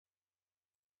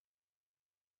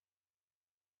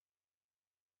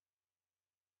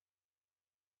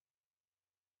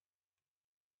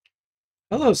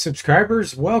Hello,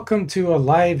 subscribers. Welcome to a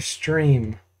live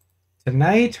stream.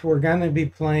 Tonight, we're going to be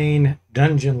playing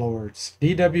Dungeon Lords,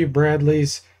 D.W.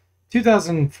 Bradley's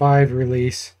 2005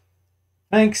 release.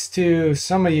 Thanks to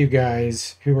some of you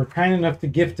guys who were kind enough to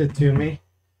gift it to me.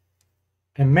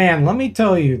 And man, let me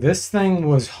tell you, this thing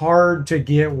was hard to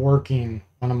get working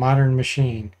on a modern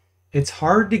machine. It's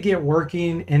hard to get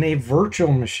working in a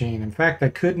virtual machine. In fact, I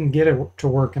couldn't get it to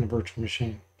work in a virtual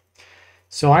machine.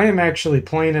 So I am actually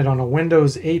playing it on a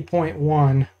Windows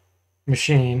 8.1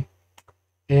 machine.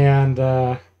 And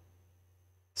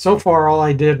so far all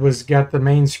I did was got the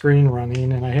main screen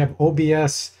running, and I have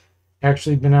OBS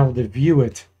actually been able to view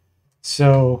it.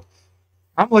 So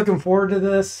I'm looking forward to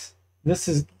this. This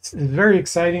is very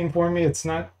exciting for me. It's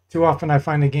not too often I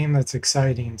find a game that's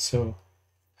exciting. So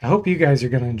I hope you guys are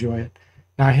going to enjoy it.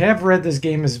 Now, I have read this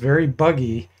game is very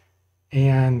buggy,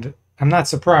 and I'm not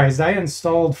surprised. I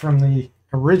installed from the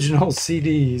original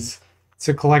CDs. It's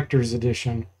a collector's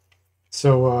edition.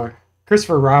 So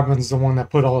Christopher Robin's the one that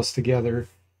put all this together.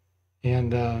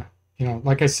 And, you know,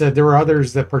 like I said, there were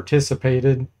others that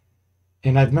participated.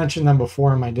 And I've mentioned them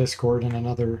before in my Discord in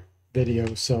another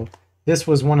video. So this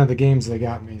was one of the games that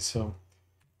got me. So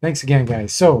thanks again,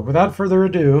 guys. So without further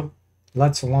ado,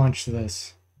 let's launch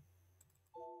this.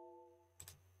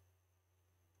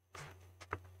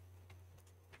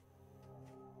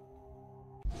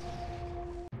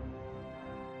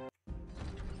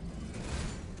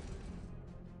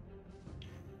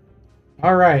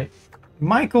 All right,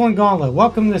 Michael and Gauntlet,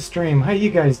 welcome to the stream. How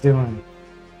you guys doing?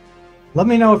 Let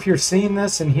me know if you're seeing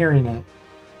this and hearing it.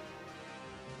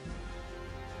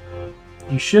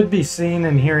 You should be seeing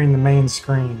and hearing the main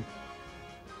screen.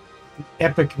 The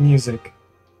epic music.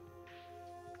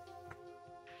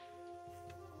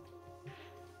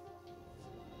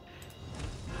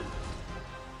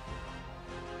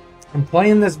 I'm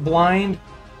playing this blind.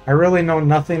 I really know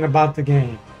nothing about the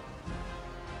game.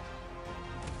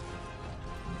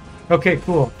 Okay,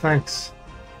 cool. Thanks.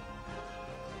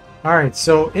 All right.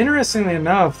 So interestingly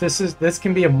enough, this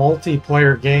can be a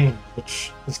multiplayer game,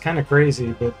 which is kind of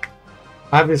crazy. But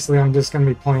obviously, I'm just going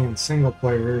to be playing single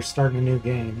player, starting a new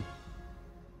game.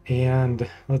 And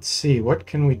let's see, what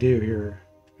can we do here?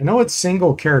 I know it's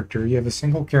single character. You have a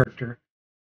single character,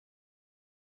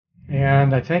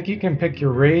 and I think you can pick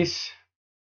your race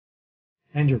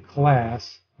and your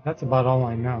class. That's about all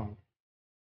I know.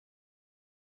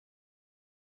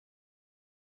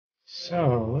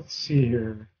 So let's see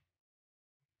here.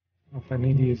 If I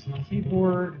need to use the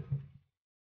keyboard, not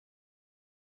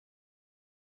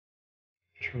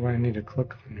sure what I need to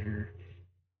click on here.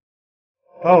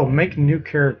 Oh, make new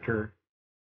character.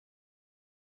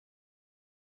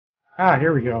 Ah,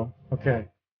 here we go. Okay.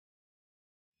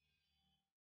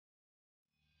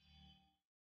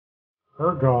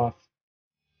 Ergoth.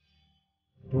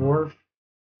 Dwarf.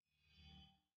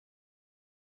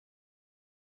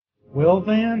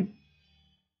 Wilvan.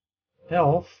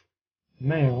 Elf.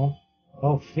 Male.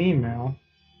 Oh, female.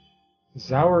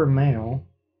 Zower male.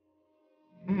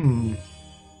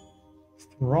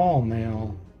 Thrall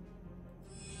male.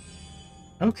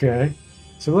 Okay.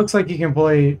 So it looks like you can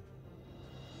play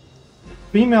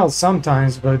females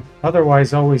sometimes, but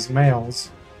otherwise always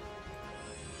males.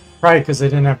 Probably because they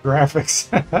didn't have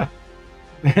graphics.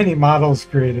 Any models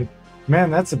created. Man,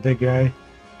 that's a big guy.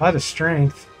 A lot of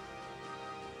strength.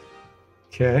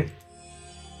 Okay.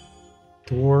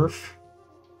 Dwarf.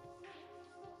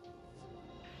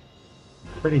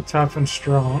 Pretty tough and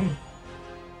strong.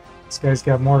 This guy's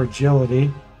got more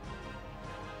agility.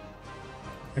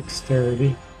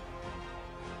 Dexterity.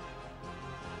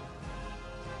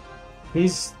 He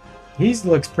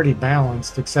looks pretty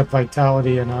balanced, except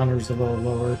vitality and honor's a little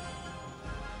lower.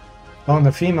 Oh, and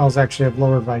the females actually have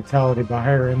lower vitality but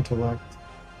higher intellect.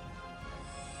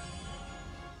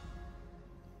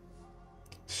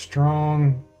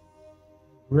 Strong.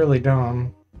 Really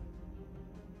dumb.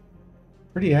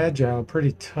 Pretty agile,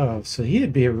 pretty tough. So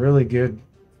he'd be a really good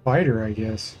fighter, I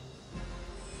guess.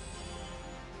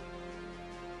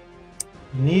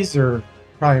 And these are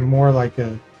probably more like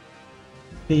a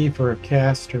thief or a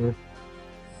caster.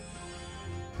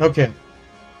 Okay.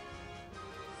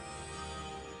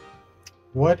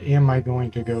 What am I going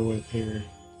to go with here?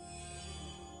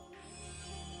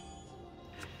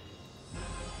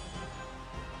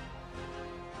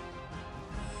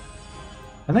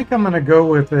 I think I'm going to go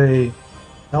with a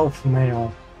elf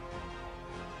male.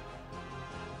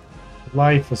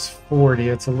 Life is 40.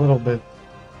 It's a little bit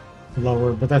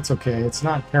lower, but that's okay. It's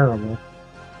not terrible.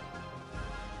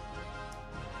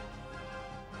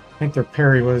 I think their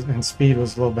parry was and speed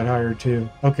was a little bit higher too.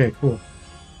 Okay, cool.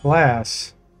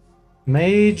 Class.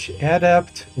 Mage,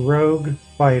 Adept, Rogue,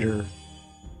 Fighter.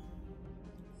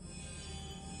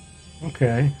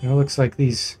 Okay, it looks like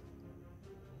these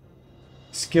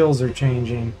skills are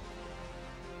changing.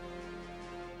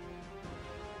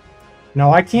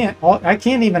 No, I can't. I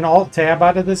can't even alt tab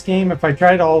out of this game. If I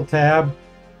try to alt tab,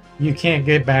 you can't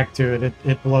get back to it.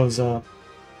 It blows up.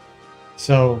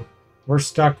 So we're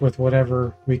stuck with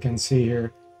whatever we can see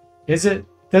here. Does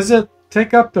it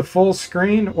take up the full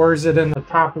screen, or is it in the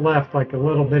top left like a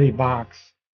little bitty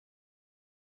box?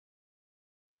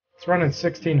 It's running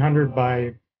 1600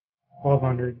 by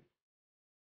 1200.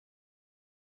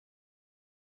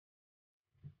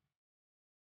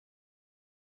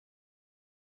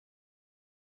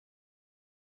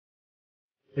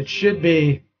 It should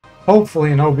be,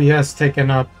 hopefully, in OBS taking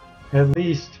up at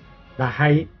least the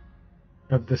height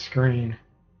of the screen.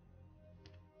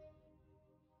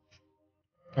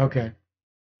 Okay.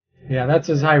 Yeah, that's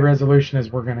as high resolution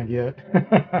as we're going to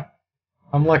get.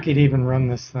 I'm lucky to even run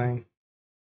this thing.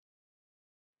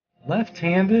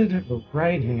 Left-handed or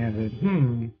right-handed?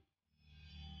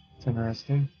 That's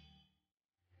interesting.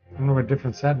 I wonder what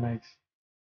difference that makes.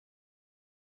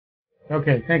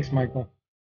 Okay, thanks, Michael.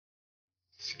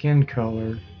 Skin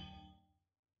color.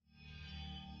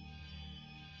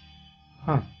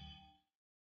 Huh.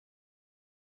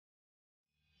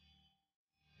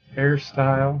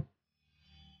 Hairstyle.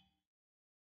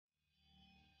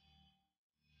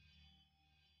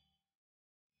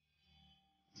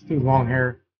 Let's do long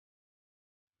hair.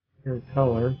 Hair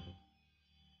color.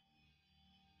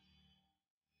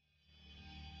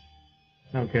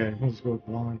 Okay, let's go with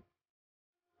blonde.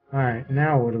 Alright,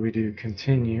 now what do we do?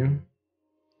 Continue.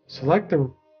 Set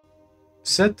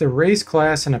the race,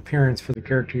 class, and appearance for the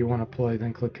character you want to play,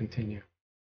 then click continue.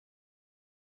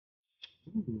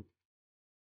 Ooh.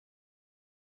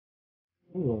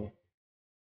 Cool.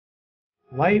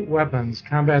 Light weapons,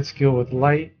 combat skill with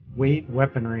lightweight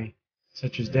weaponry,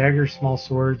 such as daggers, small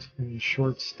swords, and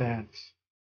short staffs.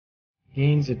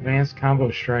 Gains advanced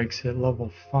combo strikes at level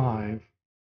 5.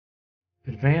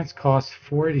 Advanced costs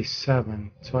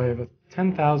 487, so I have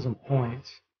 10,000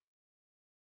 points.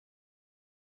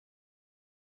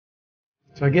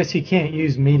 So I guess he can't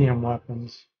use medium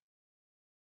weapons.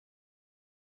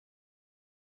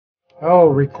 Oh,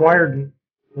 required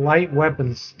light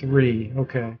weapons 3.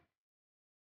 Okay.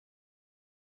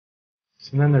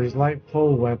 So then there's light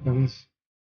pole weapons.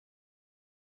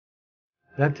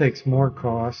 That takes more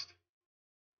cost.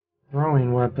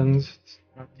 Throwing weapons,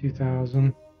 about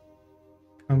 2,000.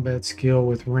 Combat skill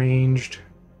with ranged.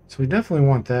 So we definitely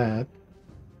want that.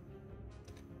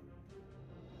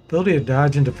 Ability to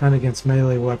dodge and defend against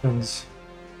melee weapons.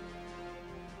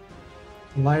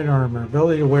 Light armor.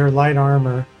 Ability to wear light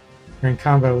armor during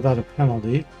combat without a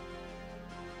penalty.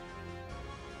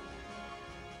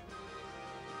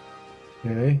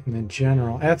 Okay, and then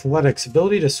general. Athletics.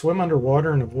 Ability to swim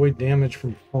underwater and avoid damage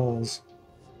from falls.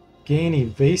 Gain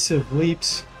evasive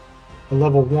leaps at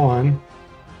level 1.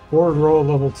 Forward roll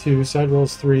level 2. Side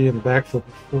rolls 3. And backflip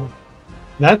 4.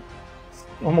 That's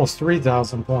almost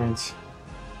 3,000 points.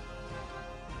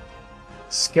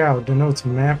 Scout denotes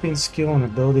mapping skill and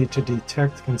ability to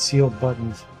detect concealed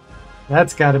buttons.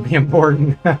 That's got to be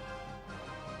important.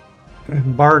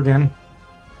 Bargain.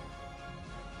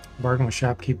 Bargain with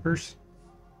shopkeepers.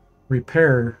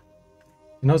 Repair.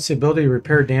 Denotes the ability to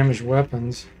repair damaged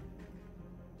weapons.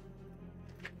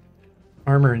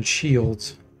 Armor and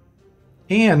shields.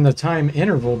 And the time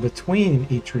interval between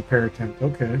each repair attempt.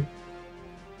 Okay.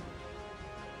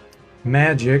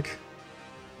 Magic.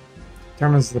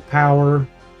 Determines the power,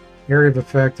 area of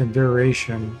effect, and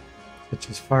duration, such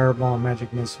as fireball and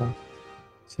magic missile.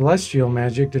 Celestial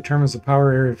magic determines the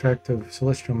power, area, effect of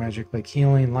celestial magic, like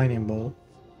healing, lightning bolt.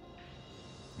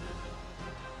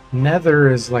 Nether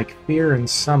is like fear and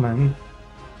summon.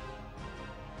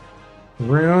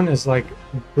 Rune is like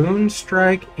boon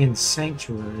strike and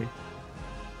sanctuary.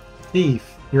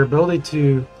 Thief, your ability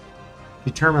to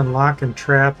determine lock and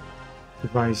trap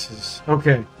devices.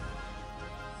 Okay.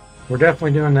 We're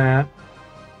definitely doing that.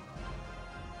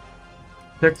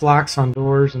 Pick locks on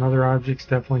doors and other objects,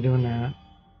 definitely doing that.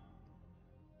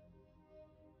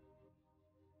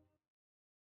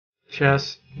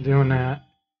 Chest, doing that.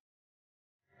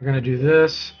 We're going to do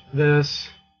this, this.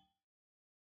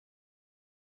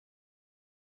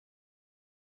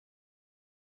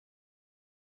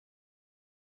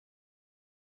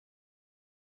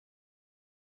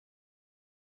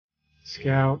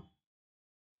 Scout,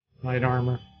 light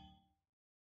armor.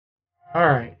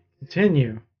 Alright,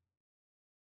 continue.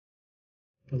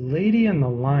 The Lady and the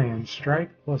Lion,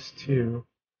 strike +2. It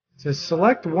says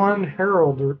select one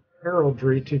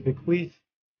heraldry to bequeath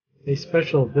A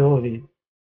special ability.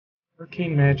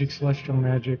 Arcane magic, celestial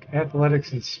magic,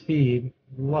 athletics and speed,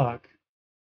 luck.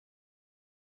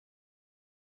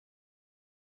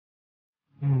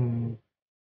 Let's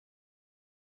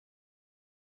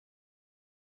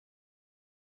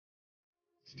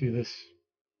do this.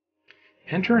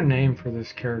 Enter a name for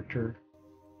this character.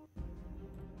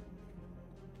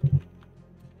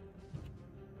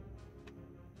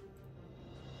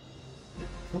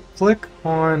 Click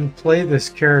on play this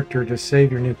character to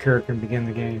save your new character and begin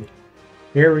the game.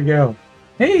 Here we go.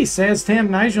 Hey, Saztam,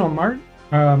 Nigel, Martin.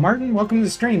 Martin, welcome to the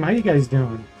stream. How you guys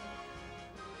doing?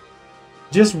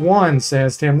 Just one,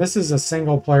 Saztam. This is a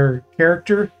single player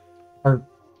character, or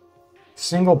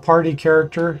single party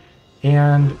character,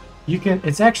 and you can.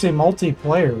 It's actually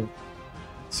multiplayer,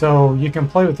 so you can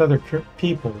play with other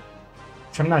people,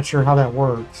 which I'm not sure how that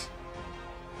works.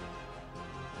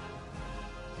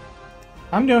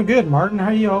 I'm doing good, Martin.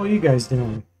 How all you guys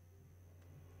doing?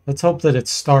 Let's hope that it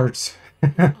starts.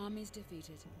 Armies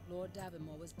defeated, Lord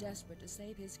Davamore was desperate to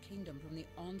save his kingdom from the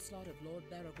onslaught of Lord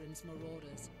Berogrin's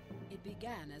marauders. It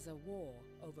began as a war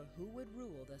over who would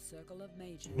rule the Circle of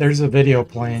Mages. There's a video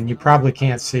playing. You probably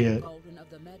can't see it. Golden of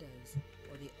the Meadows,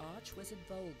 or the arch-wizard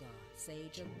Volgar,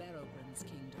 sage of Berogrin's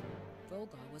kingdom.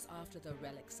 Volgar was after the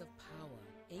relics of power,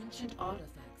 ancient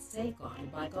artifacts safeguarded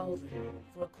by Golden,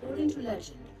 for according to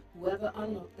legend, whoever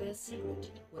unlocked their secret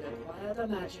would acquire the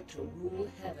magic to rule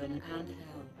heaven and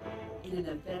hell. In a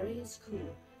nefarious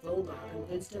coup, Volgar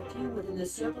convinced a few within the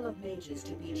Circle of Mages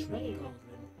to betray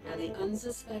Galdrin, and the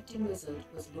unsuspecting wizard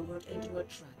was lured into a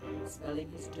trap,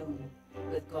 spelling his doom.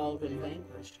 With Galdrin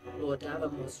vanquished, Lord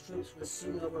Davamore's troops were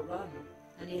soon overrun,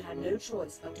 and he had no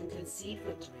choice but to concede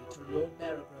victory to Lord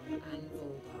Berogrin and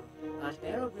Volgar. But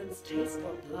Berogrin's taste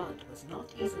for blood was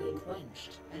not easily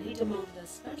quenched, and he demanded a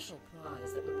special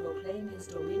prize that would proclaim his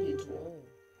dominion to all.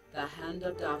 The hand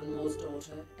of Davamore's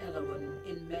daughter, Elowyn,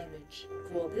 in marriage.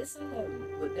 For this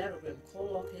alone would Berogrin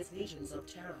call off his legions of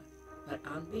terror. But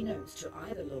unbeknownst to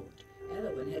either lord,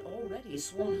 Elowyn had already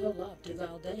sworn her love to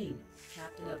Valdane,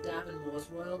 captain of Davamore's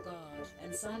royal guard,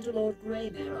 and son to Lord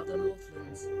Greymare of the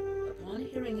Northlands. Upon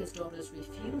hearing his daughter's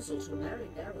refusal to marry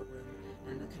Berogrin,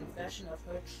 and the confession of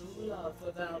her true love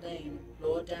for Valdane,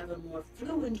 Lord Davamore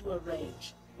flew into a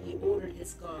rage. He ordered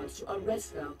his guards to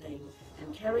arrest Valdane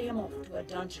and carry him off to a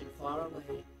dungeon far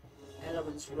away.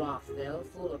 Elowyn's wrath fell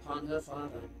full upon her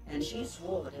father, and she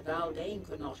swore that if Valdane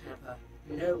could not have her,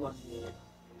 no one would.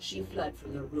 She fled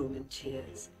from the room in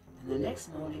tears, and the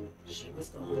next morning she was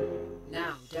gone.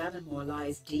 Now Davamore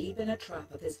lies deep in a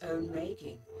trap of his own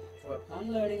making, for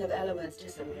upon learning of Elowyn's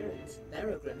disappearance,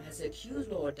 Berogrin has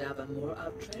accused Lord Davamore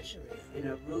of treachery in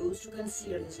a ruse to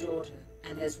conceal his daughter,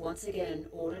 and has once again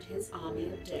ordered his army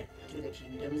of death to the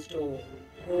kingdom's door.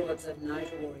 Hordes of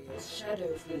night warriors,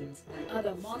 shadow fiends, and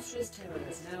other monstrous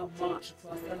terrors now march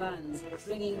across the lands,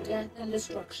 bringing death and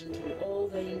destruction to all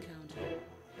they encounter.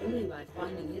 Only by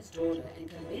finding his daughter and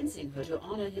convincing her to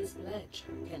honor his pledge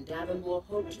can Davamore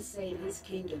hope to save his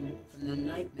kingdom from the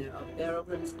nightmare of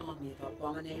Berogrin's army of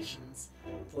abominations.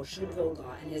 For should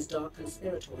Volgar and his dark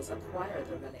conspirators acquire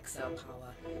the relics of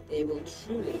power, they will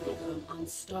truly become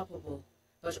unstoppable.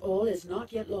 But all is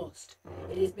not yet lost.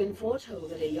 It has been foretold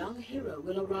that a young hero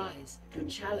will arise to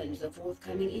challenge the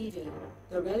forthcoming evil.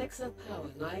 The relics of power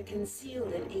lie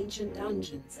concealed in ancient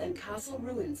dungeons and castle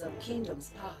ruins of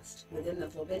kingdoms past within the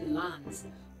Forbidden Lands,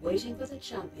 waiting for the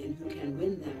champion who can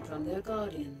win them from their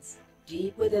guardians.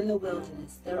 Deep within the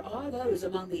wilderness, there are those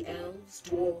among the elves,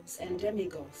 dwarves, and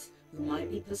demigods who might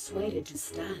be persuaded to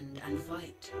stand and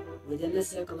fight. Within the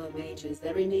Circle of Mages,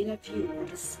 there remain a few who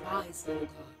despise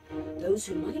Volgar, those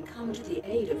who might come to the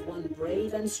aid of one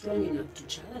brave and strong enough to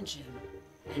challenge him.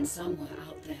 And somewhere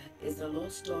out there is the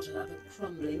lost daughter of a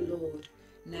crumbling lord,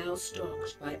 now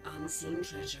stalked by unseen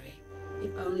treachery.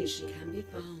 If only she can be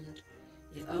found,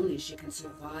 if only she can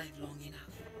survive long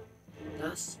enough.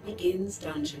 Thus begins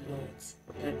Dungeon Lords,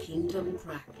 the kingdom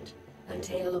cracked, a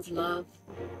tale of love,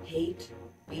 hate,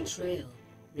 betrayal,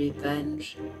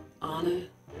 revenge, honor,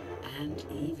 and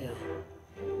evil.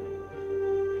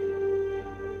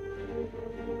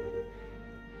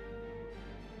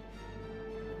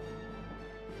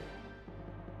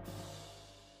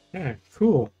 Yeah,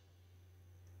 cool.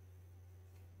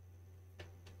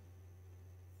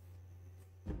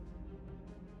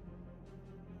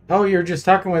 Oh, you're just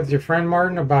talking with your friend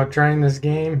Martin about trying this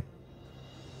game?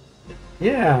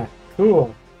 Yeah,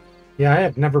 cool. Yeah, I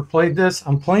have never played this.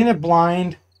 I'm playing it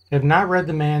blind. Have not read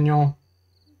the manual.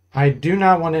 I do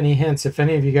not want any hints if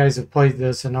any of you guys have played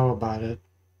this and know about it.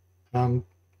 The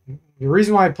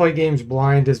reason why I play games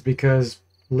blind is because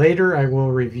later I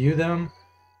will review them,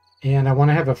 and I want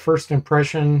to have a first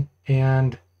impression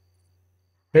And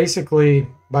basically,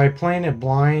 by playing it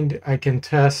blind, I can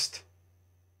test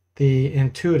the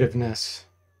intuitiveness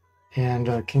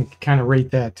and can kind of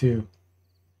rate that too.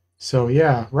 So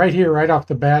yeah, right here, right off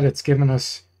the bat, it's giving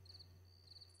us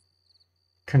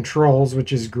controls,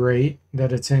 which is great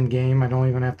that it's in game. I don't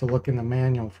even have to look in the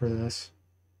manual for this.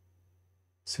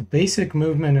 So basic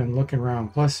movement and look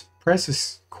around. Plus, press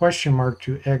this question mark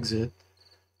to exit.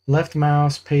 Left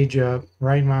mouse, page up.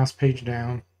 Right mouse, page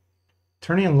down.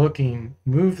 Turning and looking,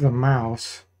 move the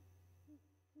mouse.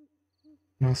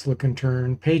 Mouse look and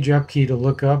turn. Page up key to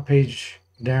look up. Page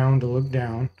down to look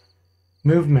down.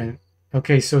 Movement.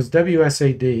 Okay, so it's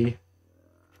WSAD.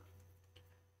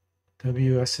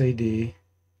 WSAD.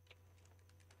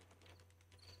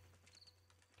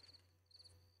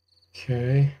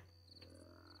 Okay.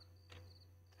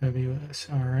 WS,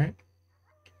 all right.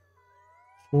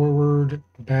 Forward,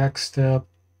 back step,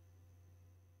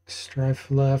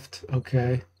 strife left,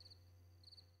 okay.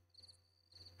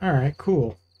 All right,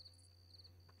 cool.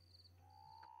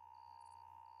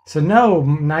 So no,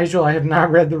 Nigel, I have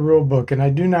not read the rule book and I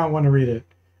do not want to read it.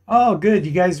 Oh, good.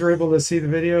 You guys were able to see the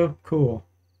video? Cool.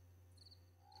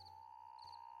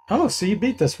 Oh, so you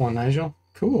beat this one, Nigel.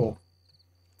 Cool.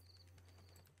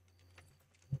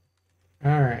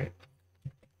 All right.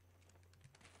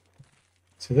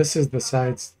 So this is the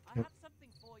sides. I have something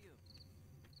for you.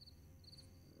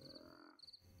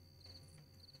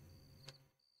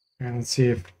 And let's see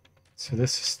if, so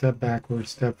this is step backward,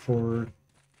 step forward.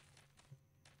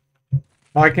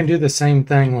 Oh, I can do the same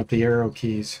thing with the arrow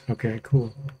keys. Okay,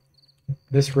 cool.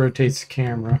 This rotates the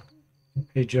camera.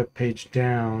 Page up, page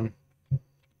down.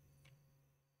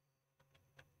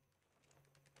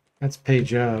 That's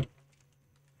page up.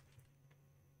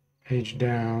 Page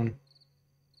down.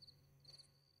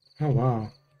 Oh,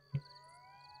 wow.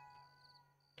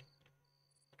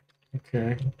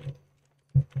 Okay.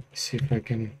 Let's see if I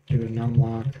can do an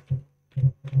unlock.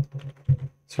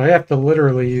 So I have to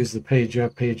literally use the page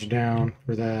up, page down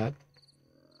for that.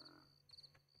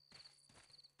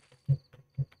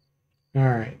 All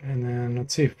right, and then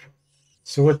let's see.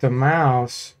 So with the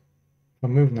mouse, if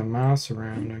I'm moving the mouse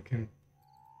around, I can.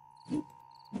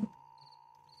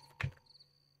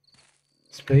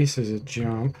 Space is a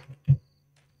jump.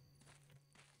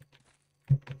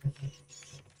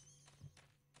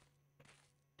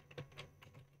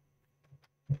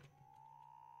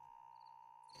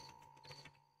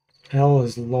 L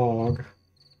is log.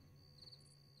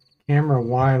 Camera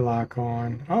Y lock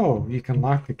on. Oh, you can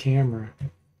lock the camera.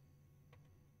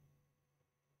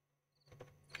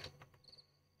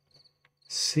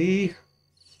 C.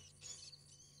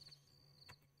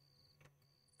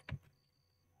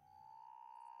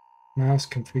 Mouse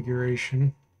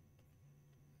configuration.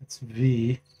 That's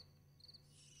V.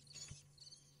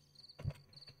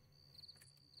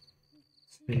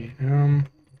 Let's see.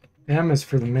 M is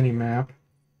for the mini map.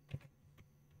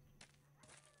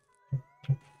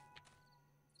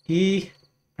 E.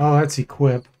 Oh, that's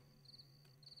equip.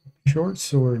 Short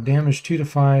sword. Damage 2 to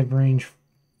 5. Range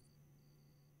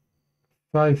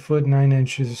 5 foot 9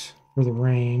 inches for the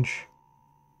range.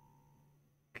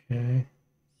 Okay.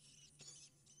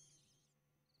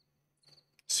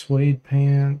 Suede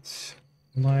pants.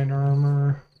 Light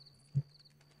armor.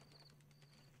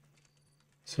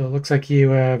 So it looks like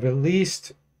you have at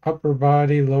least upper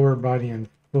body, lower body, and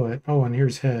foot. Oh, and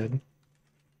here's head.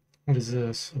 What is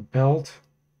this? A belt?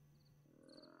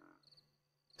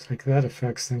 Looks like that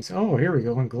affects things. Oh, here we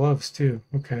go. And gloves too.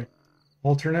 Okay.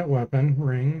 Alternate weapon.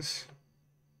 Rings.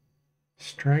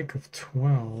 Strike of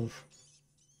 12.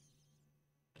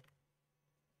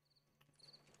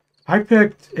 I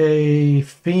picked a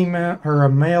female or a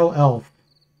male elf.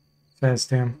 Says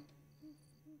Tim.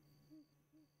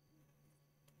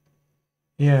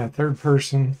 Yeah, third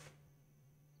person.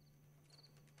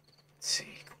 Let's see.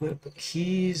 Equip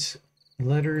keys,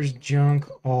 letters, junk,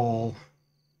 all.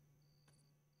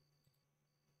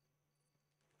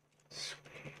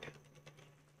 Sweet.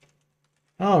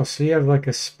 Oh, so you have like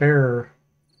a spare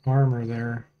armor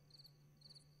there.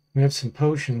 We have some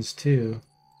potions too.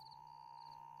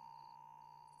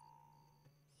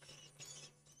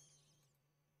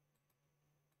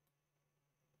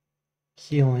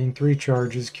 Healing, 3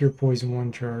 charges. Cure poison,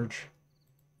 1 charge.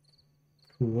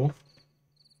 Cool.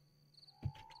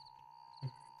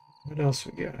 What else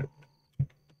we got?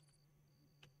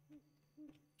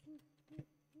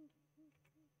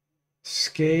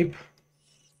 Escape.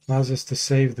 Allows us to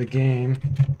save the game.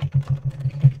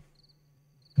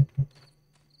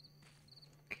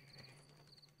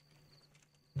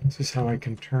 This is how I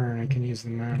can turn. I can use the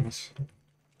mouse.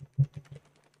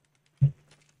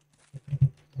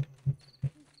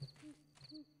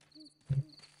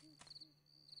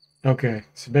 Okay,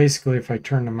 so basically if I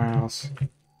turn the mouse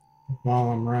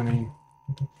while I'm running,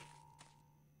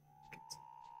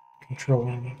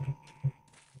 controlling.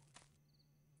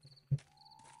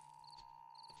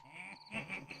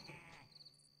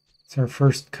 It's our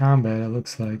first combat, it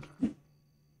looks like.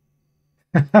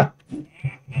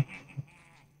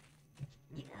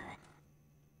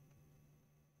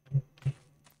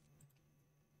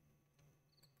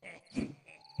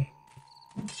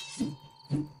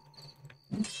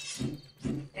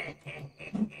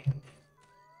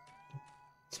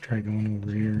 Let's try going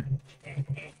over here.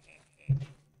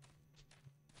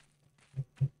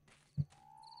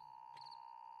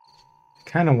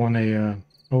 Kind of want a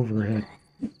overhead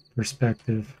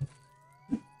perspective.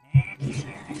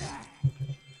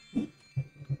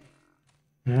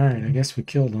 Alright, I guess we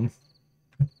killed him.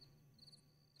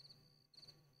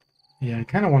 Yeah, I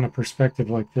kind of want a perspective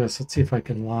like this. Let's see if I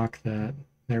can lock that.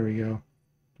 There we go.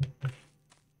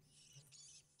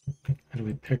 How do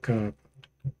we pick up?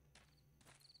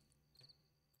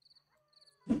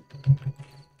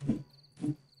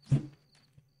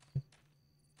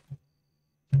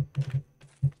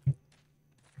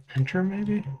 Enter,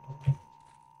 maybe?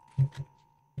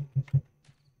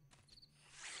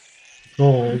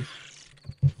 Gold.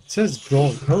 It says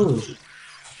gold. Oh.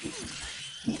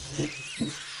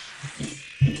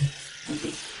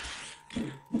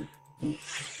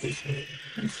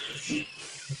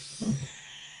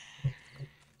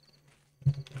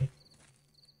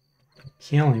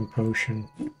 Healing potion.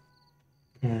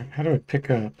 Alright, how do I pick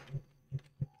up?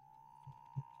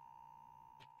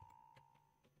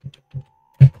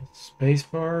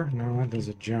 Spacebar? No, that does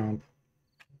a jump.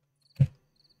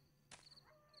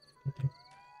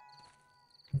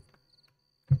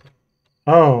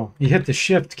 Oh, you hit the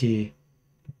shift key.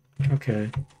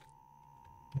 Okay.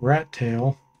 Rat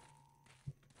tail.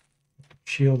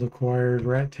 Shield acquired,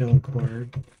 rat tail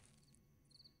acquired.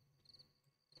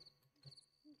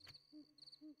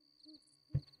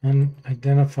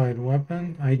 Unidentified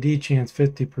weapon. ID chance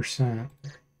 50%.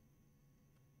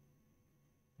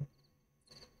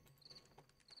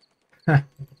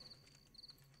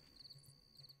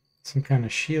 Some kind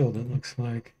of shield, it looks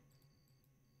like.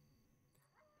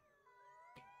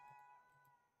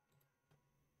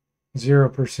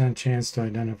 %0 chance to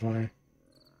identify.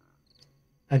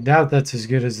 I doubt that's as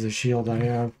good as the shield I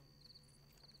have.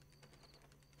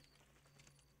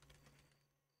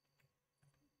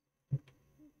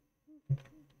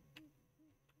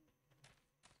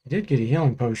 I did get a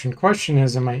healing potion. Question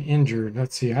is, am I injured?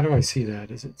 Let's see. How do I see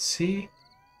that? Is it C?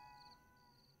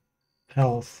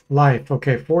 Health. Life.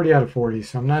 Okay, 40 out of 40,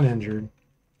 so I'm not injured.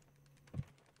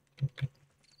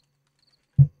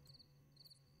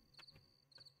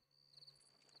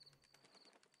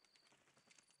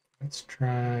 Let's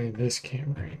try this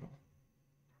camera angle.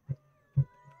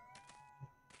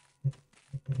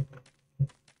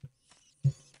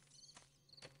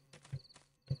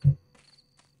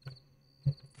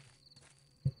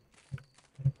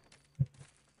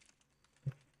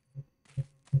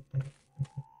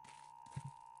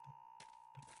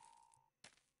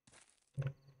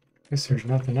 Guess there's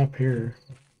nothing up here.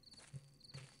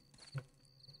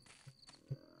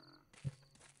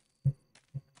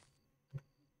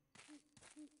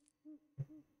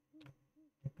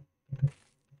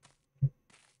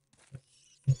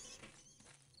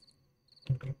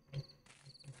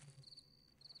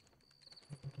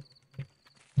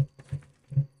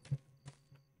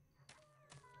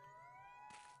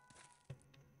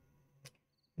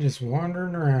 Just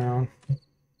wandering around.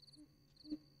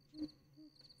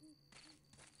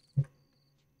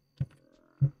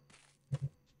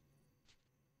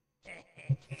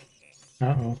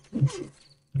 Uh-oh.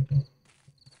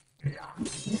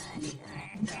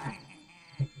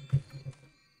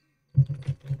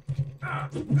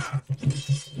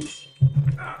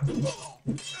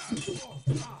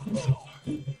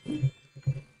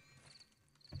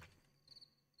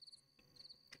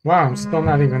 Wow, I'm still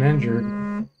not even injured.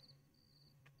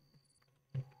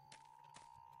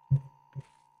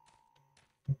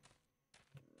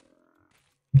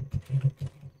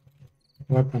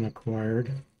 Weapon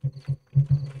acquired.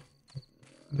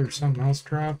 There's something else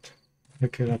dropped?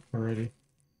 Pick it up already.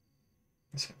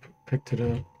 Picked it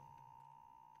up.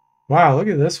 Wow, look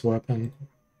at this weapon.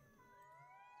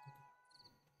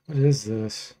 What is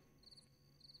this?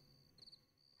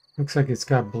 Looks like it's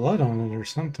got blood on it or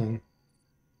something.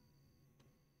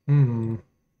 Hmm.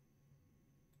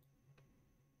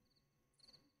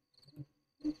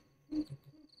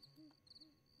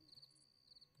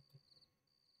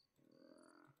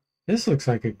 This looks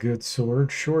like a good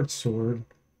sword. Short sword.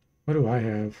 What do I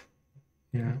have?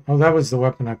 Yeah. Oh, that was the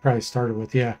weapon I probably started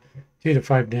with. Yeah. 2 to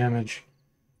 5 damage.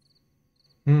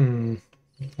 I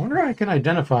wonder how I can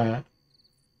identify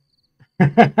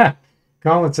it.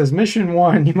 Colin says, Mission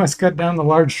 1, you must cut down the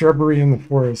large shrubbery in the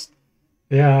forest.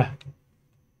 Yeah.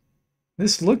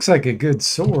 This looks like a good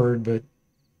sword, but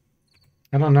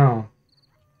I don't know.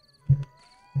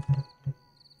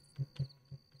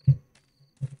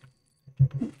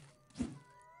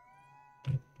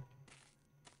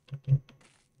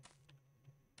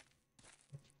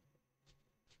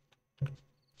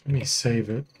 Let me save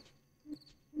it.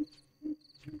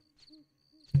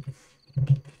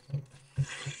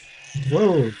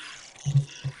 Whoa.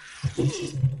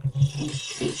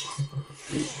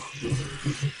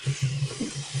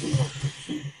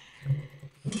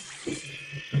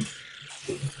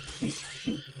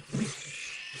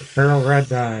 Feral rat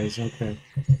dies. Okay.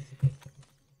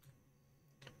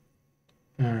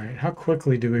 All right. How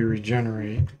quickly do we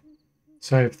regenerate?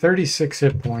 So I have 36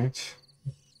 hit points.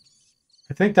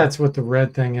 I think that's what the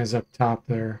red thing is up top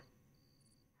there.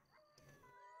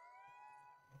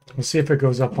 We'll see if it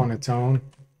goes up on its own.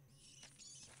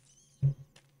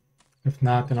 If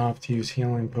not, then I'll have to use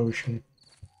healing potion.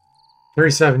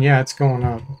 37, yeah, it's going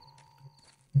up.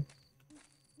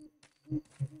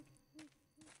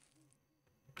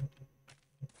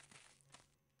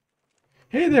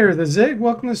 Hey there, the Zig.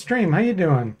 Welcome to the stream. How you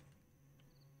doing?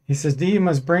 He says, D, you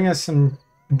must bring us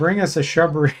a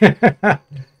shrubbery.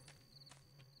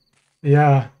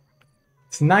 Yeah.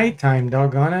 It's nighttime,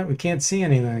 doggone it. We can't see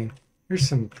anything. Here's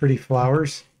some pretty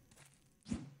flowers.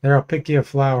 There, I'll pick you a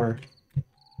flower.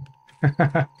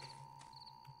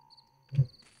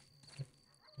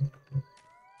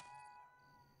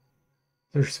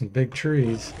 There's some big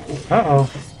trees.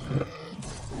 Uh-oh.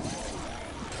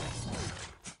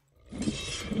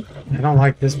 I don't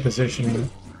like this positioning.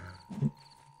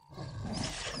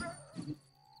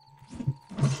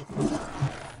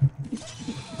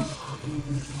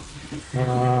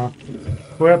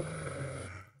 Whip.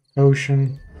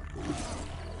 Ocean.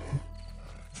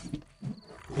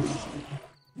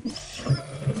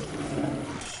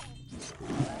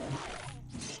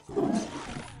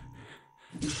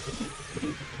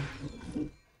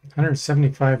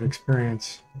 $175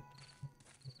 experience.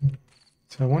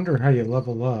 So I wonder how you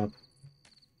level up.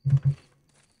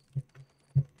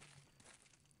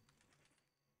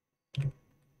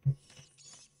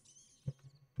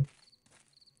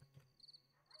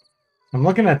 I'm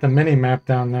looking at the mini map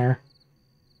down there.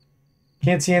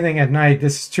 Can't see anything at night.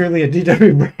 This is truly a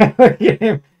DW Bradley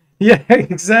game. Yeah,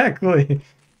 exactly.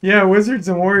 Yeah, Wizards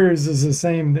and Warriors is the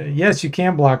same. Yes, you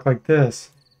can block like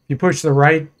this. If you push the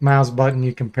right mouse button,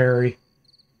 you can parry.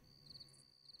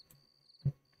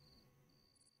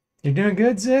 You're doing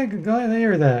good, Zig? Glad to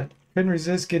hear that. Couldn't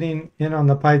resist getting in on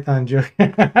the Python joke.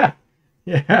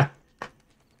 Yeah.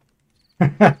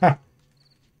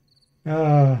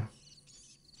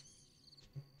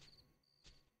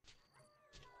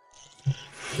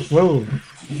 Whoa.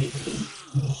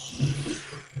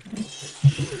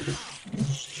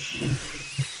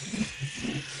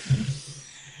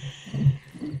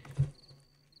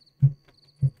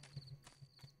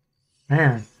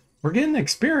 Man, we're getting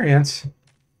experience.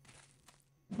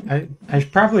 I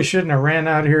probably shouldn't have ran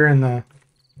out here in the...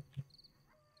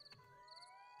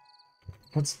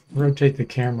 Let's rotate the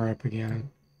camera up again.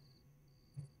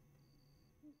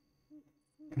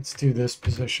 Let's do this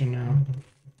position now.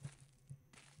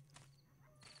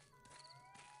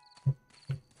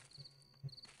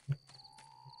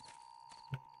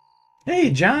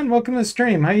 Hey, John, welcome to the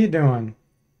stream. How you doing?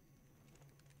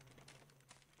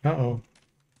 Uh-oh.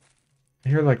 I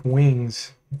hear like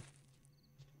wings.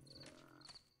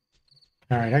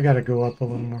 All right, I gotta go up a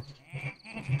little more.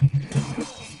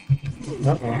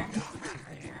 Uh-oh.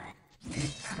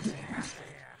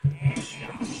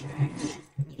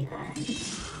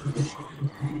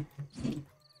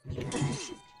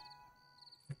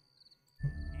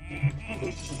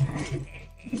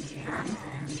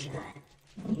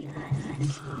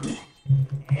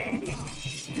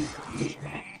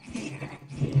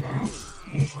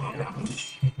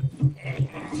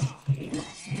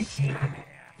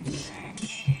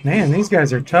 Man, these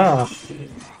guys are tough.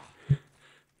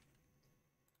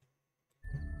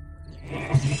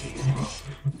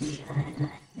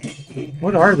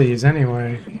 What are these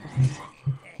anyway?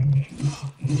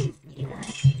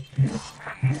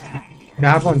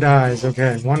 Goblin dies.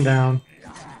 Okay, one down.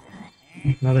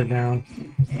 Another down.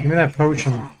 Give me that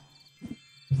potion.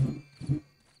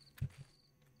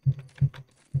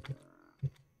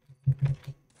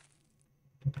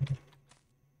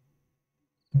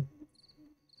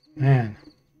 Man.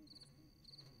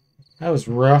 That was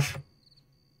rough.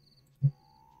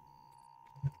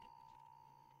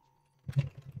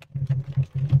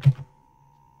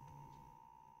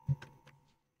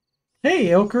 Hey,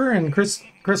 Ilker and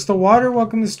Crystal Water,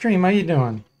 welcome to the stream. How you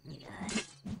doing?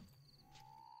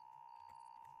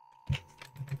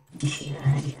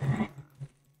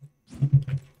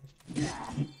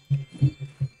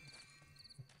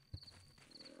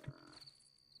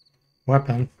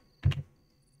 Weapon.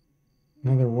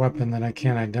 Another weapon that I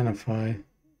can't identify. How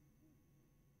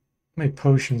many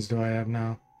potions do I have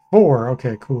now? 4.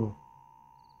 Okay, cool.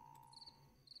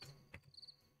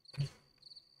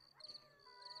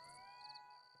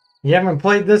 You haven't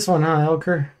played this one, huh,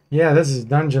 Elker? Yeah, this is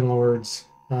Dungeon Lords.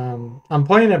 I'm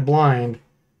playing it blind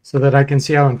so that I can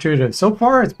see how intuitive. So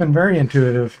far, it's been very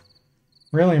intuitive.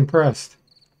 Really impressed.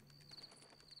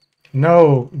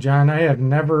 No, John, I have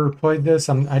never played this.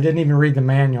 I didn't even read the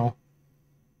manual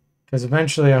because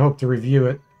eventually I hope to review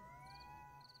it.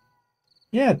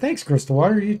 Yeah, thanks, Crystal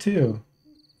Water. You too.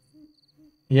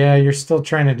 Yeah, you're still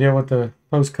trying to deal with the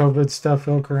post-COVID stuff,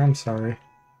 Ilker. I'm sorry.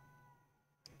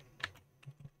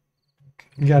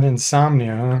 You got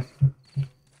insomnia, huh?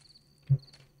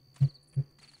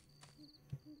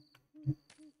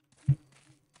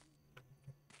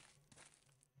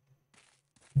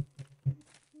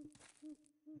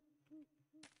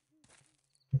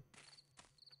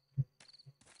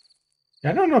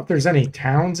 I don't know if there's any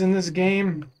towns in this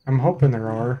game. I'm hoping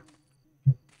there are.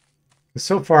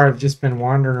 So far, I've just been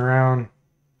wandering around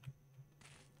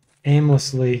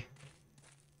aimlessly.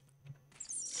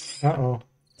 Uh-oh.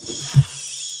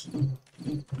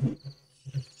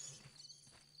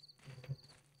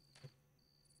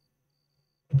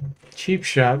 Cheap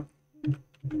shot.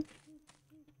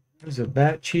 There's a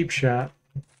bat cheap shot.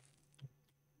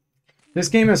 This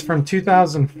game is from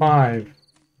 2005.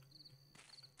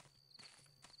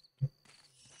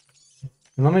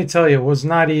 And let me tell you, it was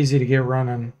not easy to get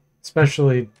running,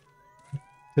 especially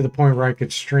to the point where I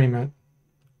could stream it.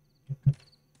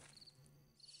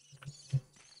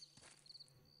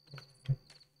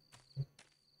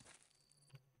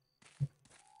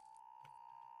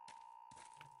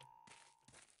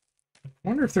 I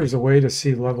wonder if there's a way to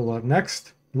see level up.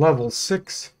 Next, level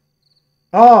 6.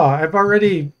 Oh, I've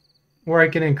already where I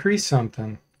can increase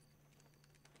something.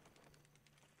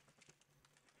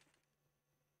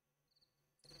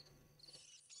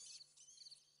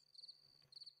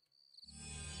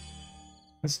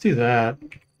 Let's do that.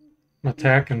 I'm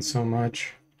attacking so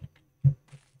much.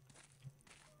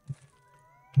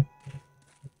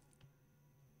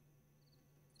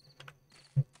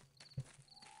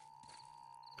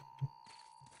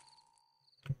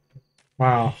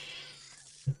 Wow.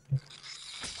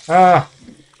 Ah!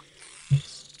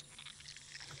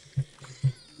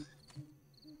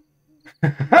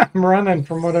 I'm running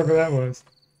from whatever that was.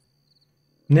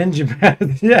 Ninja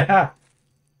Path, yeah.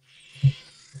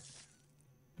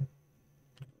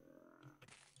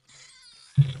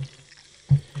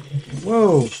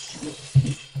 Whoa.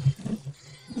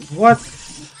 What?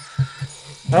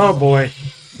 Oh boy.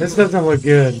 This doesn't look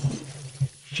good.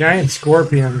 Giant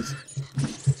scorpions.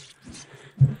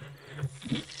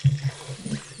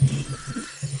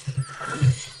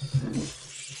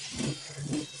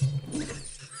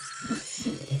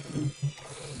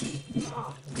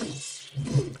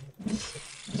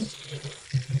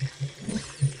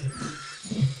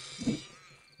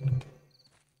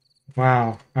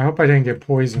 Wow. I hope I didn't get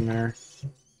poisoned there.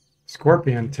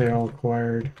 Scorpion tail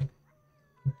acquired.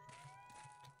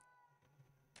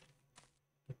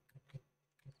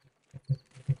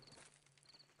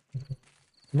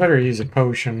 Better use a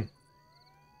potion.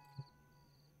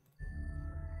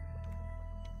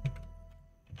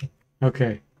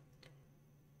 Okay.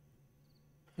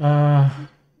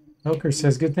 Elker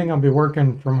says, good thing I'll be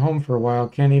working from home for a while.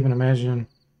 Can't even imagine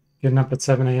getting up at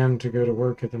 7 a.m. to go to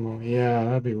work at the moment. Yeah,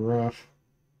 that'd be rough.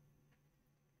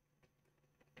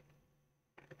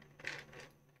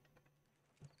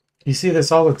 You see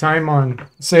this all the time on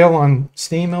sale on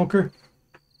Steam, Elker?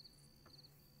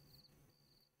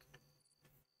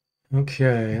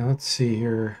 Okay, let's see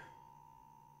here.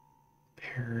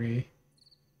 Parry.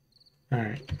 All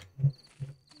right.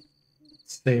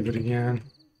 Save it again.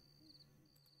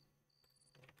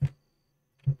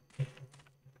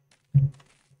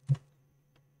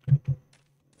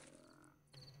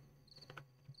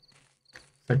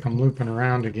 It's like I'm looping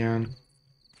around again.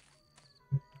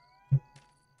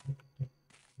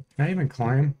 Can I even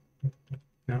climb?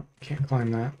 No, can't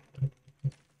climb that.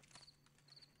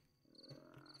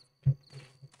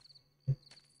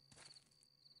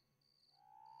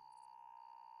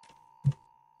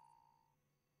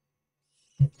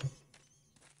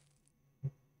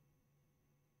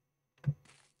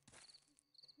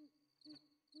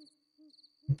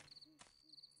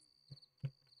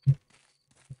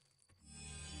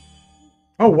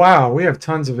 Oh wow, we have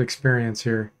tons of experience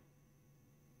here.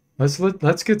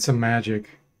 Let's get some magic.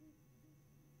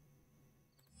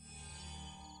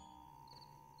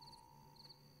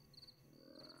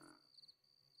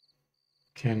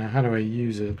 Okay, now how do I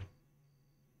use it?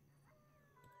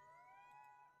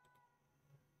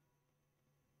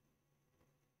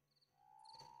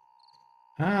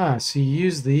 Ah, so you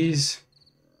use these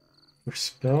for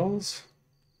spells?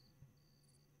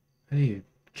 How do you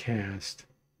cast?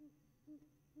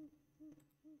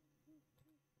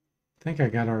 I think I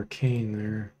got arcane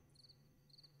there.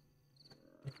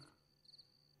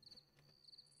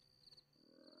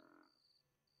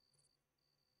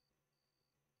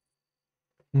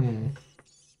 Hmm.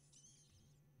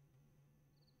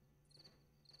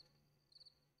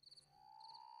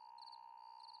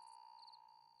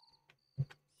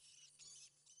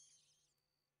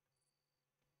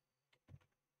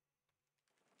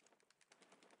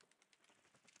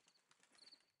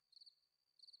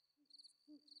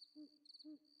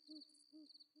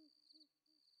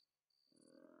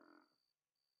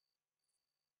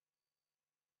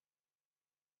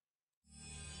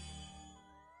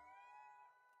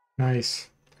 Nice.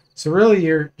 So really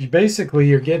you basically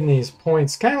you're getting these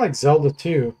points, kind of like Zelda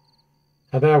 2,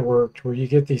 how that worked, where you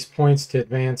get these points to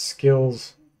advance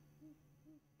skills.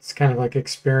 It's kind of like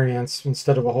experience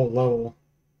instead of a whole level.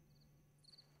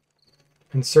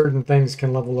 And certain things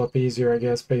can level up easier, I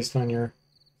guess, based on your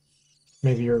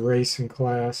maybe your race and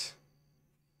class.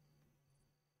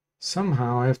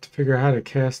 Somehow I have to figure out how to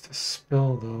cast a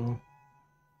spell though.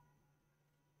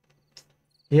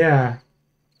 Yeah,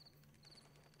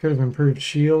 could have improved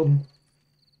shield.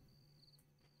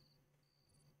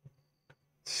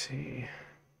 Let's see.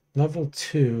 Level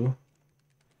 2.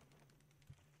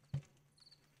 I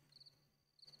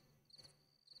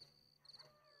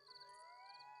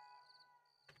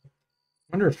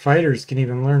wonder if fighters can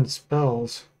even learn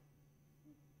spells.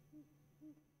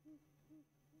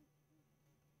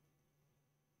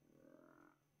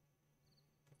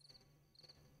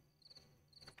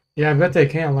 Yeah, I bet they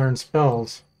can't learn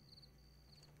spells.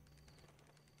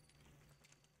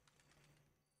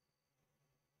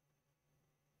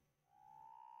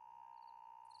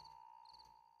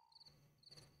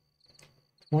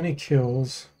 "20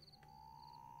 kills.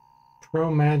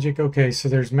 Pro magic." Okay, so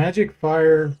there's magic,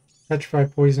 fire, petrify,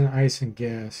 poison, ice, and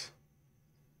gas.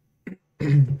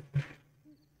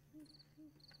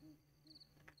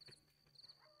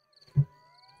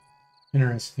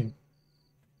 Interesting.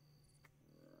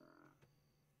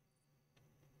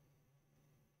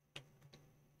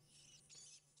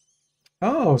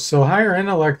 Oh, so higher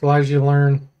intellect allows you to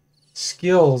learn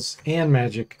skills and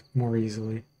magic more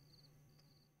easily.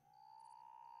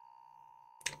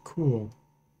 Cool.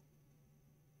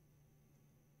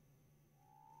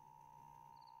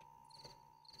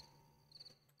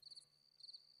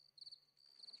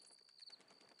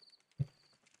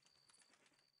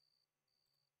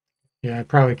 Yeah, I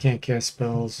probably can't cast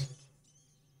spells.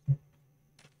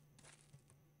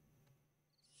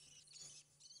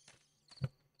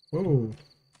 Whoa.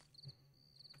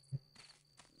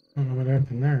 I don't know what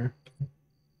happened there.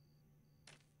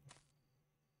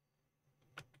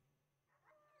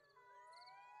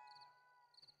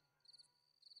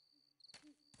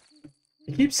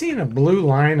 I keep seeing a blue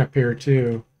line appear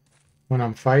too when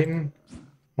I'm fighting.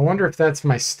 I wonder if that's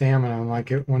my stamina.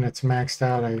 Like it when it's maxed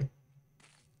out, I...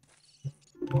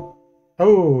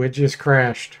 Oh, it just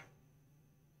crashed.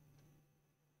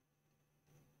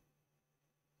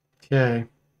 Okay.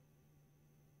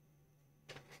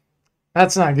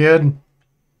 That's not good.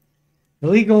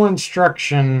 Illegal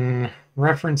instruction.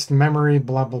 Referenced memory,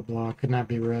 blah, blah, blah. Could not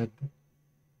be read.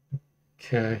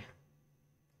 Okay.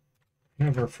 We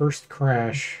have our first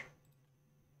crash.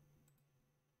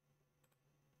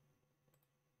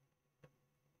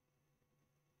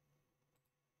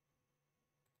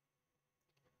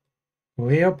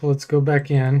 Way up, let's go back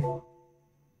in.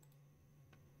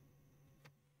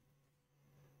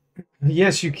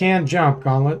 Yes, you can jump,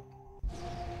 Gauntlet.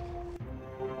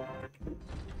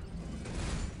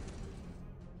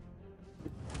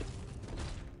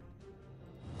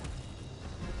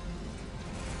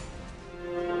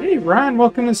 Hey, Ryan,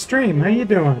 welcome to the stream. How you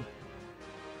doing?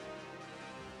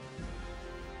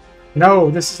 No,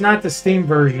 this is not the Steam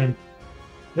version.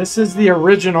 This is the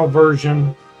original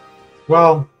version.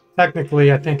 Well,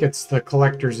 technically, I think it's the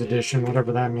collector's edition,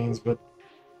 whatever that means, but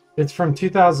it's from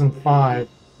 2005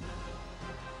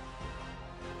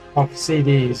 off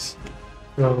CDs.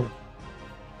 So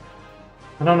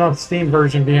I don't know if Steam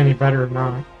version be any better or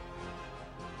not.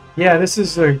 Yeah, this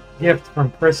is a gift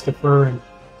from Christopher and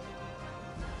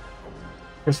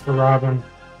Christopher Robin.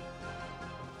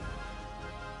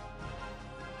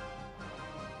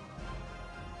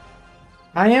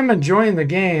 I am enjoying the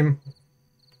game.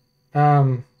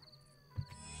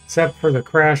 Except for the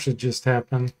crash that just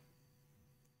happened.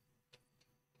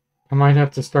 I might have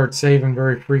to start saving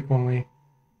very frequently.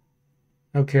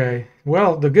 Okay.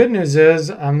 Well, the good news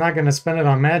is I'm not going to spend it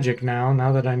on magic now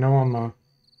that I know I'm a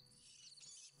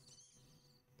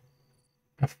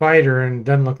fighter and it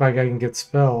doesn't look like I can get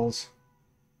spells.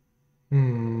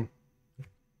 I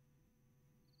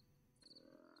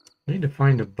need to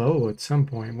find a bow at some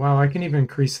point. Wow, I can even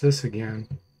increase this again.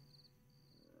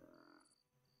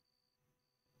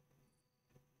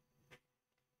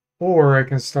 Or I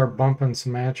can start bumping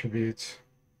some attributes.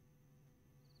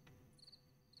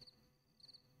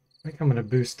 I think I'm going to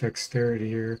boost dexterity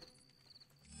here.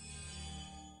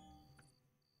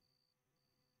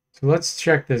 So let's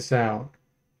check this out.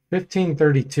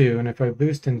 1532, and if I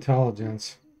boost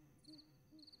intelligence,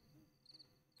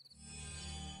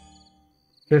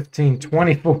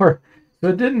 1524. So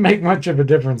it didn't make much of a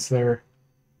difference there.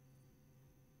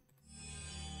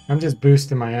 I'm just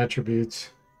boosting my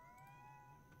attributes.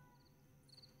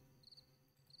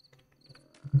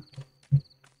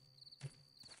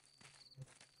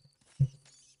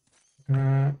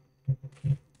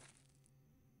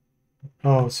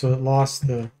 Oh, so it lost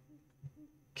the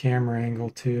camera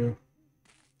angle too.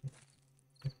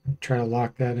 Try to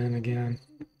lock that in again.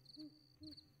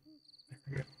 There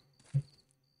we go.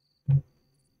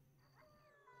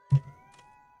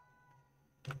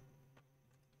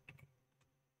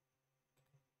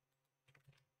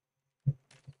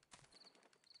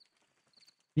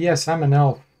 Yes, I'm an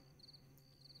elf.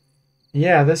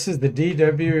 Yeah, this is the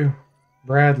D.W.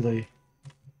 Bradley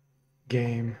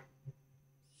game.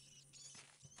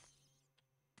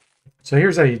 So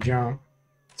here's how you jump.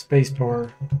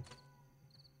 Spacebar.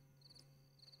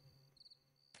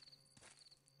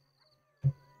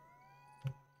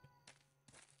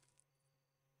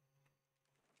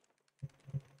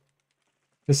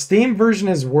 The Steam version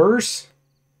is worse?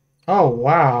 Oh,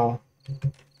 wow.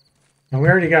 And we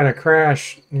already got a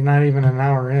crash not even an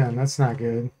hour in. That's not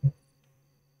good.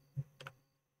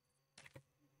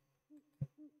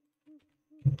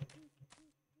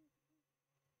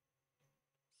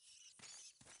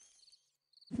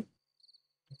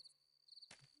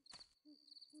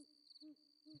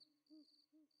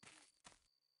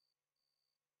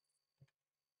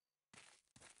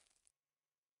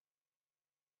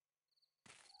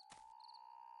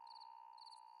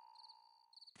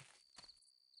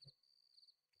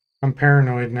 I'm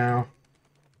paranoid now.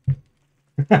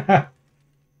 In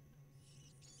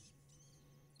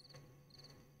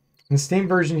the Steam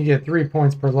version, you get 3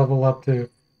 points per level up to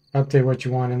update what you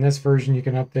want. In this version, you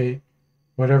can update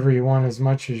whatever you want as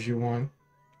much as you want,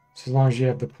 so as long as you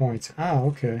have the points. Ah,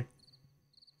 okay.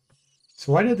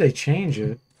 So why did they change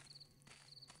it?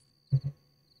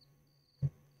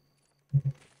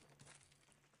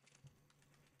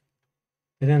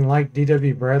 They didn't like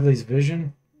D.W. Bradley's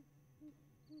vision?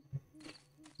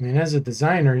 I mean, as a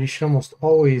designer, you should almost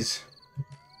always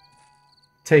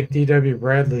take D.W.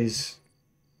 Bradley's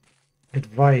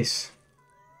advice.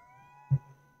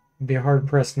 It'd be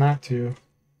hard-pressed not to.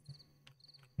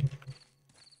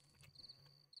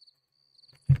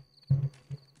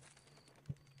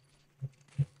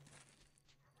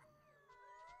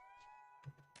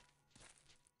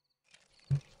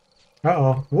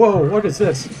 Uh-oh. Whoa, what is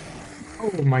this?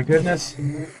 Oh, my goodness.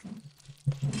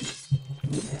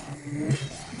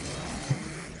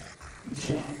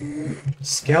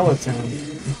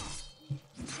 Skeleton.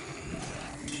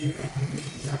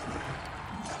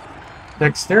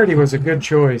 Dexterity was a good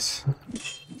choice.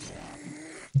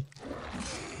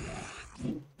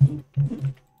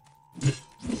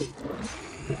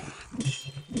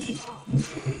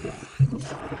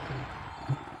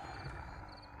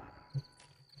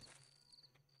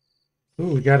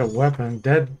 Ooh, we got a weapon.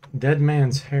 Dead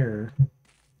man's hair.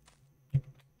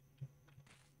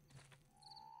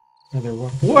 Another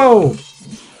weapon. Whoa!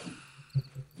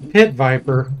 Pit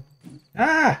viper.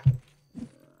 Ah!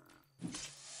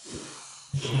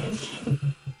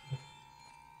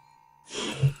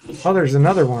 Oh, there's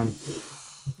another one.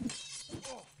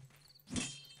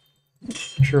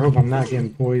 Sure hope I'm not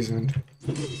getting poisoned.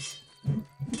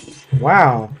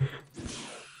 Wow.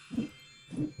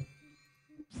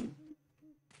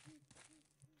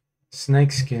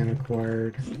 Snake skin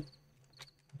acquired.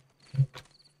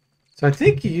 So I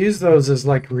think you use those as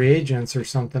like reagents or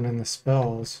something in the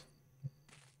spells.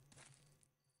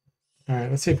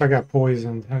 Alright, let's see if I got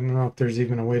poisoned. I don't know if there's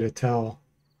even a way to tell.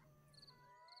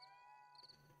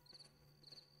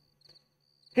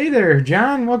 Hey there,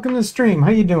 John. Welcome to the stream. How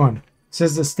you doing? It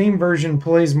says the Steam version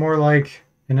plays more like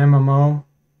an MMO.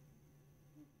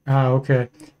 Ah, okay.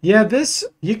 Yeah, this,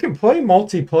 you can play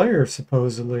multiplayer,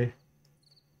 supposedly.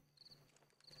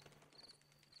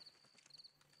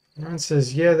 Ron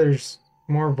says, yeah, there's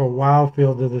more of a WoW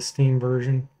feel to the Steam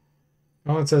version.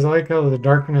 Oh, it says, I like how the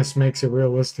darkness makes it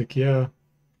realistic. Yeah.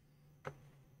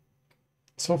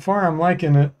 So far, I'm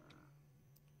liking it.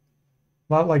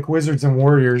 A lot like Wizards and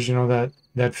Warriors, you know,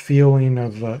 that feeling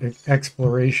of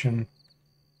exploration.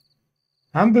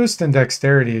 I'm boosting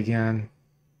dexterity again.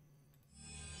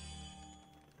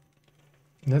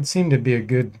 That seemed to be a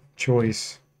good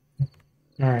choice.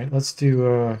 All right, let's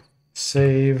do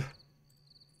save.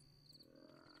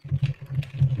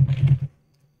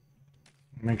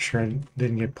 Make sure I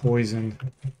didn't get poisoned.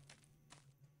 Let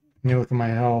me look at my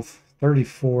health.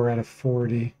 34 out of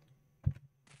 40.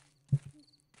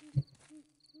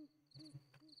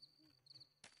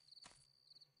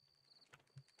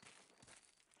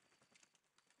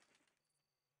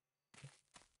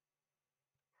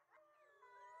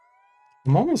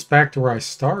 I'm almost back to where I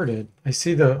started. I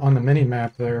see the on the mini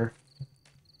map there.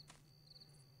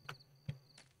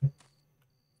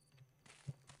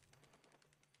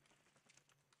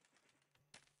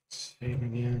 Save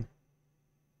again.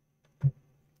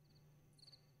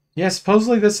 Yeah,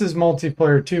 supposedly this is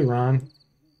multiplayer too, Ron.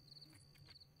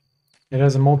 It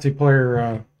has a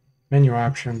multiplayer menu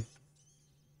option.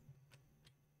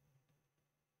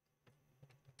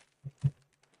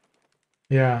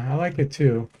 Yeah, I like it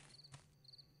too.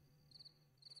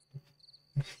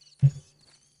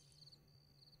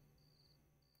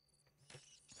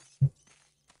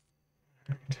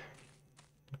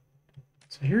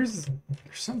 So there's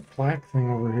some plaque thing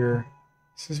over here.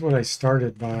 This is what I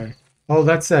started by. Oh,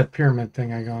 that's that pyramid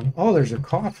thing I got. Oh, there's a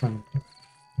coffin.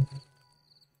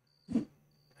 How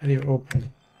do you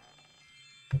open?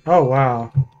 Oh,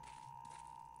 wow.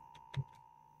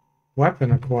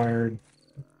 Weapon acquired.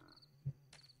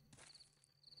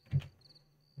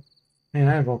 Man,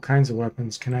 I have all kinds of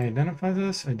weapons. Can I identify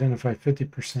this? Identify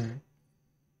 50%.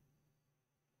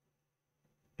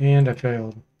 And I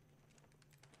failed.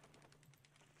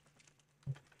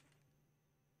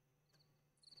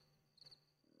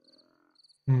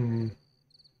 Hmm.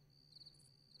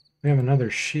 We have another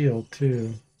shield,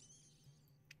 too.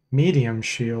 Medium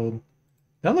shield.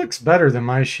 That looks better than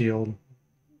my shield.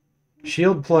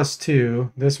 Shield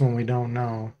 +2. This one we don't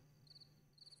know.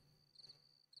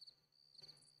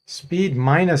 Speed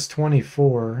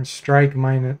 -24.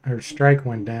 Strike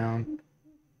went down.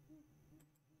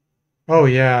 Oh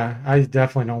yeah, I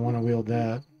definitely don't want to wield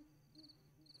that.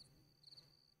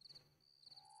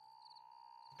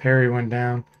 Parry went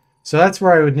down. So that's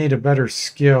where I would need a better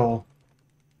skill.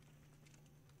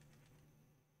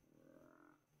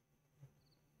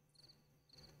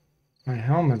 My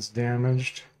helmet's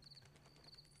damaged.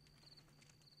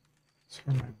 It's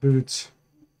for my boots.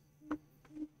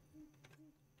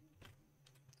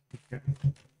 Okay.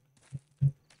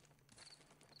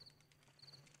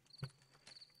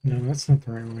 No, that's not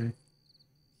the right way.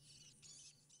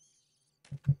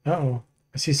 Uh-oh.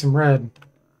 I see some red.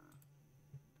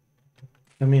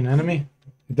 That mean enemy?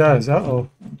 It does. Uh-oh.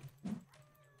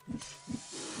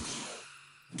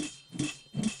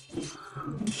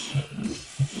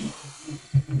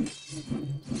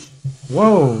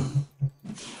 Whoa.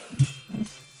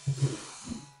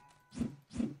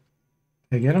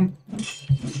 Did I get him?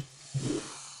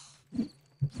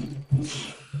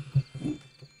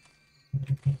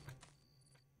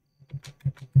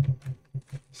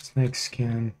 Snake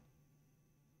skin.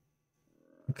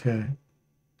 Okay.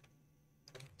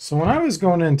 So when I was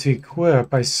going into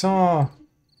equip, I saw...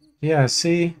 Yeah,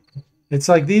 see? It's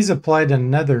like these apply to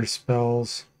nether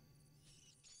spells.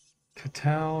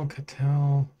 Catal.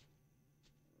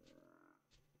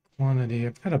 Quantity.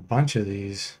 I've got a bunch of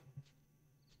these.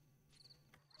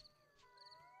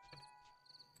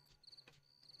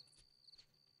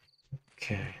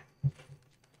 Okay.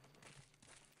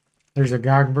 There's a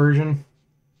GOG version.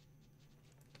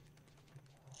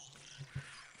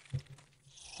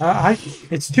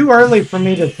 It's too early for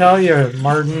me to tell you,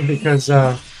 Martin, because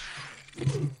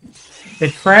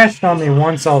it crashed on me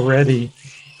once already.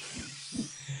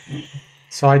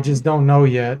 So I just don't know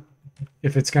yet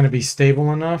if it's going to be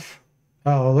stable enough.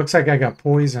 Oh, it looks like I got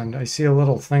poisoned. I see a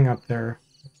little thing up there.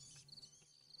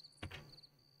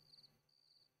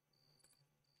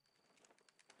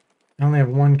 I only have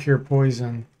one cure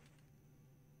poison.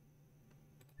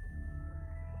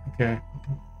 Okay.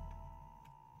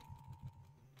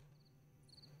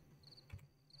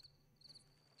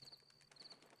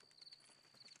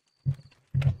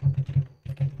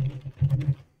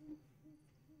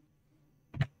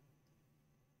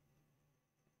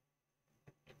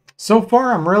 So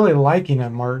far, I'm really liking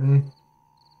it, Martin.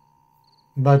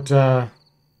 But I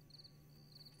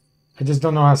just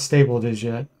don't know how stable it is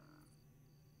yet.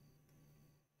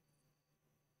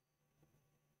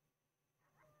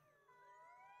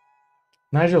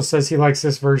 Nigel says he likes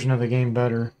this version of the game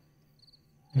better.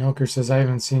 Milker says I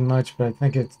haven't seen much, but I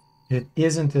think it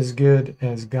isn't as good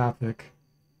as Gothic.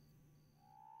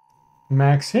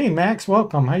 Max, hey Max,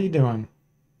 welcome. How you doing?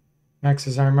 Max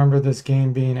says I remember this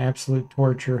game being absolute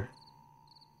torture.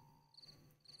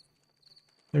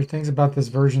 There are things about this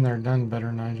version that are done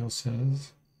better, Nigel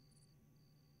says.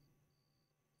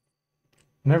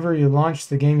 Whenever you launch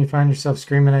the game, you find yourself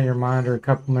screaming at your monitor a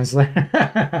couple minutes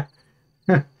later.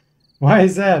 Why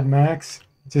is that, Max?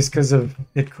 Just because of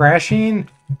it crashing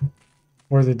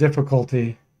or the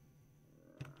difficulty?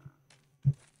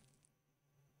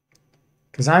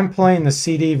 Because I'm playing the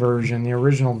CD version, the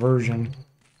original version.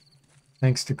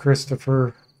 Thanks to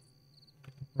Christopher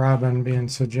Robin being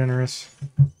so generous.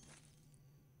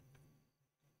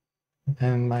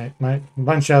 And my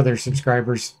bunch of other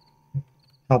subscribers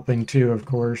helping too, of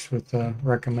course, with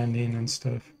recommending and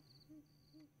stuff.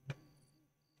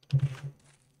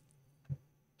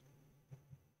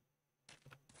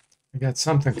 I got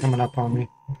something coming up on me.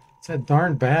 It's that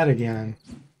darn bat again.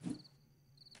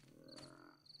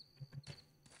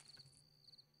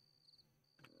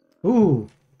 Ooh,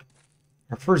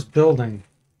 our first building.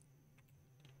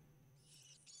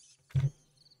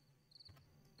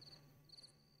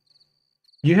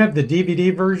 You have the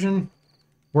DVD version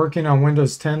working on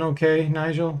Windows 10, okay,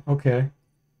 Nigel? Okay,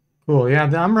 cool. Yeah,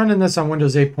 I'm running this on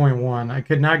Windows 8.1. I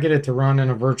could not get it to run in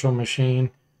a virtual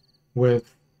machine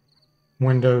with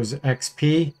Windows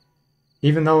XP,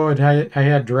 even though I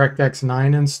had DirectX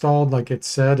 9 installed. Like it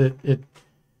said, it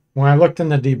when I looked in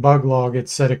the debug log, it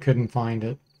said it couldn't find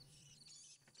it.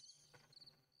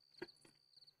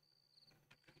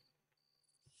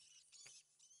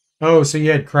 Oh, so you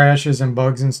had crashes and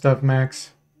bugs and stuff,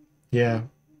 Max? Yeah.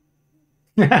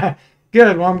 Good.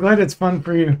 Well, I'm glad it's fun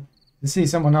for you to see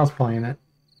someone else playing it.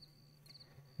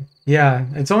 Yeah,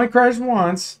 it's only crashed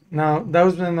once. Now, that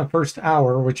was in the first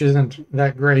hour, which isn't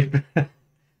that great.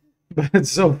 But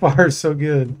so far, so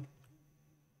good.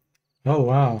 Oh,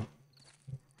 wow.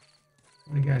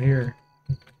 What do we got here?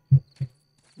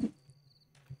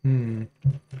 Is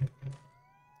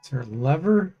there a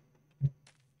lever?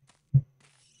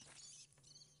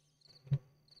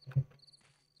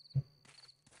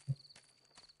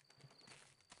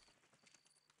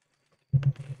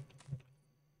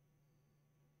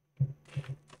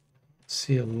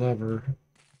 See a lever.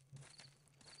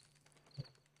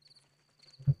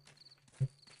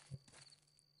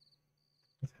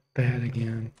 Bad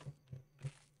again.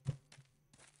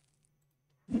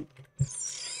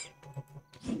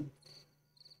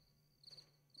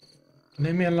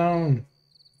 Leave me alone.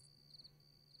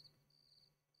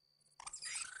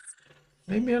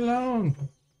 Leave me alone.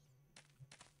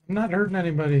 I'm not hurting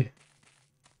anybody.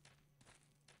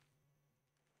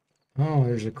 Oh,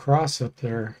 there's a cross up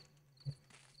there.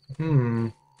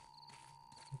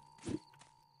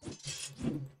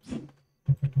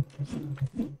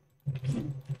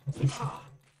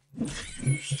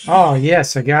 Oh,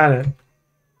 yes, I got it.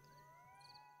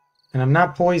 And I'm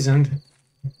not poisoned.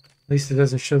 At least it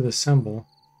doesn't show the symbol.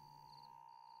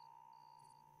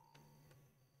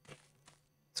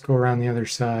 Let's go around the other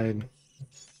side.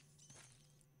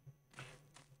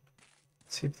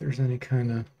 See if there's any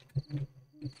kind of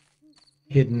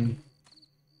hidden.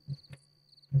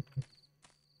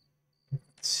 Not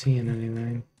seeing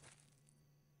anything.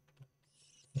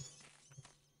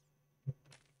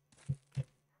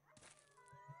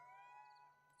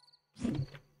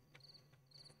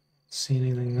 See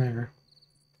anything there.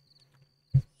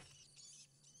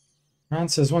 Ron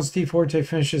says once D Forte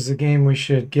finishes the game, we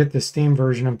should get the Steam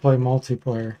version and play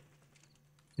multiplayer.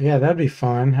 Yeah, that'd be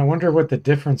fun. I wonder what the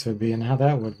difference would be and how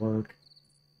that would work.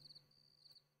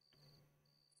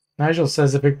 Nigel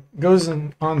says if it goes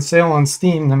on sale on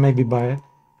Steam, then maybe buy it.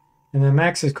 And then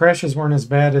Max's crashes weren't as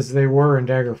bad as they were in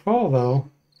Daggerfall, though.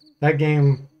 That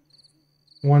game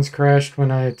once crashed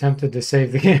when I attempted to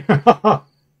save the game.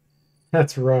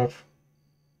 That's rough.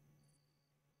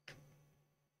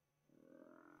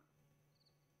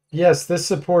 Yes, this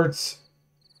supports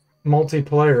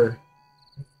multiplayer.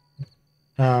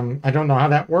 I don't know how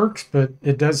that works, but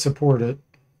it does support it.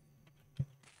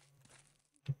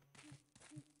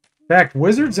 In fact,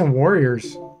 Wizards and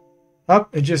Warriors. Oh,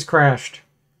 it just crashed.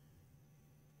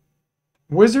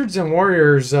 Wizards and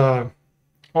Warriors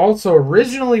also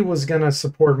originally was going to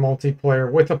support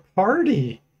multiplayer with a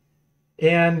party.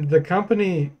 And the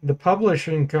company, the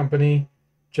publishing company,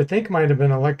 which I think might have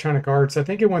been Electronic Arts. I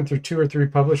think it went through 2 or 3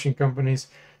 publishing companies.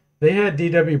 They had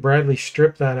D.W. Bradley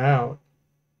strip that out.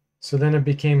 So then it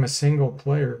became a single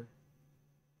player.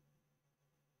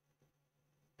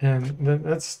 And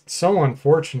that's so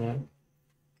unfortunate.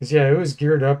 Because, yeah, it was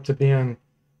geared up to being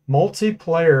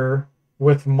multiplayer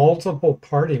with multiple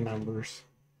party members.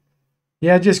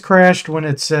 Yeah, it just crashed when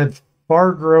it said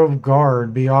Fargrove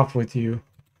Guard, be off with you.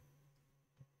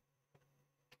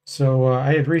 So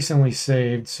I had recently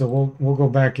saved, so we'll go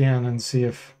back in and see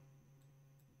if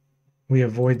we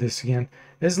avoid this again.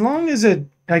 As long as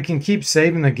I can keep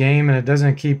saving the game and it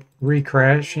doesn't keep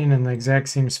re-crashing in the exact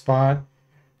same spot.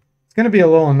 It's going to be a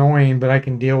little annoying, but I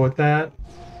can deal with that.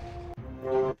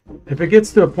 If it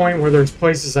gets to a point where there's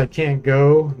places I can't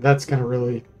go, that's going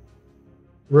to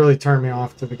really turn me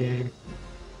off to the game.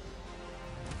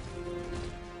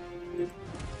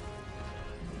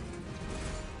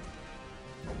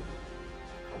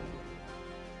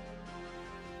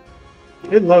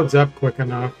 It loads up quick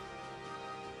enough.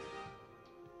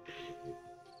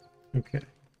 Okay.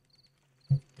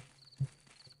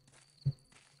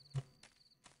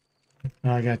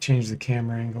 Now I gotta change the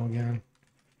camera angle again.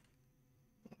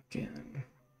 Lock in.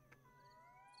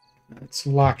 Let's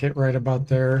lock it right about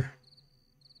there.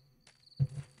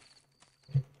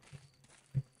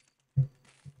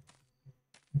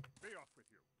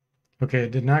 Okay,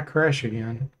 it did not crash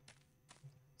again.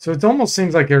 So it almost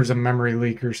seems like there's a memory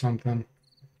leak or something.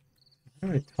 How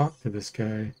do I talk to this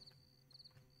guy?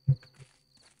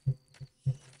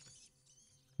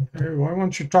 Hey, why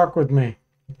won't you talk with me?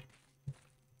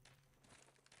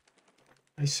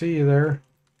 I see you there.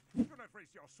 You're gonna face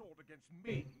your sword against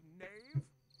me, knave?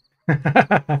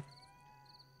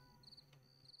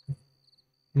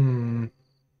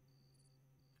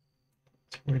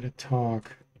 Way to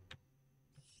talk.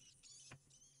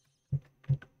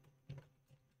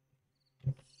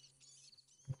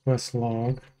 Quest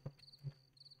log.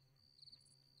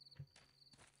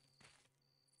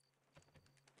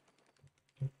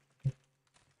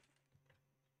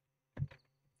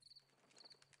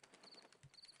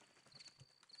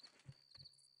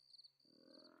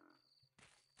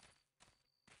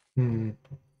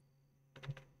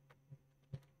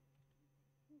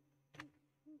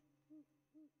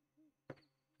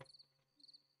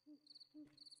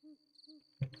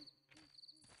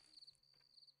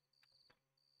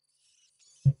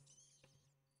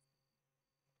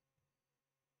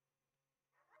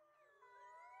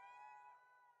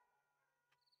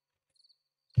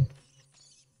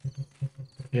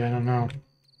 Yeah, I don't know.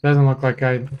 Doesn't look like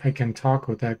I can talk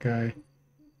with that guy.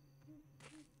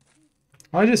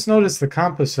 I just noticed the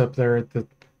compass up there at the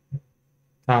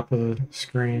top of the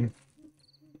screen.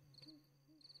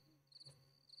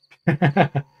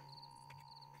 Yeah,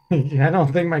 I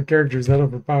don't think my character's that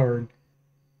overpowered.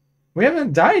 We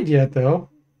haven't died yet, though.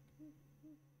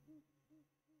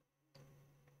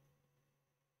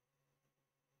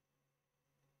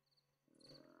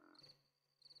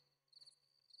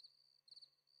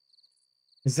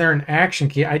 Is there an action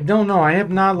key? I don't know. I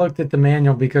have not looked at the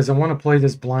manual because I want to play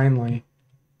this blindly.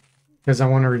 Because I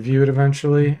want to review it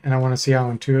eventually, and I want to see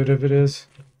how intuitive it is.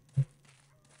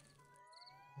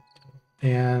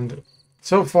 And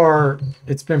so far,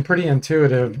 it's been pretty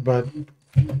intuitive, but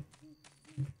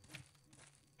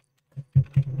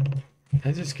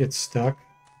I just get stuck.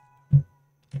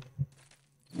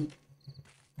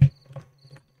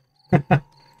 There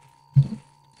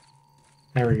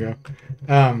we go.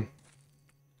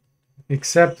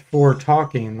 Except for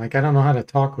talking. Like, I don't know how to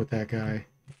talk with that guy.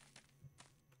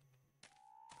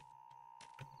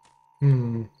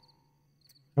 I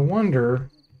wonder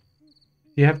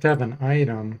if you have to have an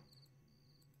item.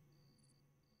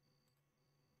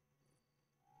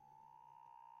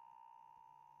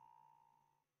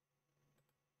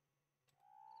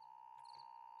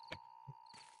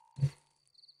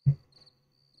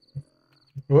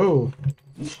 Whoa.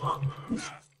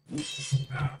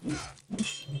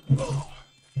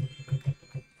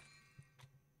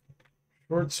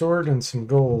 Short sword and some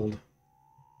gold.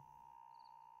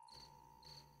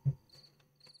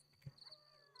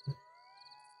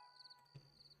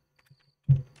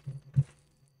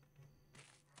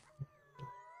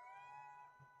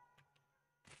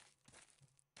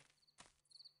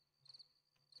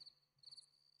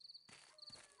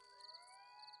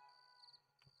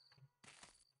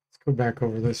 Let's go back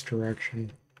over this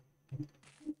direction.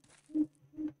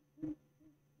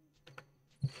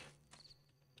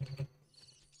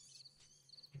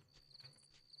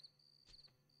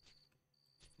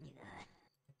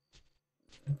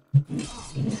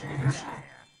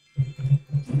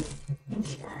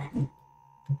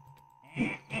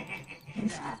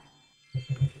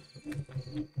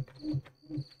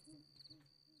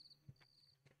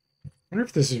 wonder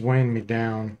if this is weighing me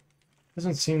down.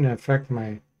 Doesn't seem to affect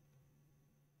my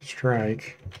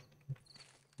strike.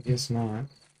 I guess not.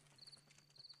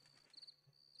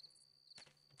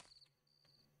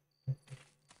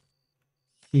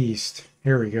 East.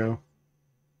 Here we go.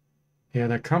 Yeah,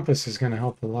 that compass is going to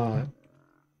help a lot.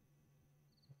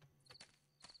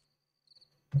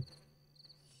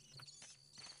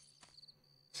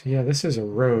 So yeah, this is a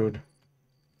road.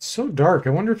 It's so dark.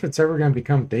 I wonder if it's ever going to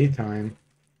become daytime.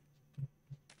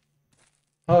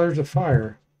 Oh, there's a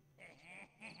fire.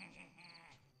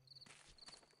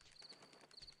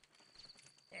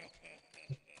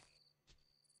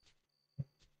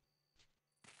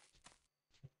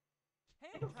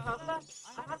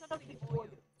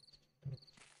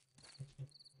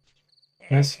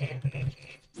 Yes.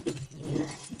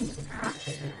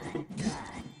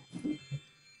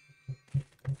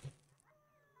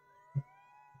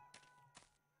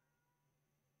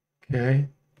 Okay.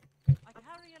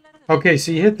 Okay,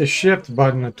 so you hit the shift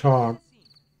button to talk.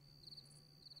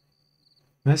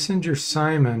 Messenger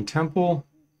Simon, Temple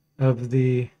of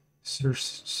the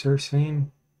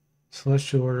Circene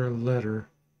Celestial Order letter.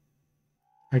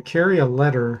 I carry a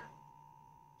letter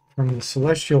from the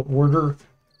Celestial Order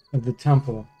of the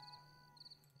Temple.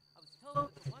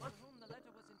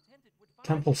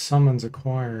 Temple summons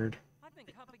acquired. I've been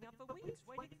camping up for weeks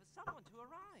waiting for someone to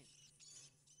arrive.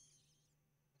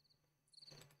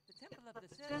 The Temple of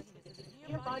the Circene is in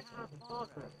a nearby town of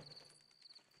Fargo.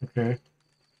 Okay.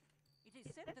 It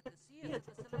is said that the seers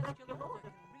of the Celestial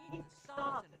Order can read the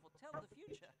stars and foretell the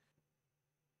future.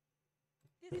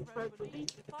 This road will lead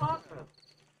to Fargo.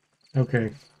 Okay.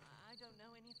 I don't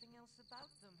know anything else about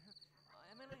them. I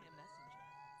am only a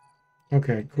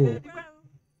messenger. Okay, cool. Go.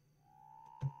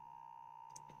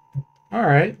 All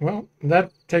right, well,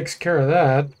 that takes care of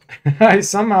that. I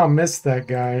somehow missed that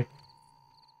guy.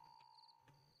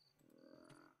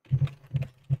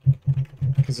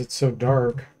 Because it's so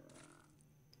dark.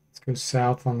 Let's go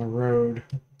south on the road.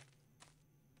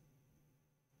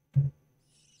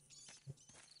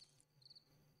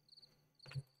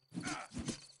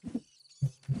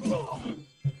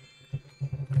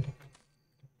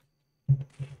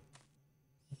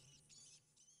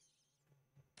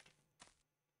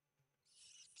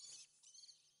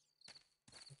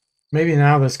 Maybe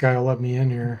now this guy will let me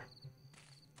in here.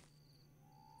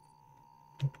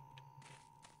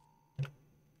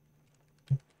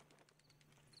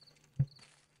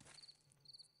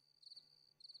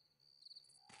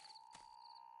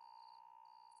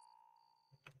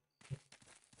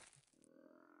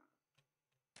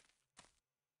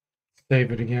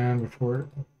 Save it again before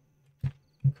it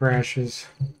crashes.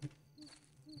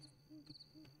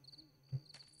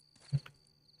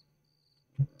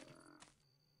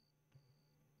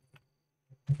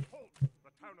 Halt!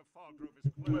 The town of Fargrove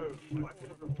is closed by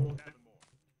order of Lord Davenmore.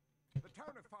 The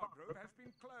town of Fargrove has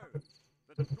been closed.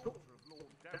 The daughter of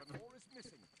Lord Davenmore is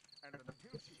missing, and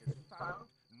until she is found,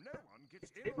 no one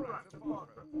gets in or out of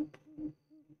Fargrove.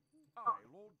 I,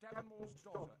 Lord Davenmore's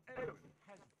daughter, Eowyn,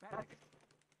 has vanished.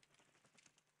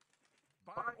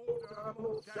 By order of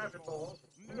Lord Davenmore,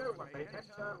 no one may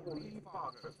enter or leave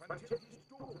Fargrove until his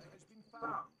daughter has been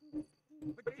found.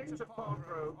 The gates of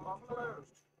Fargrove are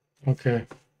closed. Okay.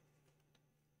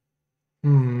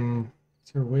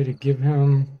 Is there a way to give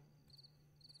him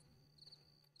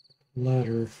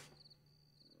letter?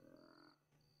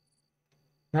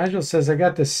 Nigel says, I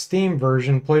got the Steam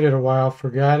version, played it a while,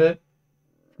 forgot it.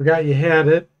 Forgot you had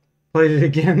it. Played it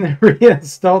again, then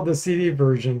reinstalled the CD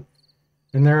version.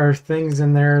 And there are things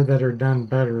in there that are done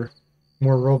better.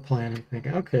 More role-playing, I think.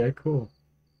 Okay, cool.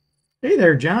 Hey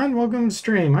there, John. Welcome to the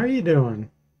stream. How are you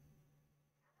doing?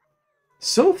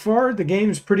 So far, the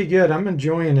game's pretty good. I'm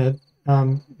enjoying it.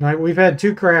 We've had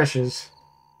 2 crashes,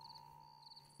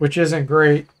 which isn't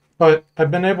great. But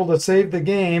I've been able to save the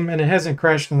game, and it hasn't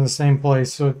crashed in the same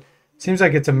place. So it seems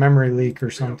like it's a memory leak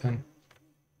or something.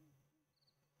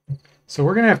 So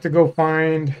we're going to have to go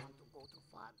find...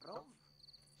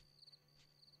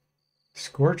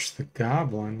 Scorch the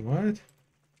Goblin. What?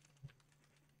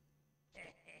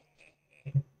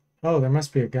 Oh, there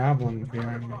must be a goblin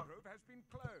behind me.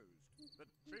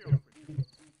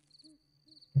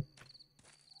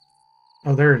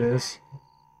 Oh, there it is.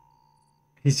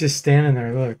 He's just standing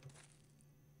there, look.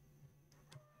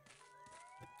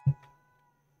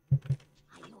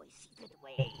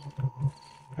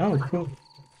 Oh, cool.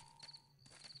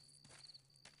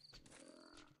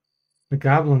 The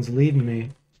goblin's leading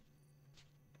me.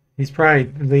 He's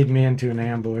probably leading me into an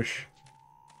ambush.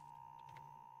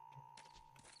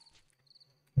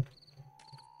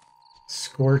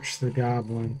 Scorch the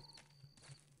goblin.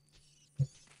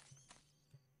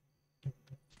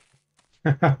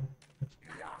 You're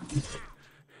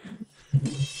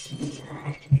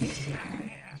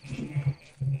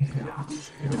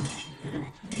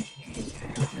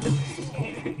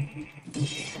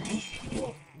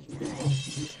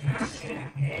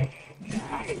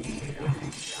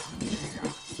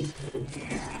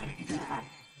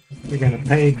gonna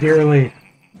pay dearly.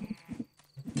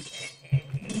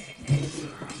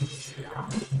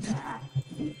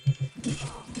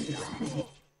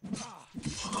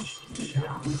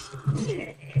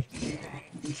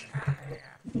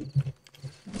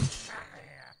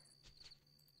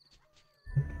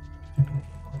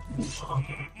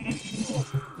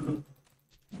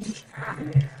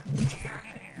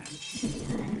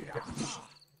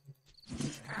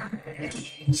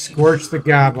 Scorch the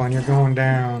goblin, you're going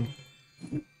down.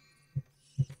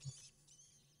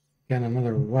 Got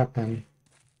another weapon.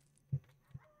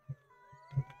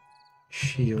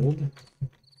 Shield.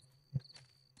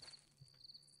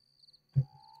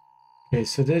 Okay,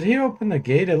 so did he open the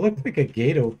gate? It looked like a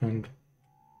gate opened.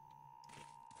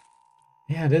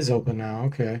 Yeah, it is open now.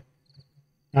 Okay.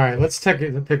 All right, let's take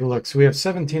a look. So we have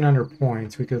 1,700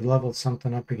 points. We could level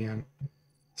something up again.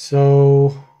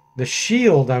 So the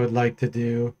shield I would like to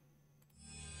do.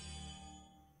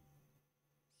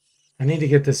 I need to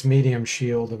get this medium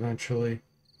shield eventually.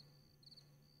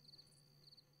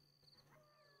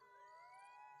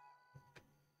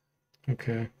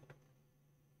 Okay.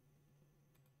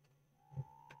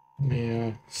 Let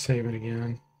me save it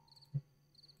again.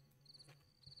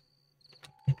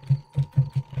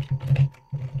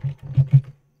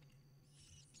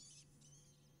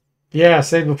 Yeah,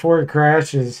 save before it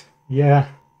crashes. Yeah.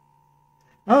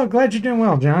 Oh, glad you're doing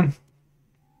well, John.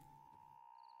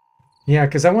 Yeah,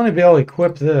 because I want to be able to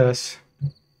equip this,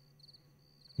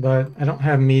 but I don't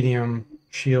have medium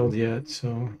shield yet,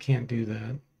 so I can't do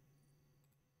that.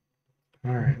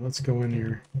 All right, let's go in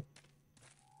here.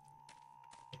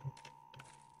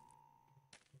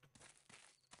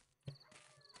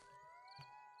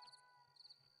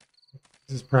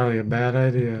 This is probably a bad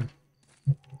idea.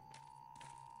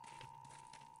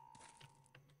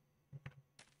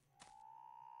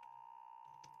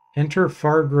 Enter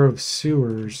Fargrove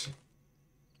Sewers.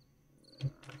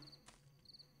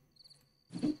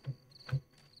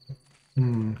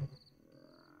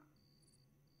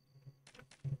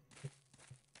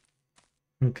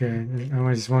 Okay,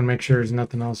 I just want to make sure there's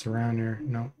nothing else around here.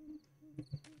 No.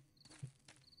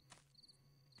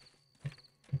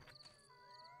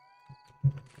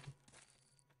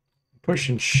 Push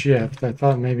and shift. I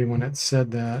thought maybe when it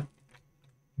said that,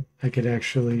 I could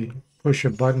actually push a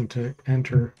button to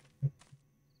enter.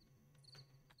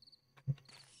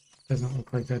 Doesn't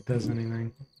look like that does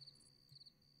anything.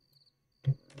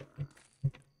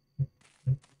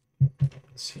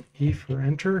 Let's see, E for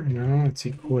enter? No, it's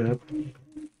equip.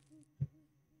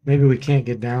 Maybe we can't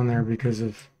get down there because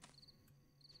of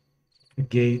the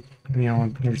gate. You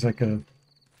know, there's like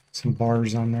some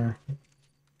bars on there.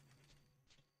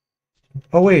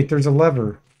 Oh wait, there's a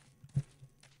lever.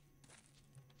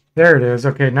 There it is.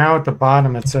 Okay, now at the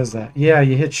bottom it says that. Yeah,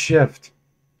 you hit shift.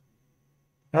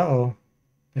 Uh-oh.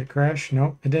 Did it crash?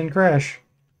 Nope, it didn't crash.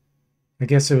 I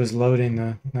guess it was loading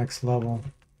the next level.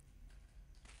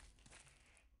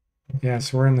 Yeah,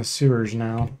 so we're in the sewers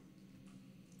now.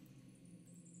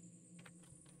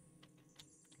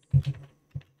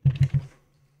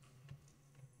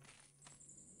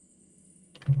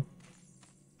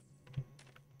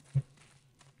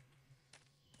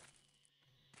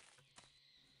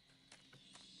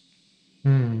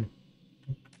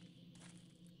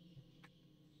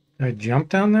 Did I jump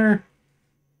down there?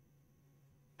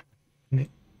 Let me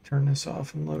turn this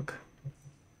off and look.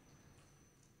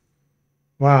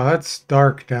 Wow, that's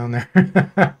dark down there.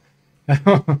 I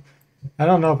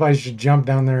don't know if I should jump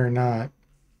down there or not.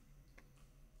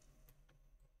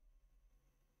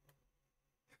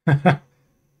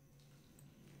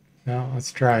 No,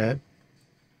 let's try it.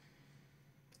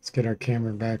 Let's get our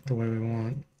camera back the way we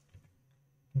want.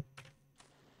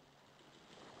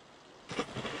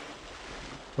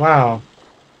 Wow.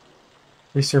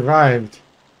 We survived.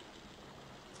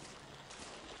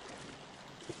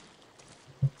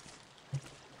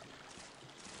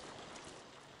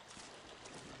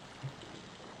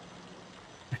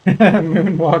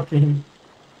 Moonwalking.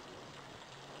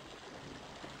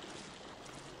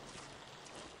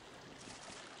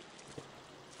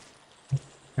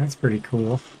 That's pretty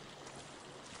cool.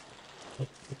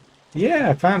 Yeah,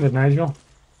 I found it, Nigel.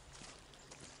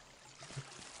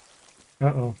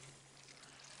 Uh-oh.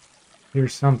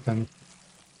 Here's something.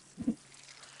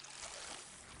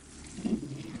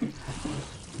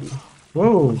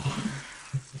 Whoa.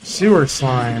 Sewer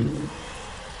slime.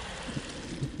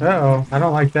 Uh-oh, I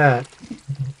don't like that.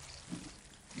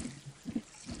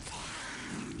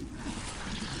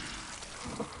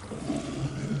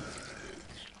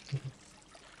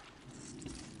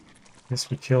 Guess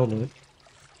we killed it.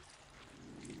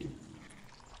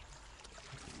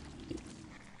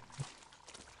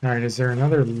 Alright, is there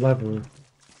another lever?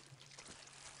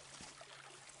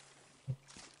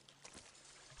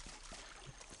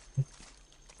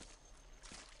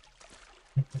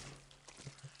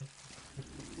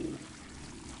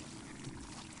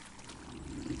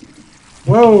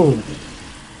 Whoa!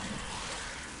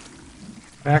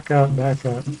 Back up, back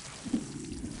up.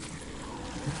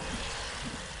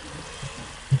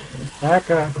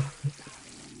 Back up.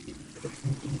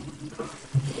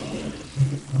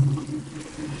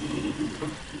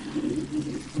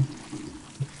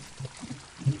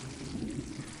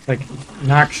 Like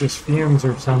noxious fumes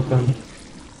or something.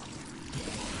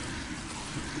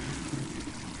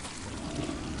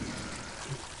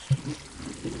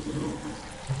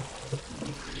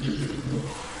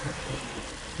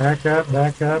 Back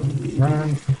up,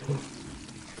 run.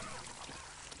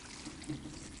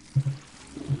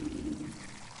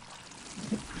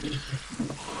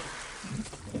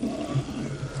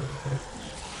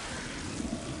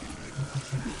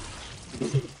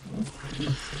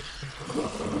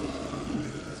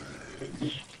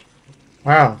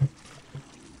 Wow.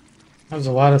 That was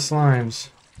a lot of slimes.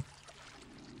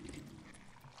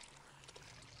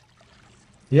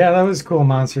 Yeah, that was cool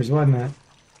monsters, wasn't it?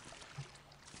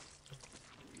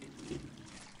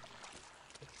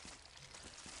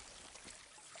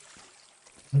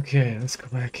 Okay, let's go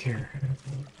back here.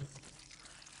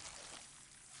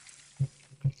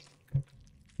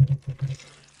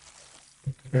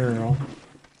 Barrel.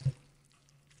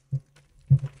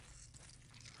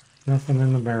 Nothing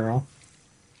in the barrel.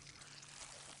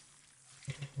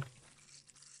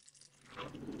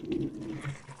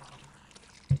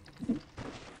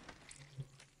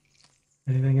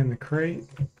 Anything in the crate?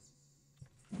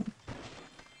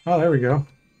 Oh, there we go.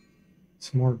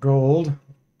 Some more gold.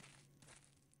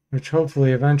 Which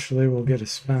hopefully eventually we'll get a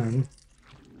spend.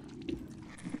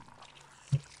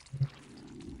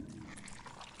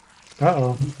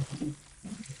 Uh-oh.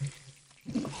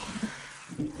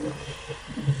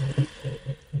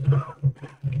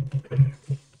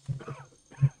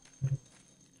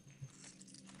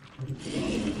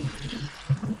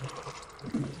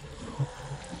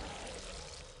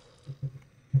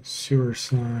 Sewer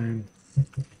slime.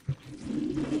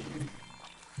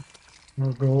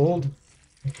 More gold.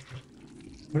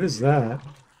 What is that?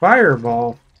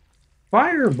 Fireball.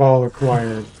 Fireball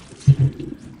acquired.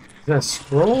 Is that a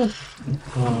scroll?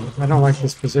 I don't like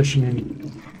this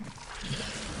positioning.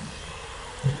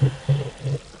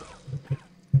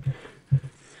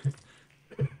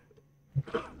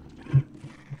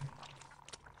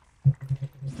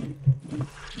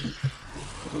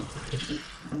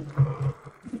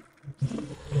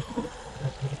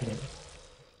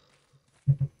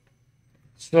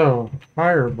 So,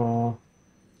 fireball.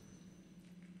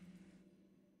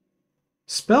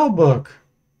 Spellbook.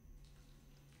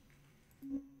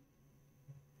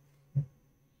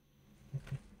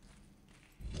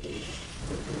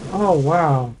 Oh,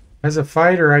 wow. As a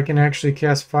fighter, I can actually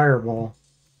cast fireball.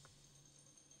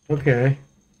 Okay.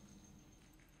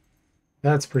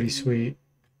 That's pretty sweet.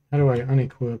 How do I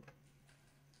unequip?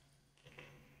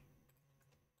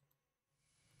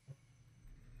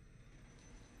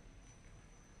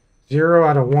 Zero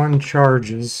out of 1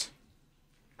 charges.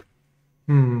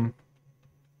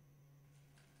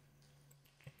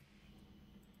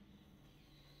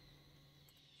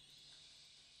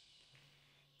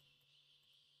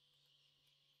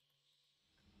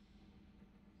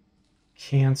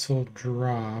 Cancel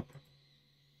drop.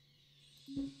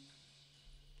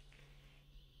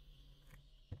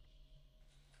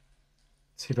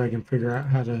 See if I can figure out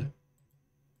how to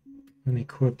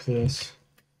unequip this.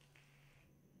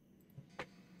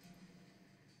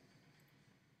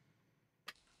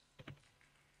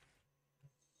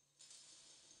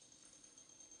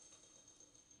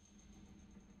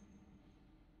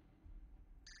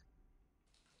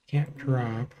 Can't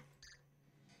drop.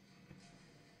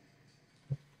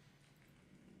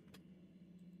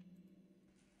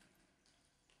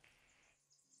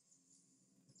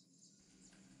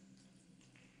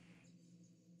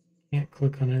 Can't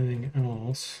click on anything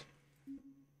else.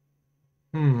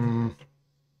 Yeah,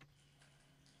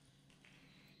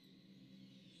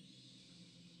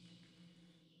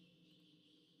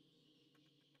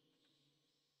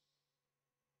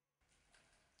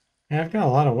 I've got a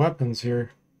lot of weapons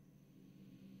here.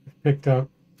 Picked up.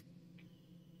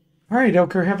 All right,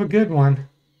 Oker, have a good one.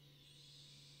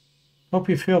 Hope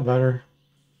you feel better.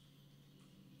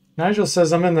 Nigel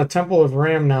says, I'm in the Temple of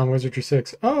Ram now in Wizardry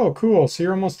 6. Oh, cool. So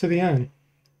you're almost to the end.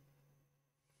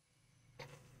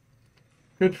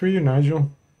 Good for you,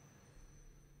 Nigel.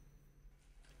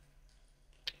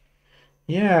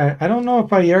 Yeah, I don't know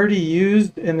if I already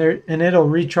used and it'll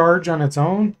recharge on its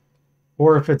own,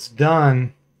 or if it's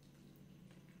done.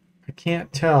 I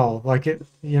can't tell. Like it,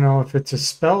 if it's a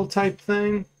spell type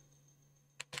thing.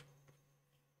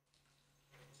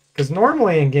 Because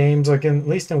normally in games, like at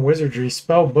least in Wizardry,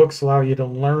 spell books allow you to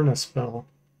learn a spell.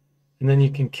 And then you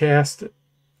can cast it.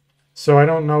 So I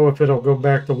don't know if it'll go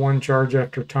back to one charge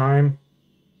after time.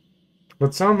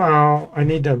 But somehow I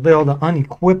need to be able to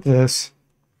unequip this.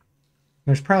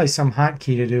 There's probably some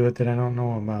hotkey to do it that I don't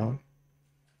know about.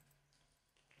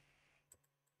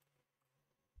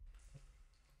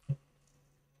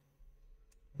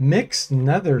 Mixed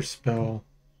Nether spell.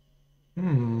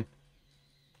 I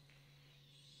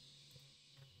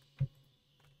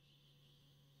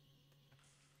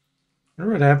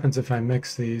wonder what happens if I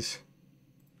mix these.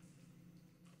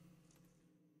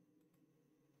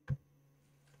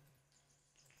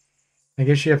 I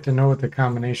guess you have to know what the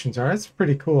combinations are. That's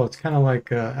pretty cool. It's kind of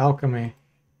like alchemy.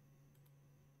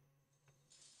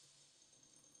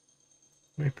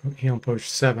 Healing potion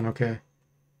 7, okay.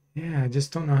 Yeah, I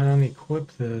just don't know how to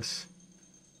unequip this.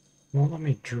 Won't let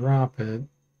me drop it.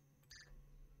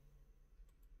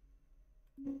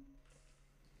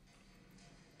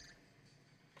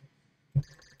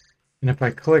 And if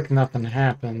I click, nothing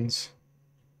happens.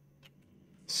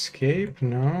 Escape?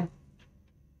 No.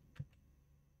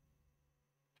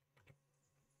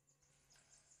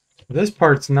 This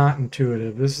part's not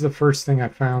intuitive. This is the first thing I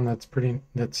found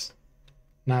that's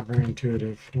not very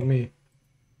intuitive. Let me...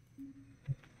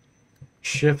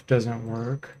 Shift doesn't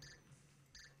work.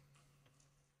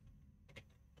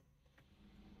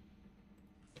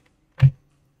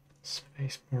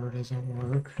 Spacebar doesn't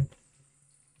work.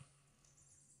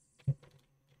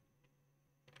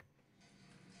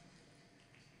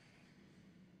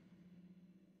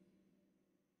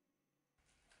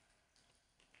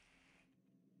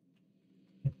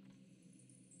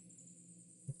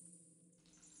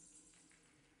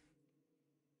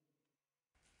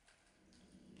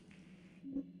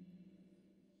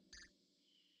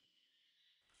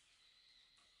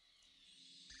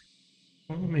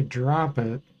 Let me drop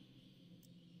it.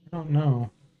 I don't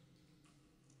know.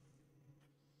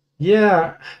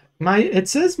 Yeah, it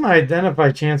says my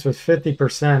identify chance was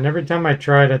 50%. Every time I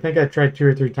tried, I think I tried 2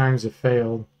 or 3 times, it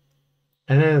failed.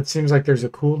 And then it seems like there's a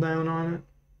cooldown on it.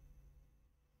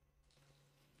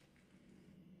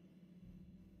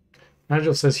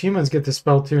 Nigel says humans get the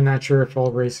spell too. Not sure if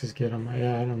all races get them.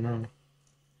 Yeah, I don't know.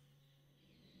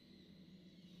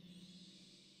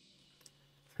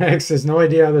 X says no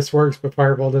idea how this works, but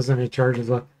Fireball doesn't have any charges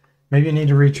left. Maybe you need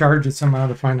to recharge it somehow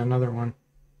to find another one.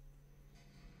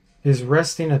 Is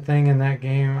resting a thing in that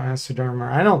game? Asked Dharma.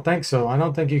 I don't think so. I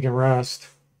don't think you can rest.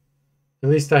 At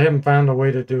least I haven't found a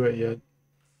way to do it yet.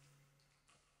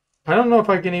 I don't know if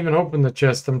I can even open the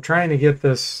chest. I'm trying to get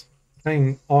this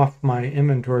thing off my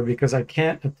inventory because I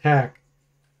can't attack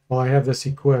while I have this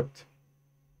equipped.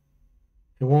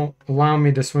 It won't allow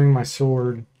me to swing my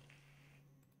sword.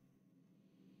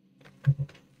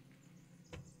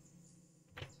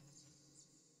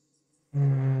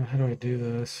 How do I do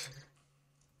this?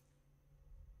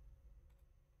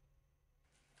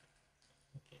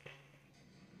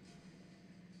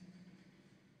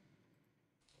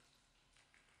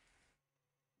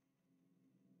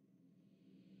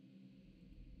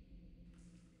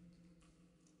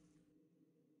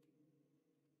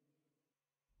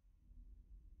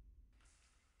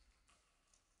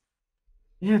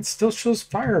 Yeah, it still shows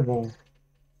Fireball. What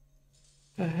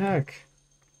the heck?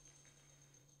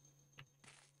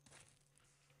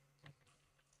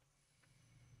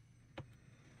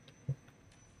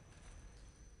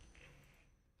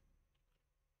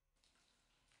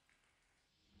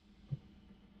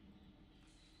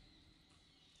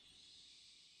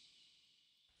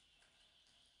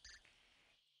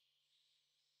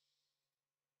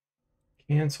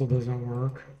 Cancel doesn't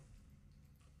work.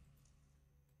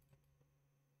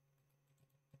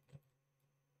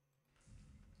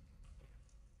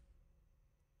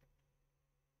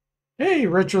 Hey,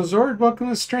 Retrozord, welcome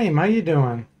to the stream. How you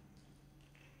doing?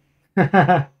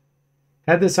 Had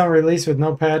this on release with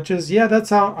no patches. Yeah, that's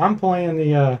how I'm playing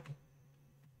the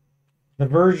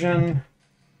version,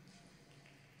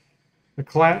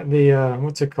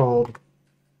 what's it called?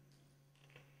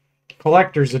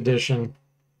 Collector's Edition.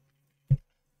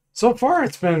 So far,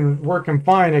 it's been working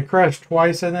fine. It crashed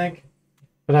twice, I think,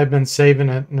 but I've been saving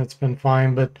it and it's been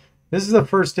fine. But This is the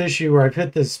first issue where I've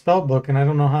hit this spell book and I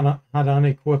don't know how to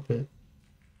unequip it.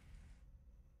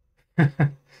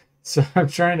 So I'm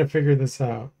trying to figure this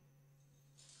out.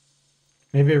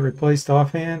 Maybe it replaced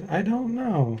offhand? I don't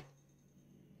know.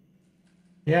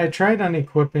 Yeah, I tried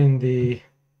unequipping the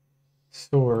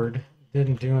sword.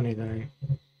 Didn't do anything.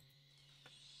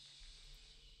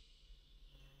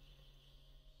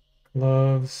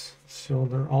 Gloves,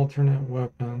 shoulder, alternate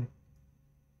weapon.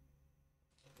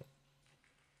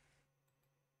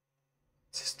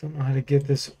 Just don't know how to get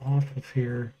this off of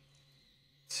here.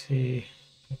 Let's see.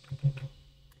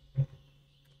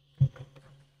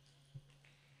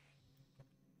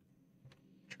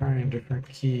 Trying different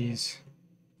keys.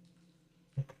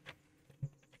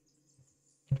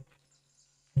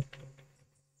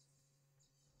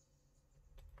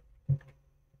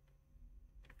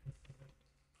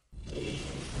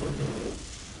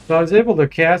 So I was able to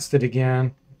cast it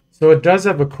again. So it does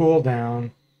have a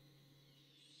cooldown.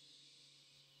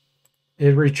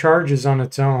 It recharges on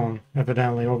its own,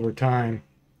 evidently, over time,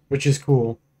 which is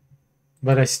cool.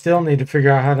 But I still need to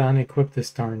figure out how to unequip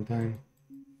this darn thing.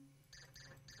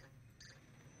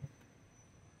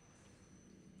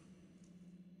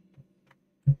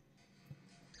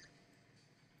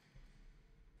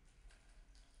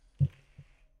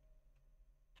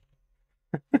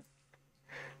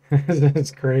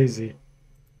 That's crazy.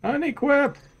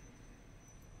 Unequip!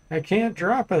 I can't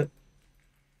drop it.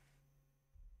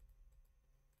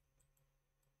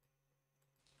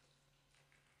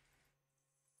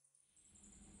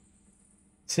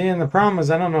 See, and the problem is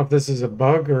I don't know if this is a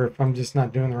bug or if I'm just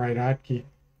not doing the right hotkey.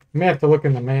 I may have to look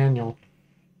in the manual.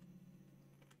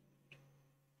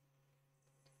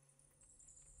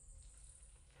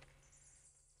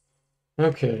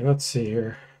 Okay, let's see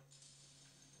here.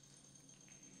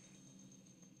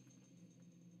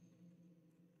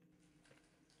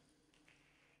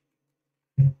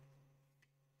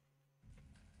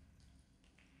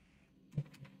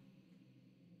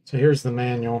 So here's the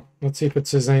manual. Let's see if it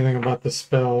says anything about the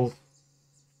spells.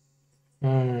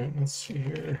 All right, let's see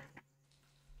here.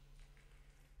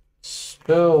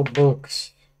 Spell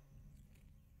books.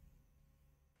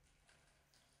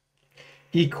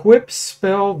 Equip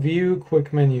spell view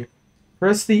quick menu.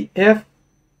 Press the F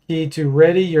key to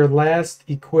ready your last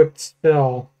equipped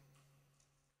spell.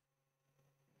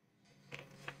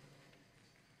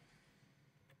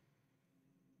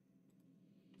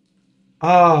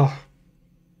 Ah,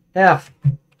 F.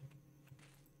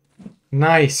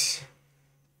 Nice.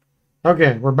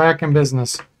 Okay, we're back in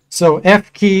business. So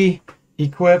F key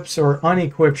equips or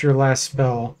unequips your last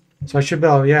spell. So I should be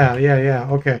able, yeah.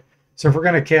 Okay. So if we're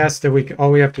gonna cast it,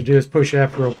 all we have to do is push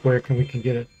F real quick and we can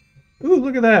get it. Ooh,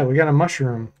 look at that. We got a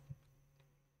mushroom.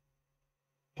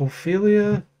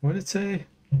 Ophelia, what did it say?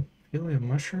 Ophelia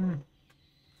mushroom?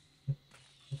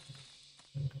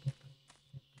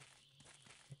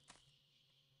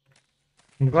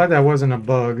 I'm glad that wasn't a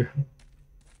bug.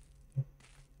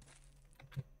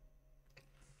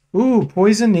 Ooh,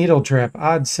 poison needle trap.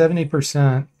 Odd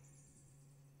 70%.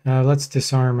 Let's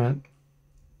disarm it.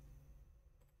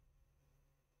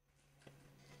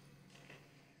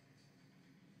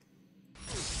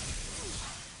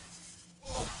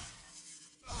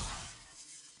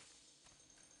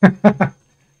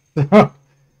 so,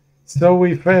 so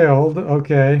we failed.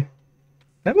 Okay.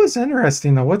 That was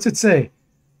interesting though. What's it say?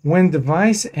 When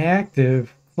device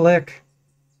active, click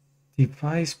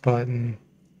device button.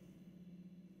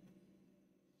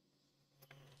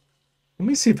 Let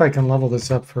me see if I can level this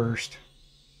up first.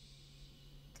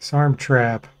 Disarm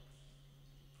trap.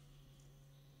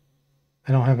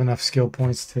 I don't have enough skill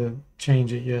points to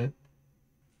change it yet.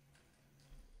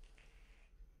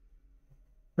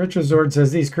 Retrozord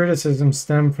says these criticisms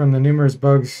stem from the numerous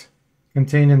bugs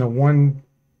contained in the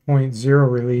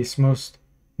 1.0 release, most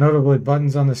notably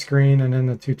buttons on the screen and in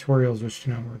the tutorials which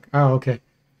do not work. Oh, okay.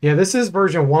 Yeah, this is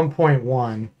version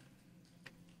 1.1.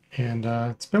 And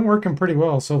it's been working pretty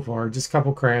well so far. Just a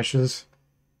couple crashes.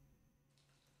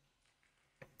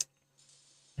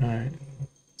 All right,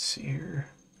 let's see here.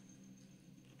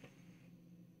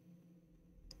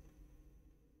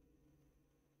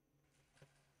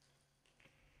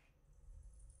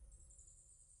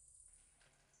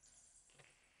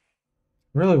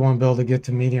 Really want to be able to get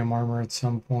to medium armor at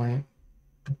some point.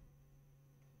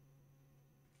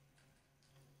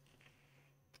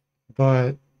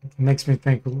 But it makes me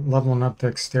think leveling up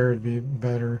dexterity would be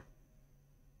better.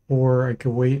 Or I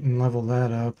could wait and level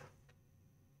that up.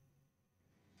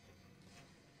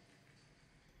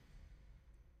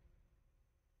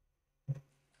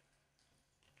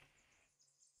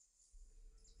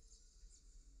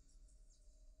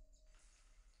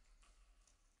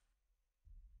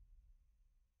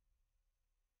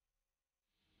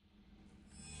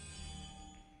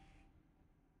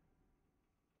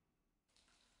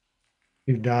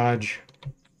 Do dodge.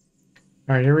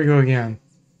 All right, here we go again.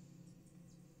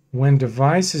 When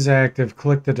device is active,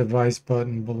 click the device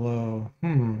button below.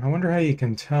 I wonder how you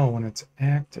can tell when it's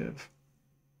active.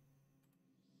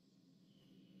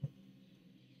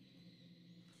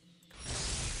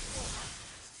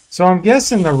 So I'm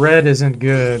guessing the red isn't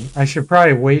good. I should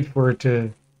probably wait for it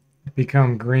to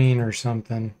become green or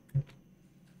something.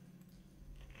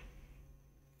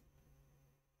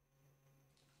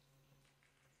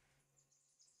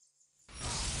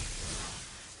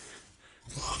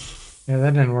 Yeah,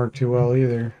 that didn't work too well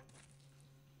either.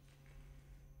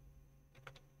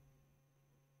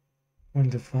 When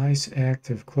device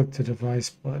active, click the device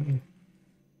button.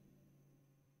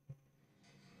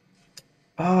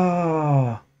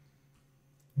 Oh.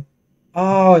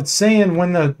 Oh, it's saying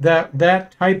when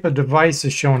that type of device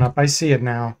is showing up. I see it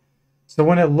now. So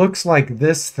when it looks like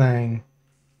this thing,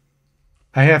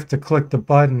 I have to click the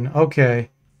button. Okay.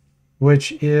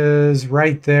 Which is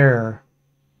right there.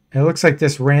 It looks like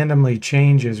this randomly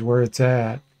changes where it's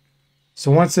at.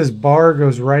 So once this bar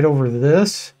goes right over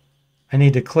this, I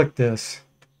need to click this.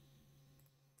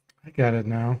 I got it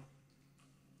now.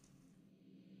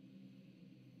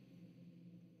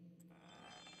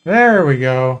 There we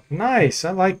go. Nice.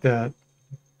 I like that.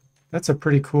 That's a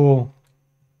pretty cool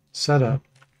setup.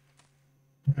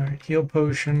 All right, heal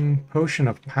potion. Potion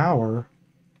of power.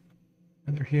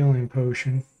 Another healing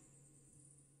potion.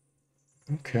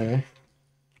 Okay.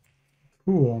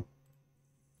 Cool.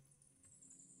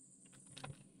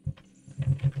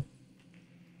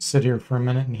 Sit here for a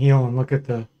minute and heal and look at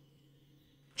the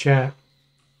chat.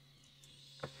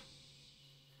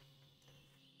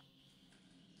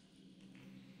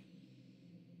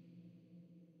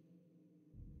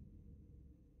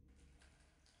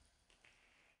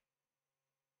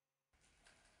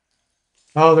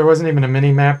 Oh, there wasn't even a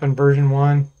mini map in version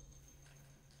 1.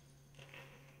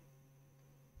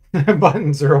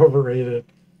 Buttons are overrated.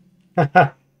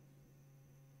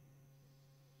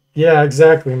 Yeah,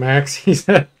 exactly, Max. He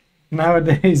said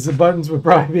nowadays the buttons would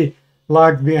probably be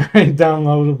locked behind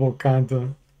downloadable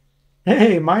content.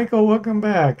 Hey, Michael, welcome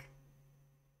back.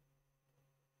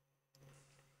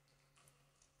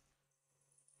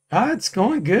 It's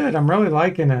going good. I'm really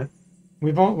liking it.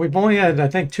 We've only had, I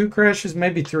think, 2 crashes,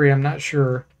 maybe 3. I'm not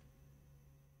sure.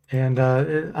 And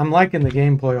I'm liking the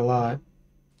gameplay a lot.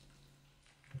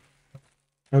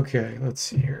 Okay, let's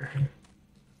see here.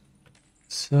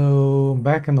 So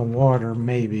back in the water,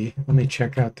 maybe. Let me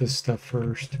check out this stuff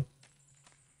first.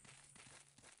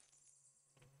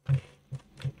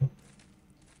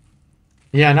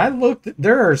 Yeah, and I looked.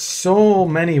 There are so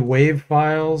many wave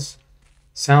files,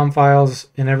 sound files,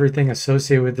 and everything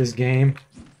associated with this game.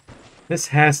 This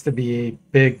has to be a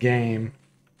big game.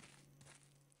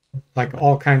 Like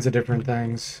all kinds of different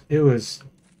things. It was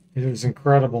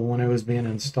incredible when it was being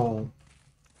installed.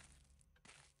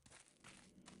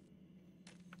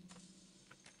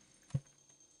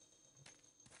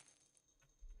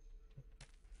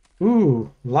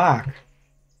 Ooh, lock.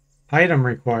 Item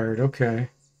required. Okay.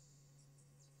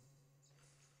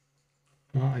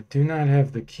 Well, I do not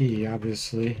have the key,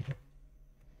 obviously.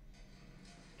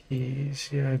 Keys.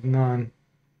 Yeah, I have none.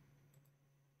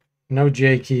 No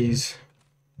J keys.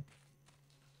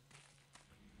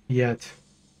 Yet.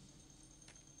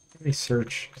 Let me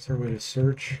search. Is there a way to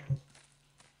search?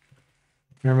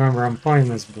 Remember, I'm playing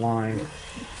this blind.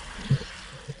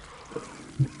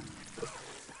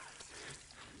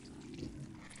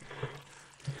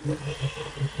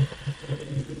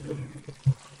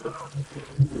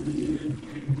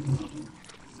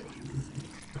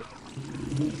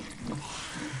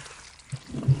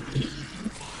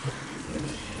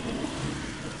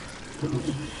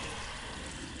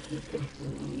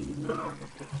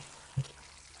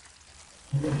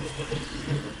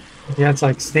 Yeah, it's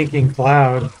like stinking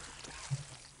cloud.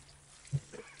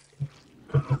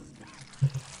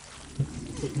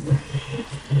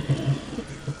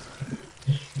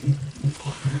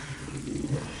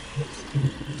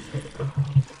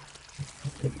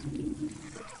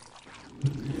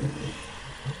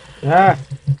 Ah!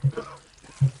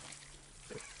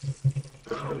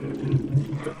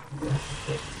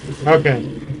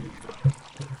 Okay.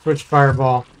 Switch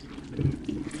fireball.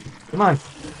 Come on.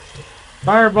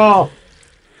 Fireball!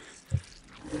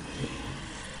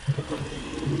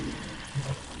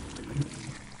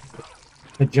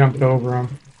 I jumped over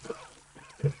him.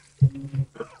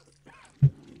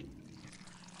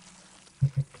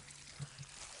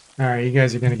 Alright, you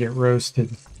guys are gonna get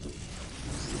roasted.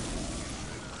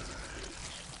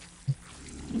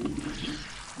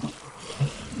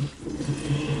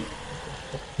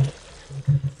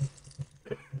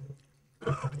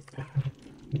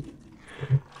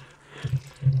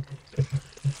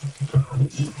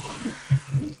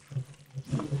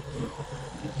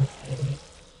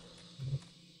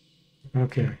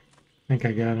 think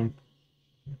I got him.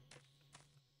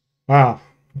 Wow.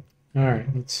 Alright,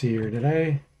 let's see here. Did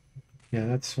I? Yeah,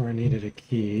 that's where I needed a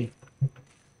key.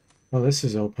 Oh, this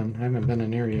is open. I haven't been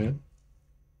in here yet.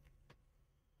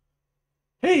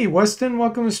 Hey, Weston,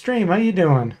 welcome to stream. How you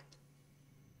doing?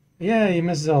 Yeah, you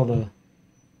missed Zelda.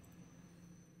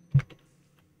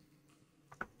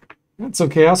 That's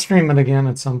okay. I'll stream it again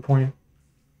at some point.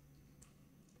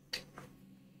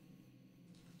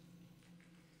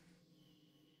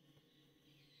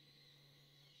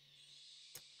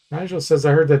 Nigel says,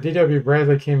 I heard that D.W.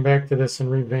 Bradley came back to this and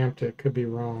revamped it. Could be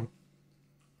wrong.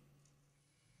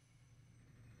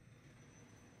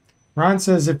 Ron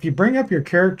says, if you bring up your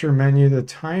character menu, the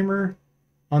timer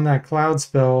on that cloud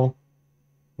spell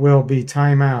will be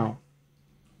timeout,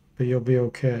 but you'll be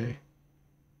okay.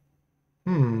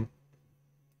 You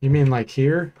mean like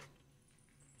here?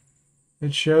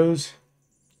 It shows?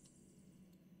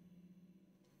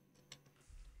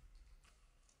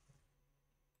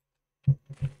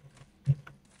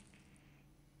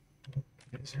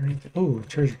 Is there anything? Oh,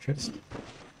 treasure chest.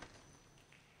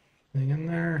 Anything in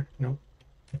there? Nope.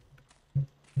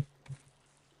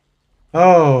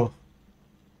 Oh.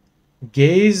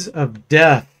 Gaze of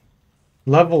Death.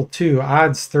 Level 2.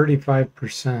 Odds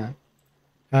 35%.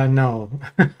 No.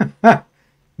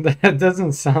 That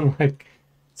doesn't sound like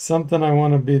something I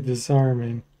want to be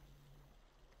disarming.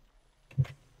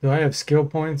 Do I have skill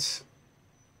points?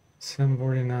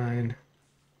 749.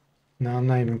 No, I'm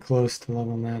not even close to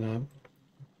leveling that up.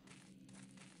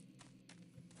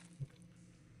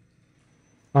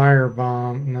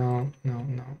 Firebomb. No, no,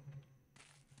 no.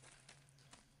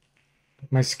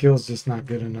 My skill's just not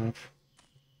good enough.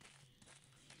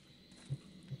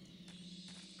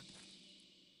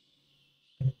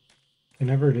 I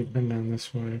never had been down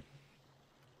this way.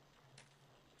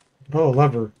 Oh,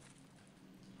 lever.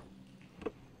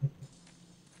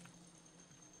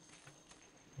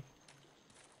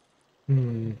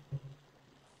 Been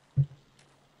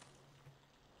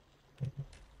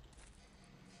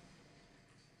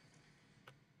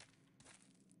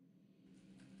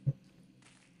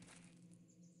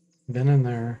in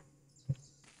there.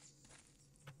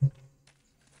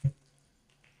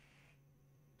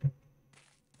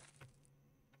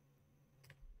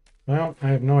 Well, I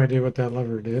have no idea what that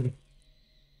lever did.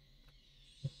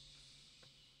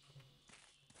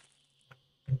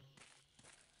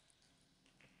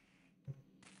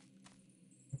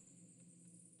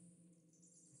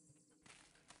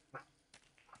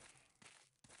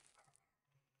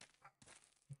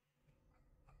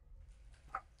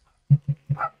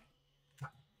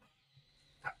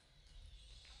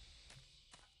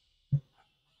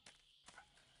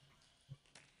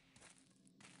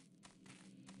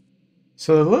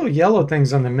 So the little yellow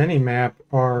things on the mini map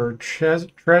are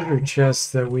treasure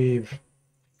chests that we've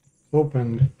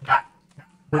opened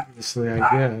previously, I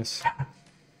guess. Let's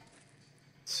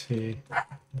see.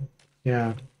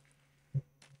 Yeah.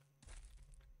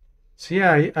 So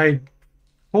yeah, I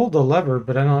pulled the lever,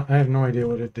 but I have no idea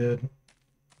what it did.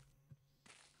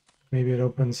 Maybe it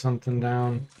opened something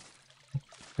down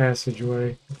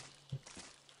passageway.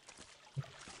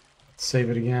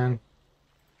 Save it again.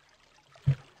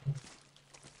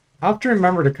 I'll have to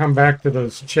remember to come back to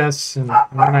those chests and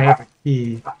when I have a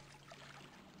key.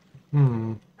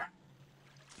 I've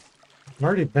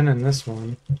already been in this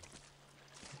one.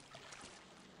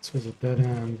 This was a dead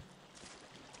end.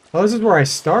 Oh, this is where I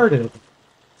started.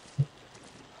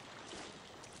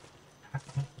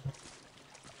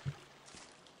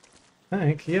 I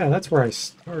think, yeah, that's where I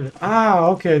started. Ah,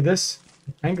 okay, this...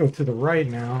 I can go to the right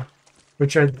now.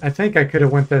 Which I think I could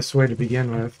have went this way to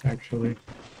begin with, actually.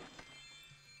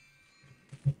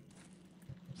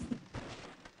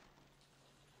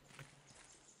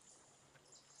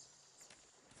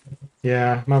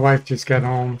 Yeah, my wife just got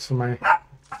home, so my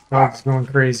dog's going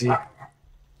crazy.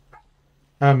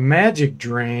 Magic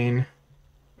Drain.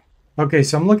 Okay,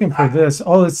 so I'm looking for this.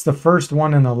 Oh, it's the first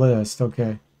one in the list.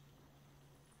 Okay.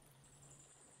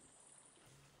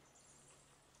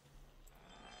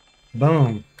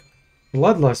 Boom.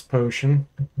 Bloodlust Potion.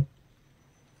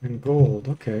 And gold.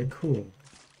 Okay, cool.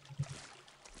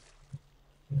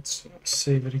 Let's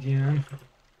save it again.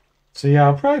 So yeah,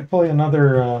 I'll probably play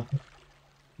another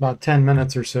about 10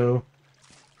 minutes or so.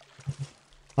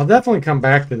 I'll definitely come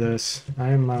back to this.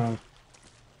 I'm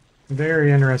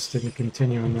very interested in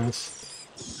continuing this.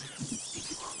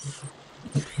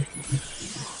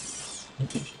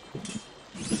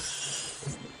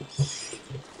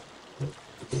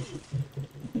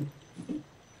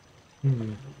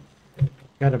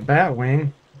 Got a bat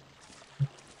wing.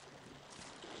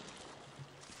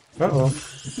 Uh-oh.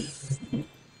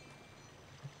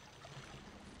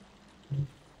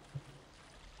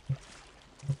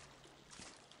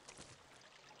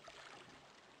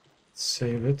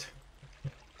 Save it.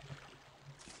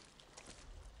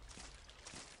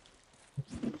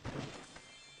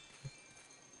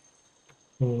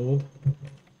 Hold.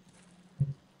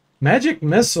 Magic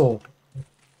missile.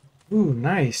 Ooh,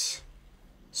 nice.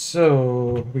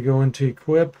 So we go into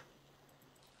equip.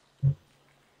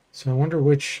 So I wonder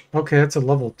which. Okay, that's a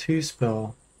level 2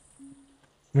 spell. How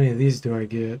many of these do I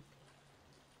get?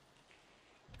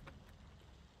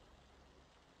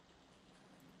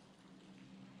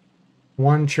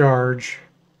 One charge.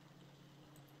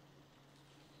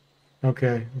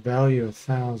 Okay, value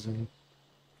 1,000.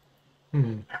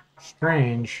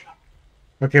 Strange.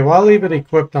 Okay, well I'll leave it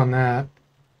equipped on that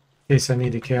in case I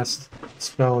need to cast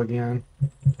spell again.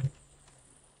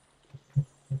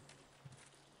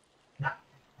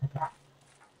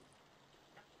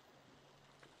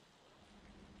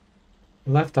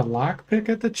 Left a lockpick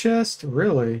at the chest?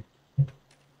 Really?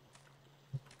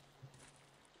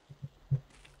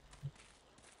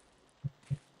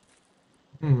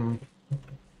 Hmm.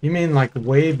 You mean like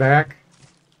way back?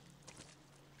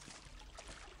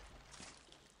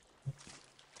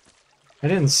 I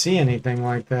didn't see anything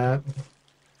like that.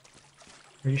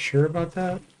 Are you sure about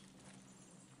that?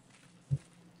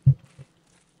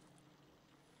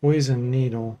 Poison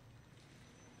needle.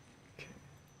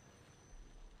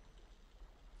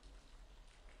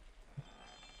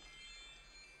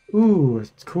 Ooh,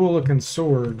 it's a cool looking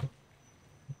sword.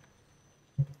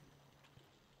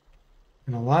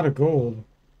 And a lot of gold.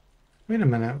 Wait a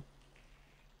minute.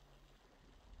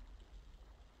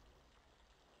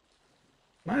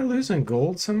 Am I losing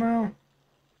gold somehow?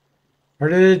 Or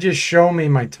did it just show me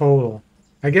my total?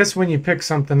 I guess when you pick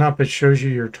something up, it shows you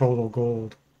your total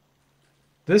gold.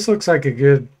 This looks like a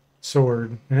good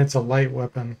sword, and it's a light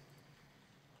weapon.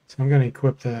 So I'm going to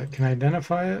equip that. Can I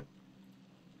identify it?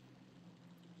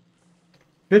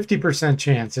 50%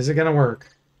 chance. Is it going to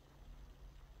work?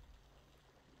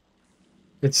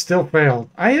 It still failed.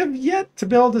 I have yet to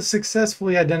be able to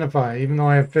successfully identify, even though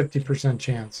I have 50%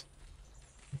 chance.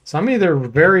 So I'm either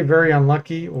very, very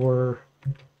unlucky or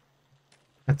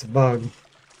that's a bug.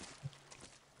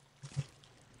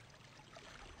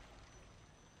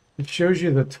 It shows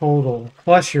you the total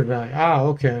plus your value. Ah,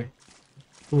 okay.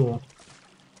 Cool.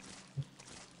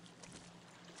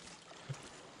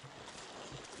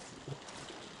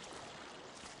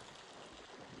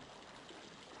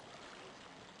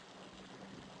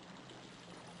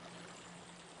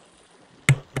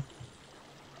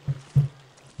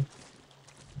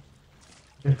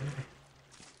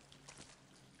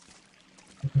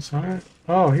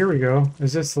 Oh, here we go.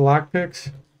 Is this the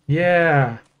lockpicks?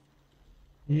 Yeah.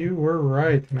 You were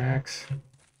right, Max.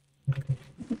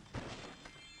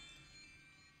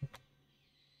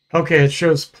 Okay, it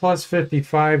shows plus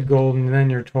 55 gold and then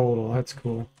your total. That's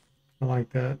cool. I like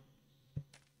that.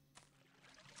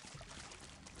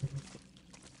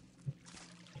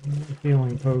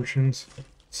 Healing potions.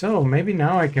 So, maybe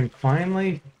now I can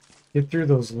finally get through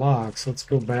those locks. Let's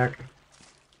go back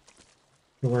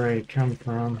to where I come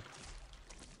from.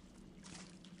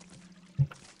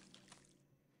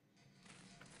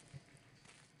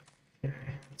 Okay,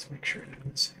 let's make sure I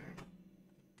did this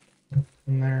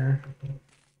in there.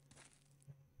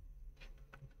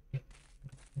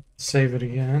 Save it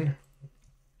again.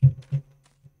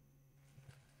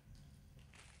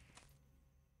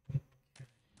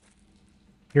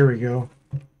 Here we go.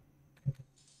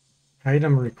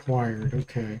 Item required.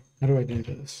 Okay. How do I do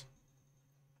this?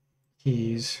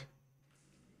 Keys.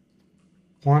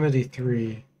 Quantity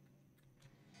 3.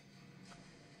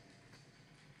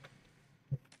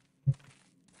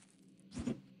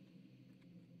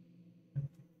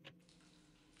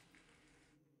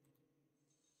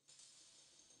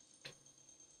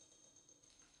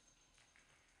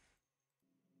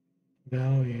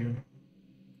 Value.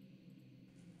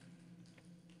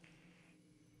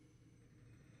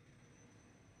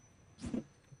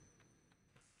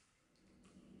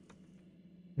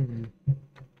 Hmm.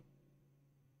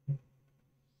 I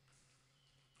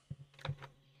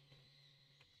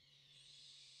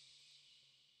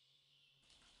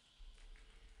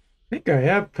think I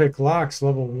have pick locks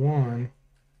level 1.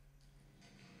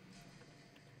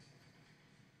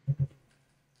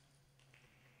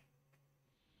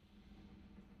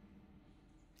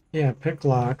 Yeah, pick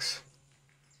locks.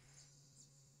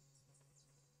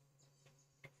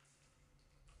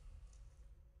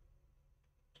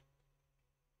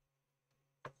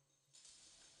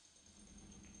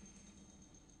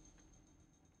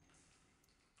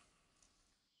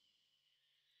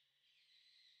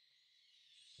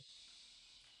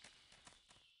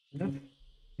 Yep.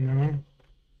 No.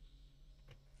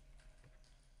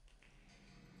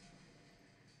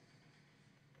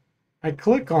 I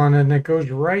click on it and it goes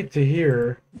right to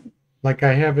here, like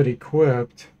I have it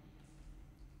equipped.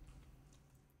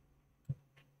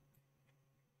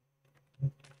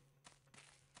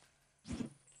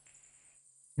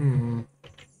 Hmm.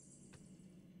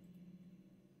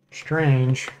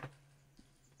 Strange.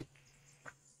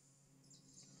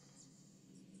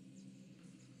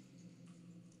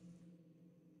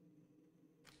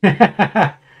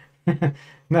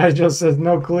 Nigel says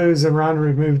no clues and Ron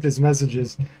removed his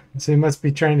messages. So he must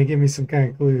be trying to give me some kind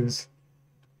of clues.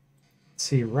 Let's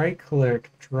see, right click,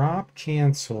 drop,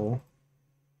 cancel,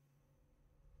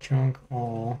 junk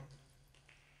all.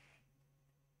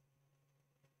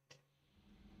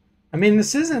 I mean,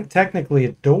 this isn't technically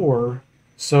a door,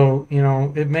 so, you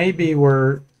know, it may be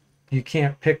where you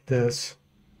can't pick this.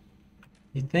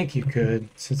 You'd think you could,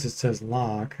 since it says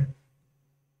lock.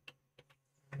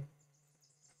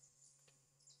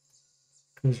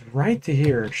 Goes right to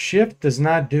here. Shift does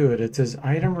not do it. It says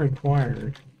item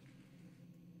required.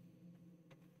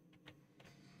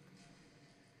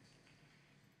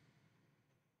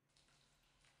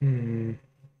 Hmm.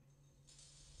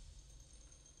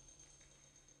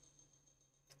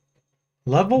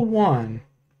 Level 1,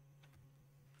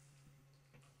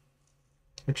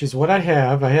 which is what I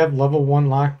have. I have level 1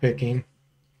 lockpicking.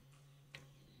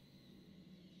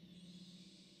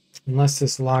 Unless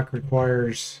this lock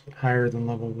requires higher than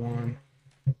level 1.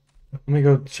 Let me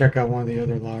go check out one of the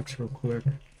other locks real quick.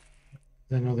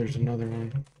 I know there's another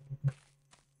one.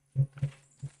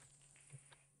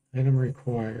 Item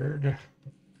required.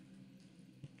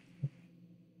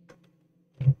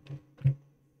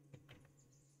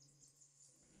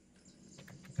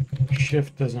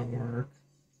 Shift doesn't work.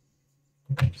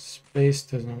 Space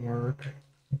doesn't work.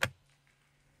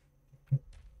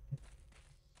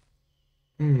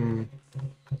 Hmm.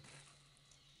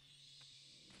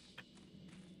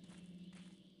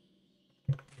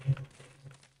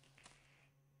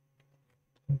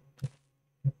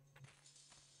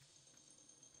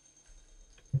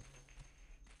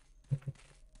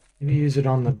 Maybe use it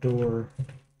on the door.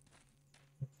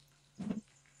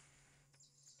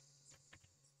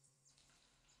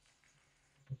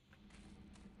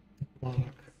 Lock.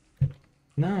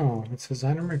 No, it says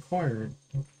item required.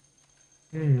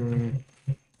 Hmm.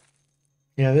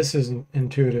 Yeah, this isn't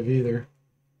intuitive either.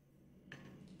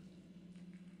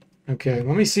 Okay,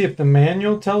 let me see if the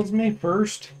manual tells me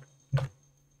first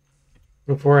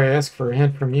before I ask for a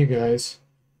hint from you guys.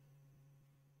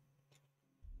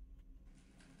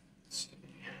 Let's see.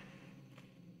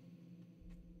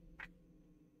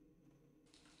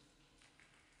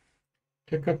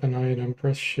 Pick up an item,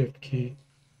 press shift key.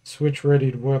 Switch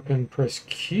readied weapon, press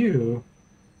Q.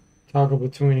 Toggle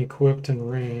between equipped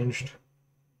and ranged.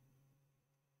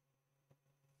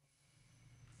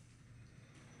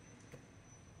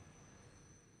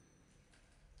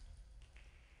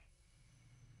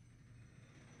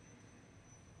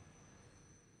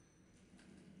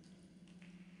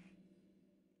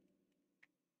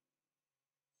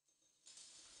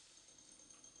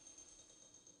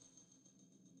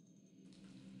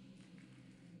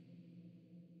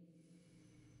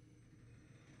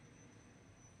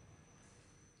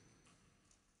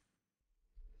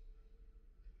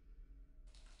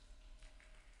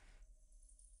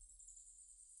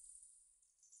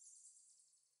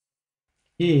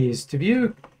 Keys. To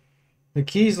view the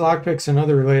keys, lockpicks, and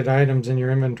other related items in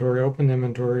your inventory, open the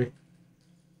inventory.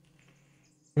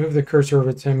 Move the cursor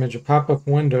over its image. A pop-up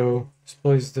window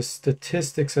displays the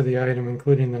statistics of the item,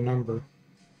 including the number.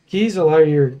 Keys allow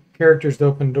your characters to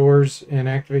open doors and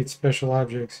activate special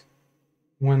objects.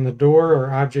 When the door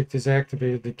or object is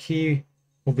activated, the key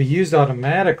will be used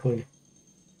automatically.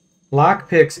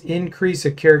 Lockpicks increase a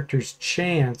character's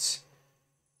chance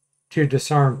to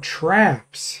disarm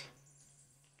traps.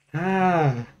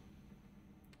 Ah.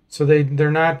 So they're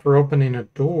not for opening a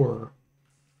door.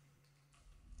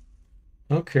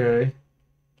 Okay.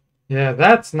 Yeah,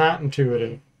 that's not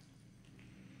intuitive.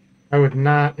 I would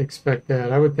not expect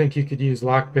that. I would think you could use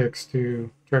lockpicks to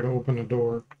try to open a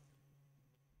door.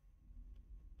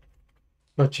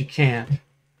 But you can't.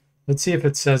 Let's see if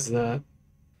it says that.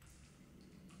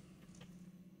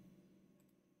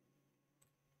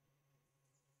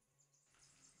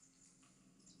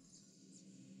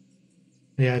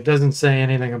 Yeah, it doesn't say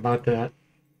anything about that.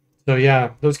 So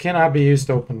yeah, those cannot be used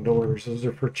to open doors. Those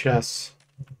are for chests.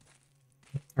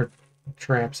 Or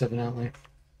traps, evidently.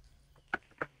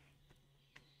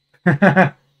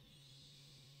 I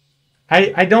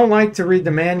don't like to read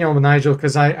the manual, Nigel,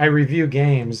 because I review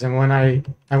games, and when I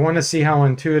want to see how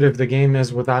intuitive the game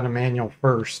is without a manual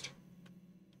first.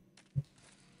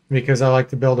 Because I like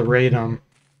to be able to rate them.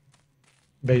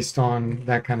 based on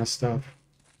that kind of stuff.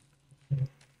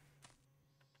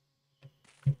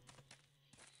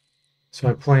 So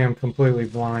I play them completely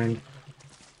blind.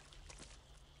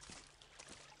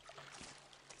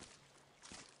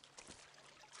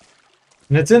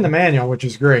 And it's in the manual, which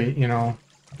is great, you know.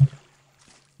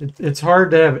 It's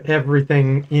hard to have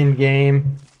everything in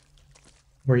game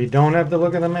where you don't have to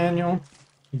look at the manual,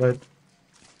 but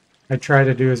I try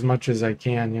to do as much as I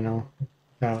can, you know.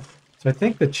 So I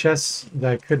think the chests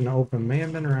that I couldn't open may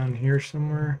have been around here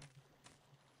somewhere.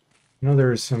 I know there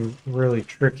were some really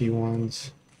tricky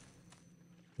ones.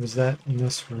 Was that in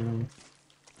this room?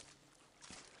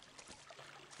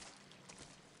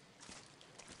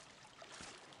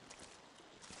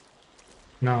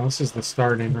 No, this is the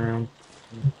starting room.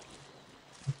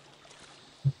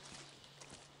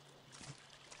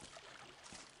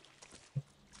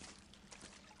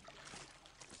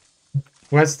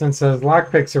 Weston says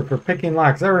lockpicks are for picking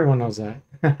locks. Everyone knows that.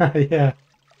 Yeah.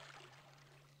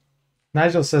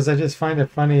 Nigel says, I just find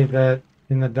it funny that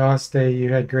in the DOS day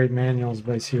you had great manuals,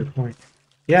 but I see your point.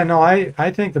 Yeah, no,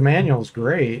 I think the manual's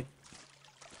great.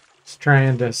 Just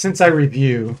trying to, since I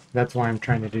review, that's why I'm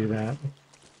trying to do that.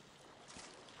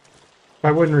 If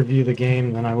I wouldn't review the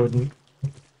game, then I wouldn't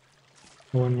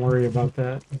worry about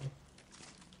that.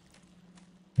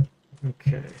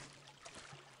 Okay.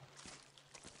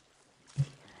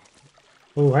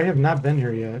 Oh, I have not been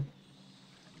here yet.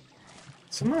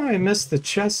 Somehow I missed the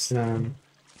chests then.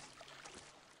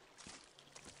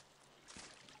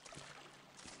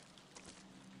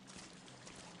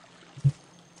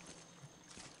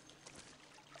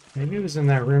 Maybe it was in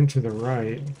that room to the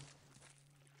right.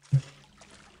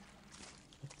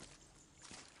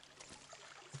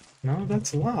 No,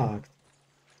 that's locked.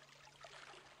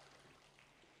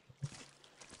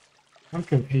 I'm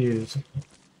confused.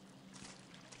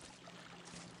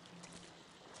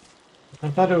 I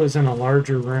thought it was in a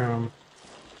larger room.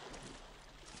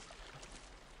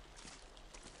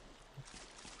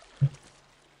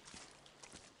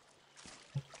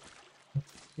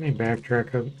 Let me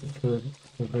backtrack up to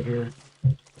over here.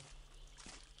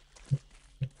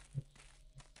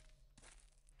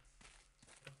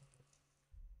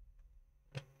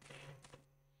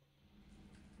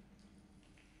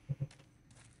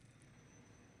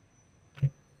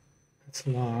 It's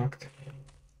locked.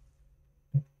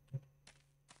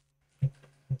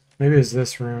 Maybe it's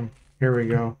this room. Here we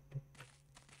go.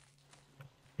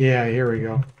 Yeah, here we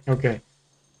go. Okay.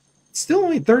 Still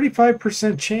only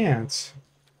 35% chance.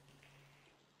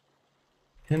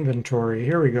 Inventory.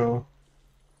 Here we go.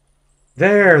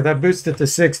 There, that boosted to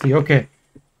 60. Okay.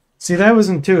 See, that was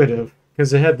intuitive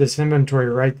because it had this inventory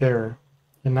right there.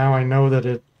 And now I know that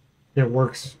it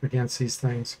works against these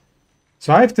things.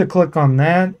 So I have to click on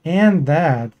that and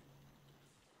that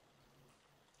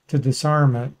to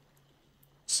disarm it.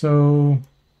 So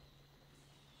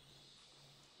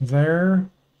there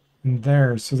and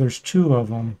there. So there's two of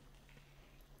them.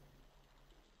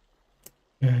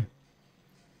 Okay.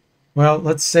 Well,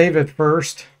 let's save it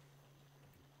first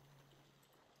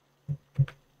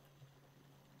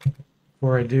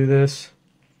before I do this.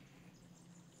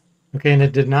 Okay, and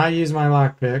it did not use my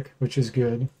lockpick, which is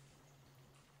good.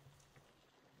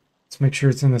 Let's make sure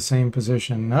it's in the same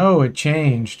position. No, it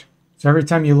changed. So every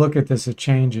time you look at this, it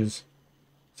changes.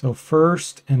 So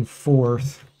first and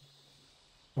fourth.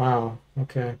 Wow,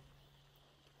 okay.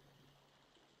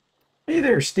 Hey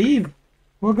there, Steve.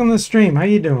 Welcome to the stream. How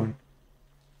you doing?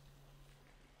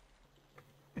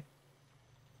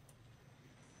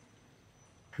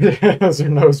 Those are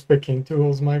nose picking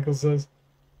tools, Michael says.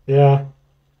 Yeah.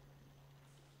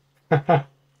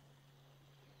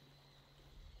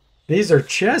 These are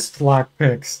chest lock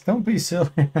picks. Don't be silly.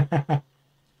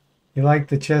 You like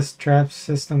the chest trap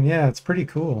system? Yeah, it's pretty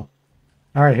cool.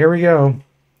 All right, here we go.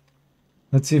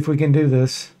 Let's see if we can do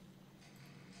this.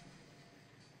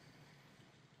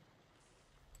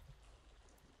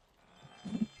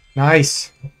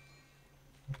 Nice.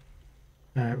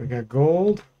 All right, we got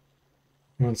gold.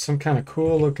 We want some kind of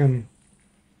cool looking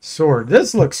sword.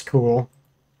 This looks cool.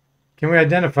 Can we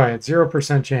identify it?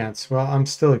 0% chance. Well, I'm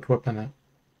still equipping it.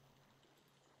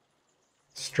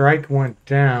 Strike went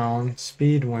down.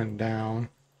 Speed went down.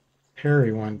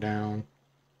 Parry went down.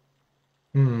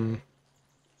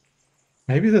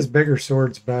 Maybe this bigger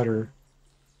sword's better.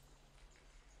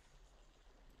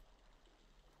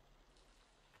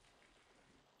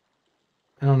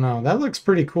 I don't know. That looks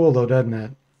pretty cool though, doesn't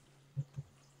it?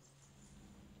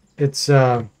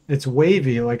 It's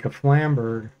wavy like a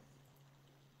flambird.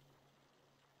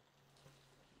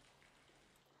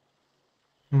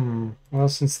 Well,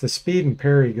 since the speed and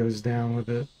parry goes down with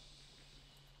it,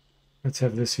 let's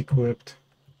have this equipped.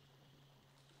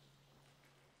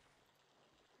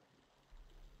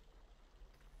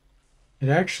 It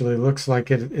actually looks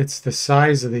like it's the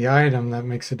size of the item that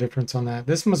makes a difference on that.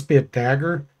 This must be a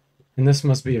dagger, and this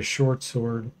must be a short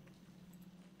sword.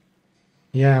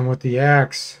 Yeah, and with the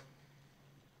axe,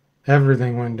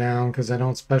 everything went down because I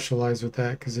don't specialize with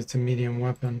that because it's a medium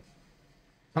weapon.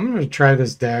 I'm going to try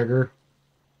this dagger.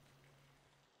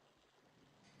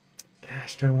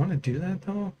 Gosh, do I want to do that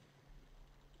though?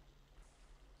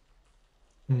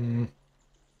 Hmm.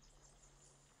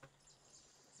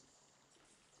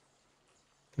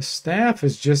 The staff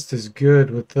is just as good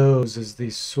with those as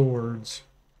these swords.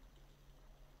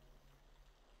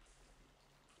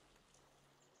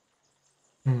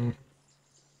 Hmm.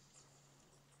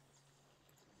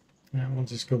 Yeah, we'll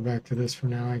just go back to this for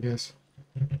now, I guess.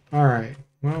 All right.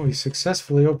 Well, we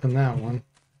successfully opened that one.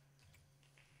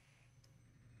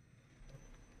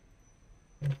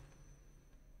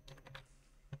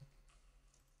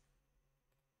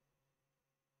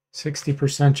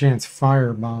 %60 chance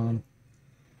firebomb.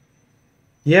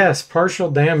 Yes, partial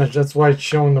damage. That's why it's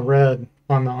showing the red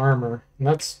on the armor. And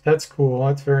that's cool.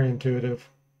 That's very intuitive.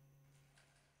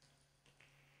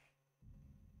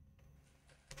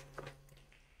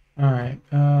 All right.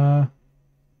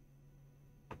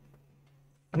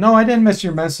 No, I didn't miss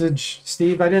your message,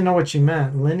 Steve. I didn't know what you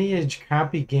meant. Lineage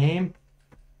copy game?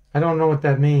 I don't know what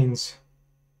that means.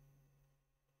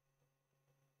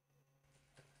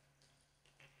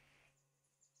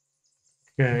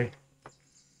 Okay.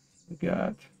 We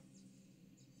got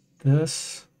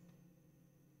this,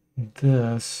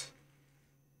 this.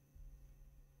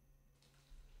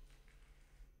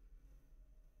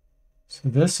 So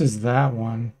this is that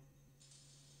one.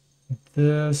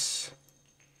 This.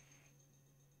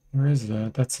 Where is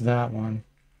that? That's that one.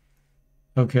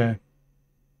 Okay.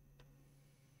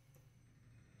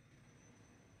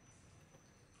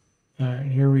 All right,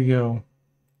 here we go.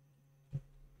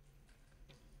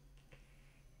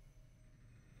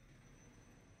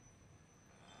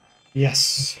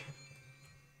 Yes.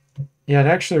 Yeah, it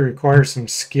actually requires some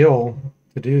skill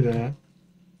to do that.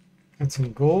 Got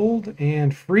some gold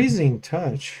and freezing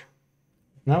touch.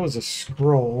 And that was a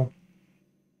scroll.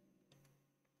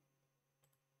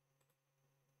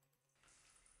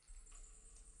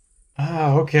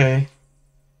 Ah, okay.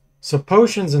 So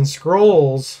potions and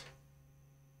scrolls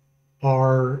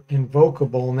are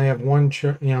invocable, and they have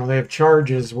they have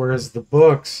charges, whereas the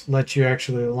books let you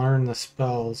actually learn the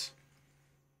spells.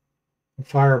 The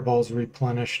fireballs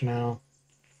replenish now.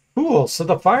 Cool. So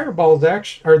the fireballs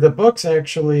actually, or the books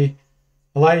actually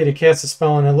allow you to cast a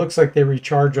spell, and it looks like they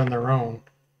recharge on their own,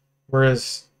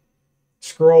 whereas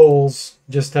scrolls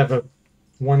just have a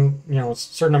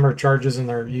certain number of charges and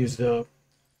they're used up.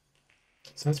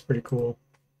 So that's pretty cool.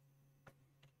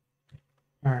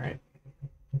 All right.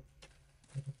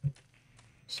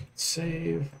 So let's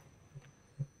save.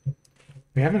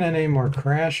 We haven't had any more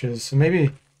crashes, so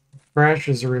maybe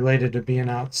crashes are related to being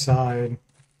outside.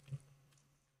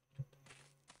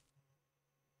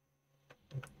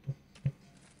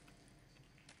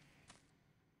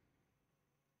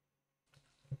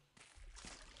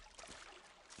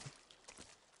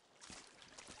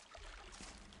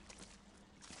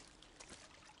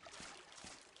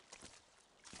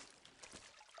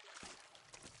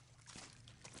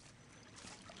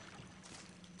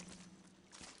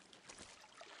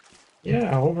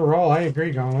 Yeah, overall, I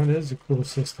agree, Gauntlet. It is a cool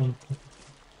system.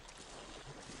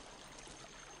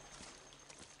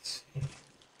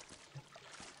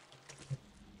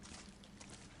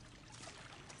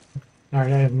 All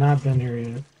right, I have not been here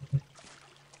yet.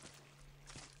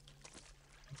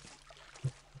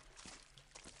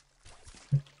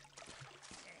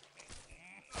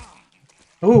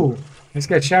 Oh, I just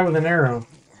got shot with an arrow.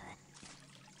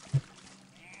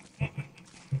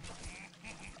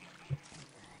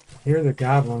 Here are the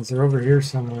goblins. They're over here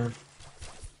somewhere.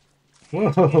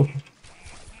 Whoa.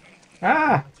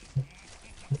 Ah!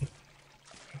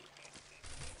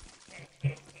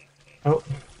 Oh.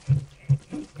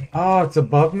 Oh, it's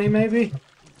above me, maybe?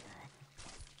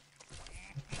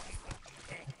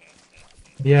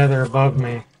 Yeah, they're above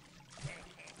me.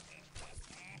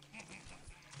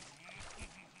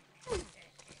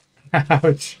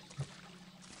 Ouch.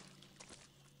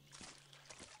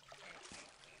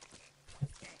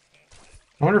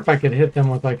 I wonder if I could hit them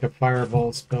with like a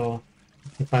fireball spell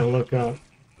if I look up.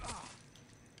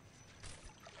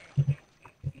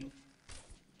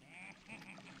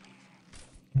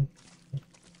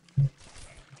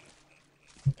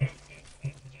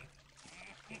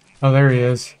 Oh, there he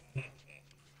is.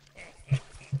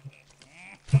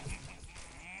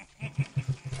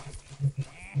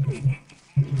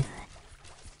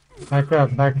 Back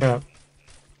up, back up.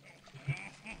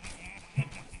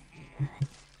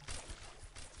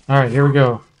 Alright, here we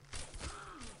go.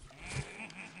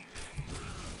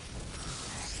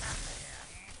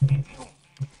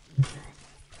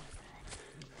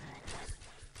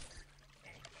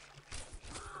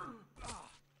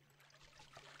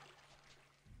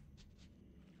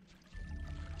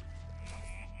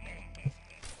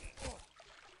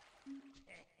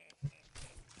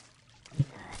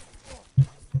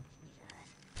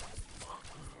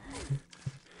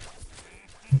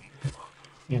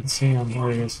 Can't see him.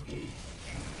 Where he is.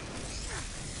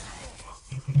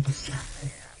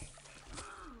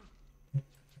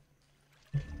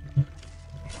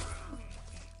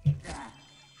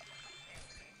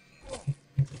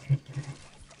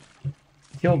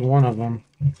 Killed one of them.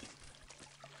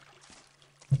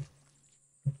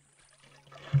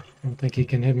 I don't think he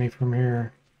can hit me from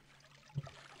here.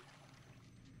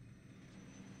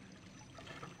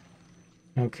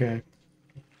 Okay.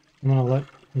 I'm gonna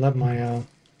let my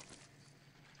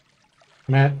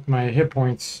my hit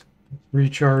points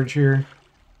recharge here.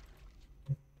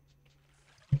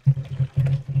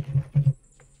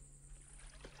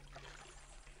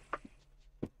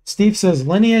 Steve says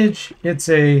Lineage, it's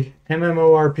a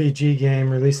MMORPG game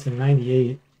released in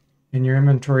 '98, and your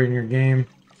inventory in your game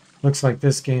looks like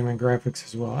this game and graphics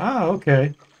as well. Ah,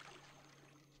 okay.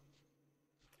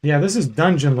 Yeah, this is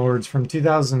Dungeon Lords from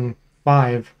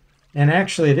 2005, and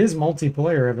actually it is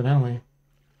multiplayer evidently.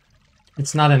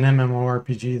 It's not an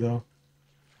MMORPG though.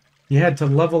 You had to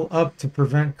level up to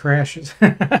prevent crashes.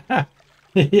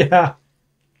 Yeah.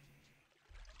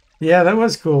 Yeah, that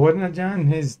was cool, wasn't it, John?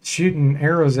 He's shooting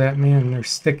arrows at me and they're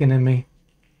sticking in me.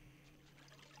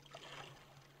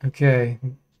 Okay.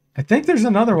 I think there's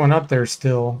another one up there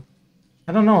still.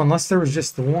 I don't know, unless there was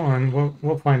just the one.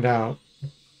 We'll find out.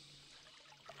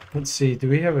 Let's see. Do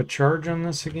we have a charge on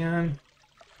this again?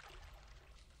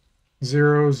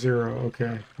 0, 0.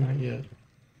 Okay, not yet.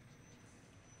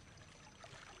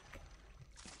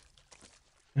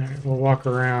 All right, we'll walk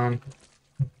around.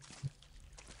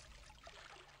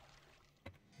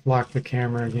 Lock the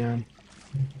camera again.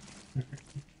 All right.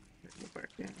 Go back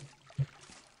in.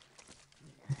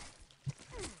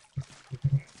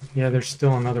 Yeah, there's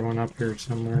still another one up here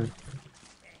somewhere.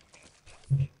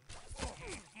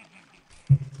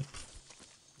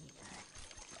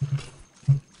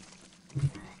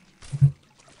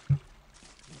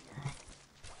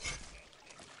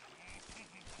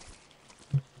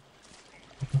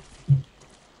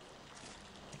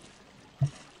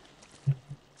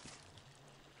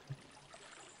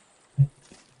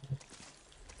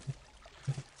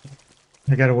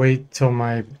 I gotta wait till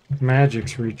my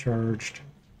magic's recharged.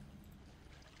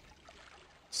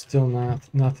 Still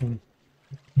nothing.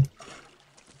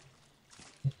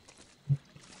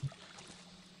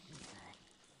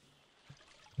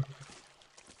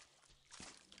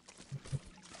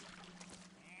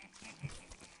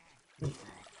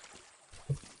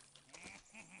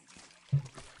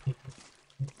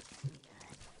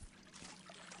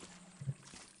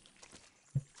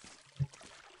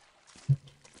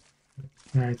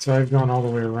 Alright, so I've gone all the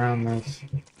way around this.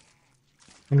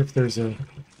 Wonder if there's a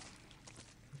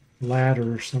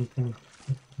ladder or something.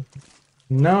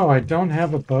 No, I don't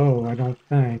have a bow, I don't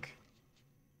think.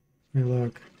 Let me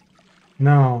look.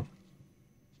 No.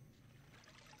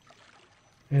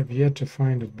 I have yet to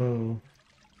find a bow.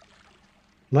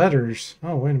 Letters.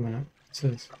 Oh, wait a minute. It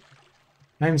says,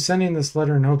 I am sending this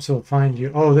letter in hopes it will find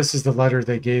you. Oh, this is the letter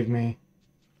they gave me.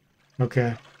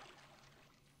 Okay.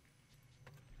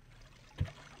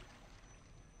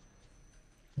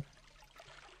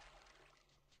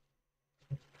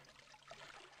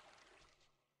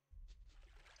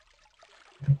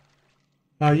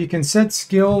 You can set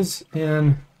skills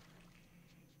in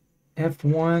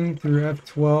F1 through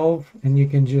F12, and you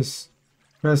can just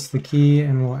press the key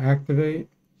and will activate.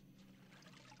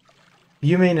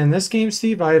 You mean in this game,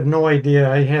 Steve? I have no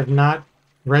idea. I have not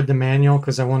read the manual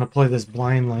because I want to play this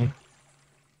blindly.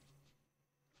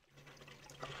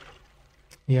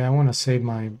 Yeah, I want to save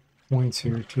my points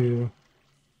here too.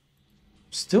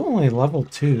 Still only level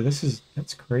 2.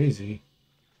 That's crazy.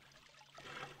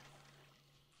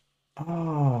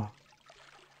 Oh.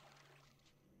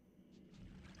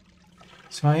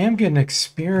 So I am getting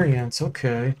experience.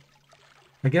 Okay.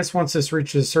 I guess once this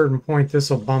reaches a certain point, this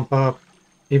will bump up,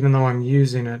 even though I'm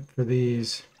using it for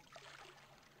these.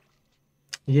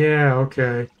 Yeah,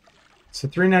 okay. So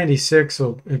 396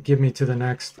 will give me to the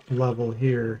next level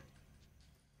here.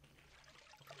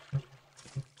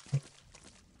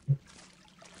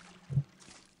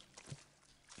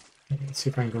 Let's see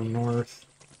if I can go north.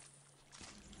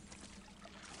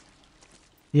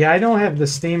 Yeah, I don't have the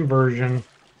Steam version,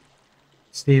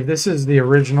 Steve. This is the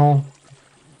original.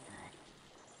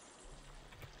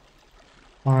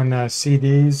 on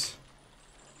CDs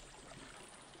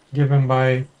given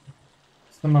by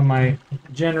some of my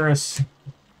generous,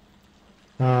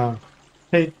 well,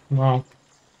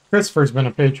 Christopher's been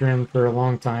a patron for a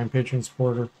long time, patron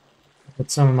supporter,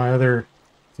 but some of my other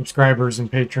subscribers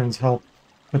and patrons help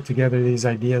put together these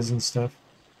ideas and stuff.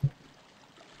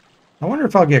 I wonder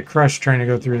if I'll get crushed trying to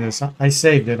go through this. I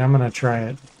saved it. I'm going to try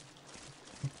it.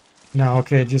 No,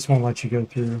 okay, it just won't let you go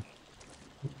through.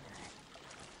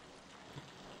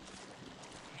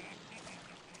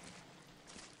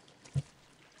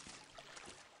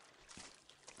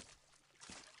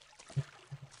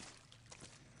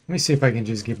 Let me see if I can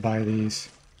just get by these.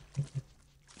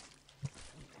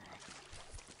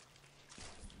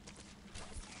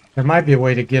 There might be a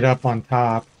way to get up on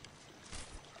top.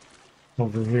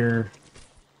 Over here.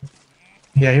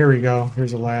 Yeah, here we go.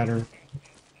 Here's a ladder.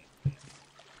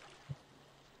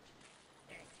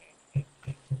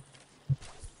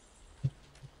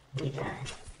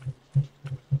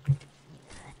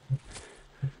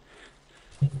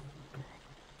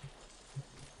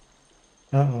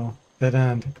 Uh-oh. Dead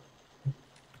end.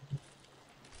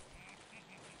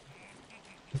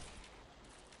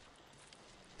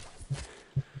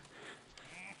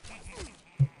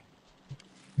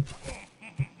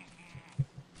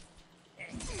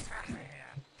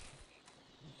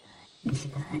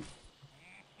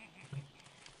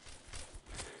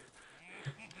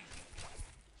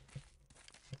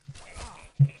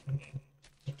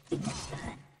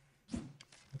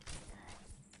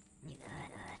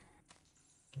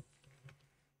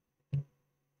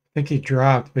 I think he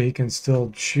dropped, but he can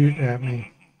still shoot at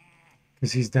me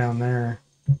because he's down there.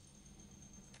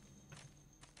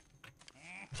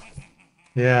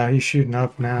 Yeah, he's shooting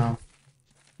up now.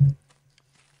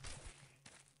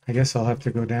 I guess I'll have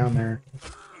to go down there.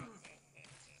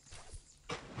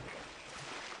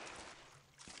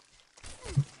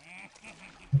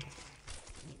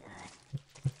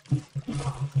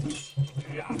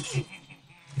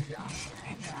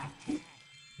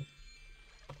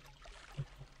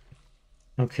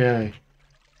 Okay.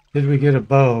 Did we get a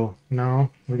bow? No.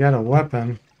 We got a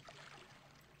weapon.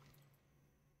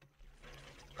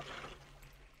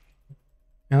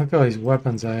 Now look at all these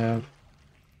weapons I have.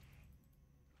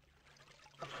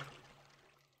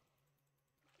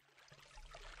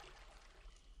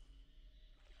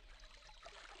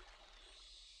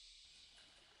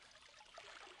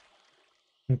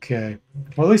 Okay.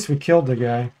 Well, at least we killed the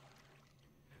guy.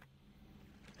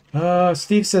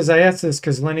 Steve says, I asked this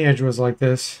because Lineage was like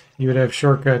this. You would have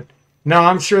shortcut. No,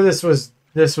 I'm sure this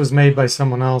was made by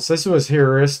someone else. This was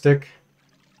Heuristic.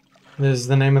 This is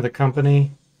the name of the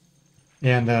company.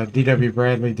 And D.W.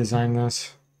 Bradley designed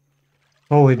this.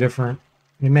 Totally different.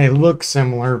 It may look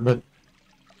similar, but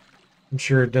I'm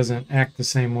sure it doesn't act the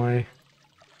same way.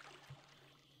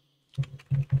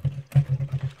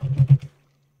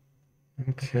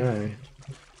 Okay.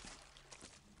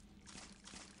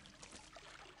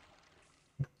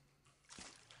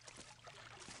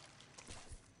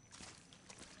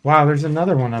 Wow, there's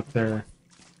another one up there.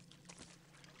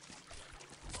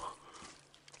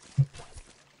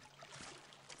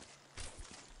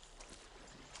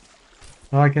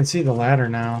 Oh, I can see the ladder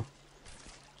now.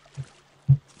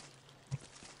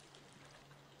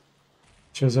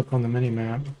 Shows up on the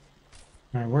mini-map.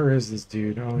 Alright, where is this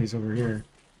dude? Oh, he's over here.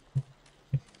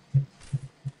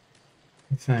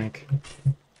 I think.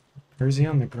 Or is he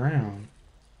on the ground?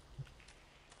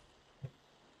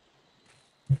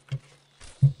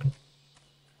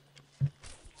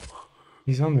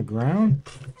 He's on the ground?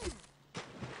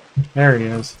 There he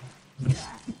is.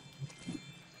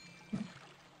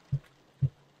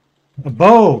 A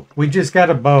bow! We just got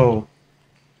a bow.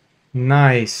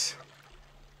 Nice.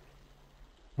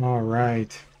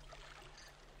 Alright.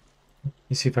 Let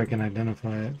me see if I can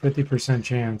identify it. 50%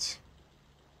 chance.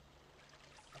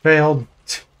 Failed.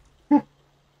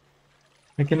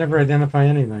 I can never identify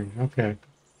anything. Okay.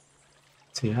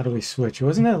 Let's see, how do we switch?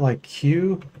 Wasn't it like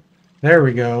Q? There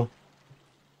we go.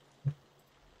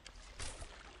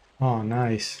 Oh,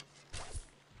 nice.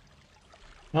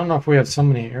 I don't know if we have so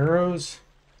many arrows.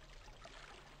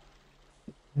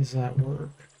 How does that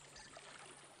work?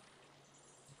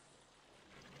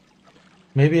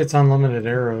 Maybe it's unlimited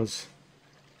arrows.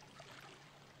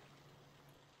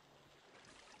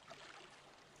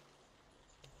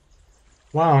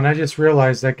 Wow, and I just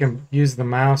realized I can use the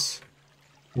mouse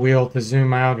wheel to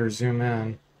zoom out or zoom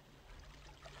in.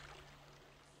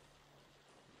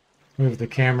 Move the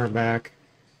camera back.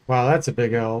 Wow, that's a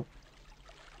big help.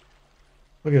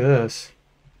 Look at this.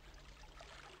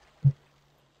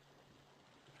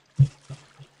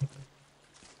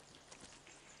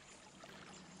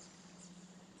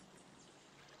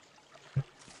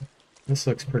 This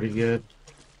looks pretty good.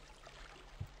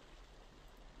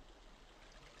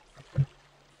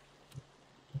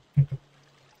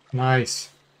 Nice.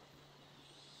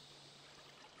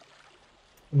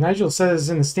 Nigel says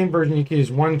in the Steam version you can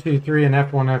use 1, 2, 3 and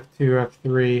F1, F2,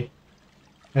 F3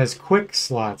 as quick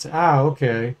slots. Ah,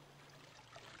 okay.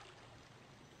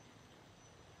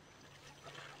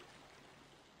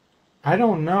 I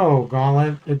don't know,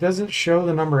 Gauntlet. It doesn't show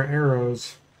the number of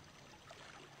arrows.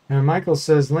 And Michael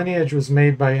says Lineage was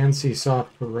made by NC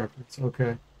Soft for reference.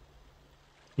 Okay.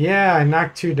 Yeah, I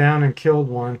knocked 2 down and killed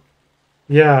 1.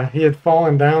 Yeah, he had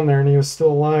fallen down there and he was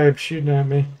still alive shooting at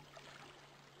me.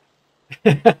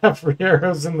 Free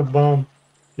arrows in the bum.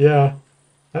 Yeah,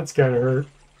 that's gotta hurt.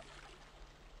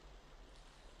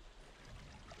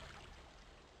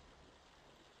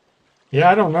 Yeah,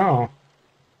 I don't know.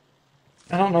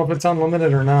 I don't know if it's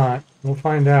unlimited or not. We'll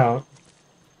find out.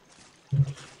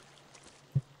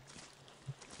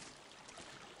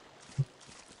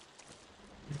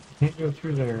 Can't go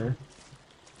through there.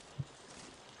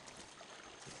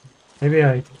 Maybe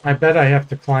I bet I have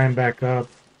to climb back up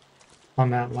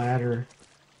on that ladder.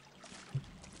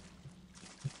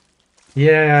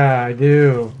 Yeah, I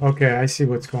do. Okay, I see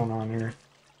what's going on here.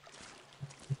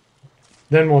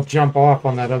 Then we'll jump off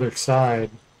on that other side.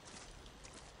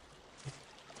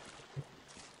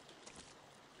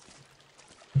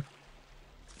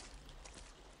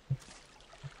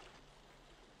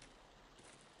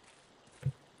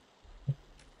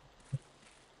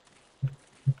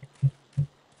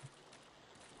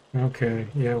 Okay,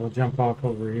 yeah, we'll jump off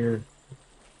over here.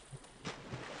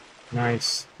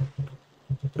 Nice.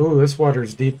 Ooh, this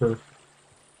water's deeper.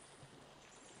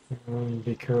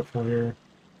 Be careful here.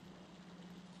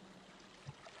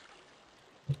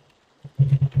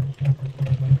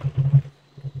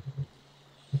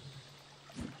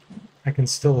 I can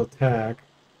still attack.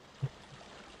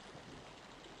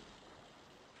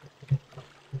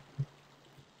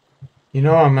 You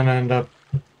know I'm gonna end up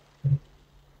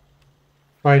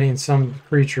fighting some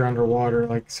creature underwater,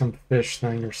 like some fish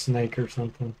thing or snake or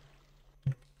something.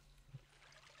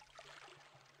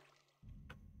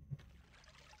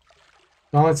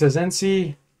 Well, it says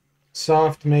NC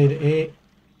Soft made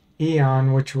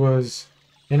Eon, which was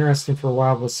interesting for a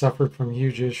while, but suffered from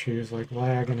huge issues like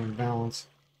lag and imbalance,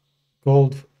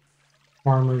 gold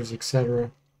farmers,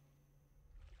 etc.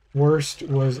 Worst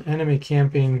was enemy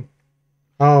camping.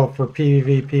 Oh, for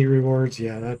PvP rewards?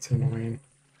 Yeah, that's annoying.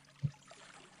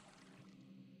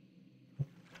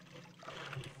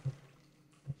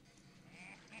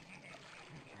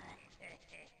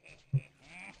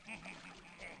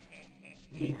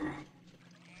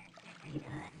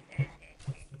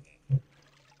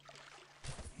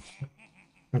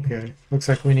 Okay, looks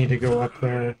like we need to go up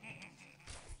there.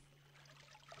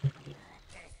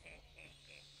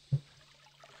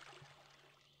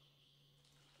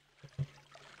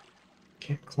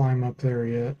 Can't climb up there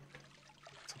yet.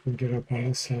 So we can get up on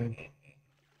this side.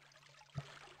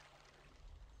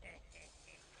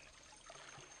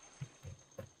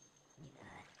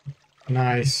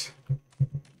 Nice.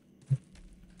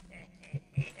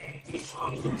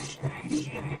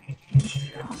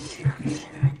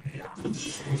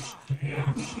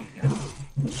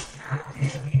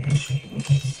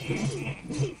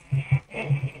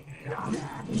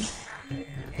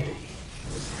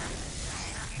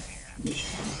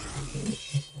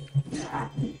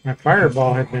 My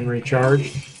fireball had been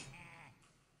recharged.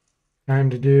 Time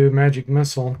to do magic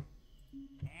missile.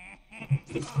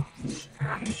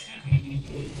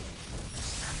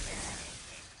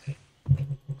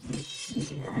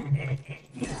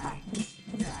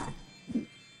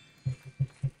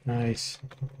 Nice.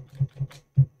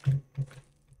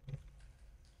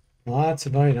 Lots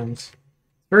of items.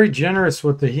 Very generous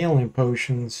with the healing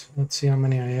potions. Let's see how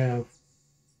many I have.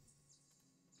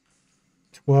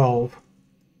 12.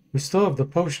 We still have the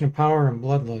potion of power and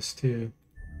bloodlust too.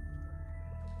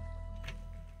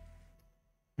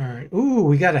 Alright. Ooh,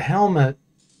 we got a helmet.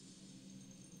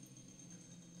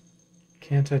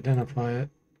 Can't identify it.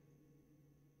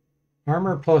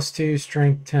 Armor +2,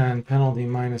 strength 10, penalty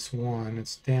 -1.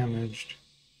 It's damaged.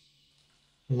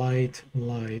 Light,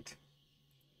 light.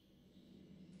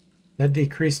 That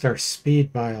decreased our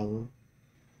speed by a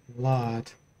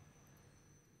lot.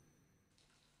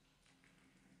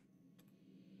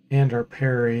 And our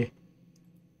parry.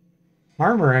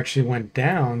 Armor actually went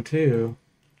down too.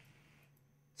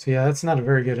 So yeah, that's not a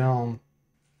very good helm.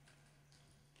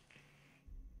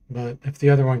 But if the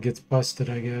other one gets busted,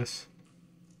 I guess.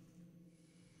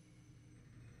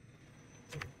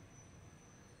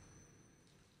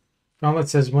 Gauntlet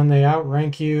says when they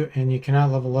outrank you and you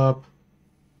cannot level up,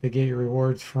 They get your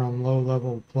rewards from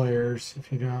low-level players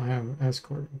if you don't have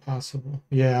escort possible.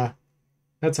 Yeah,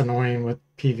 that's annoying with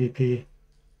PvP.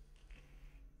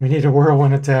 We need a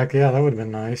whirlwind attack. Yeah, that would have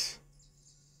been nice.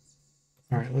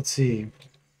 All right, let's see.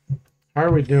 How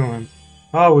are we doing?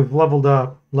 Oh, we've leveled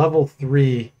up. Level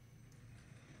 3.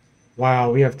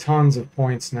 Wow, we have tons of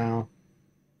points now.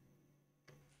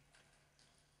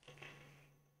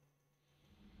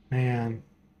 Man.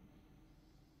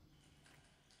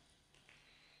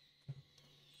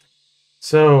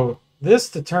 So, this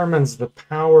determines the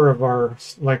power of our,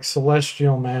 like,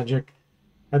 celestial magic.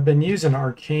 I've been using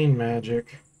arcane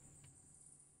magic.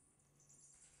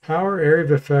 Power, area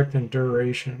of effect, and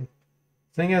duration.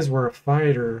 Thing is, we're a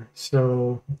fighter,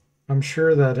 so I'm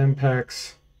sure that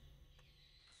impacts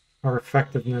our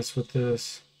effectiveness with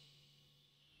this.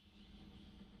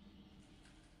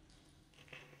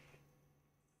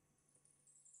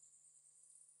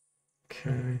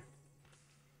 Okay.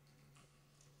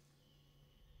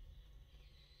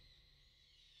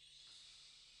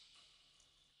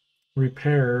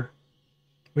 Repair.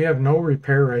 We have no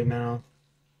repair right now.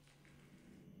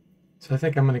 So I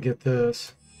think I'm going to get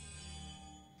this.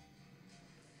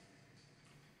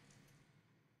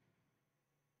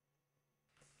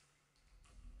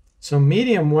 So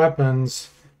medium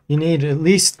weapons, you need at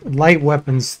least light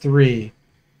weapons 3.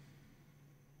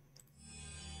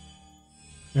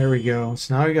 There we go.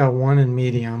 So now we got 1 in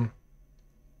medium.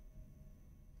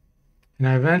 And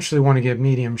I eventually want to get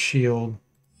medium shield.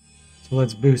 So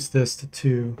let's boost this to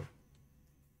 2.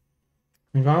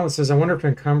 And Gauntlet says, I wonder if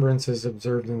encumbrance is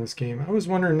observed in this game. I was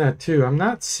wondering that too. I'm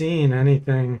not seeing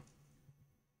anything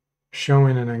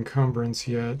showing an encumbrance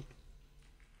yet.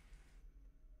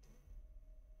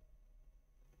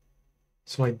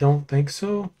 So I don't think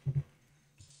so.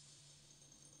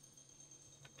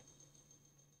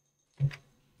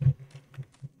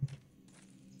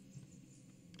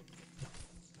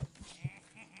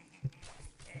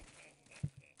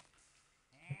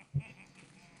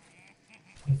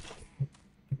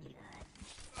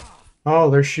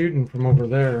 Oh, they're shooting from over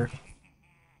there.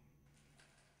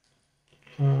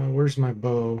 Where's my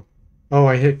bow? Oh,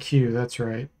 I hit Q, that's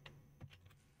right.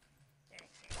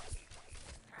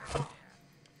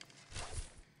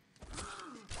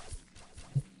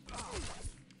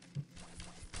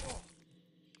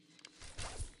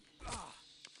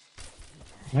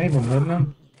 Am I even hitting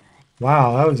him?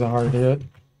 Wow, that was a hard hit.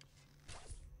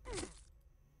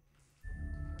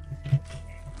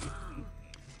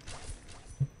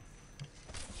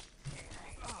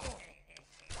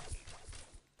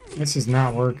 This is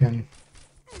not working.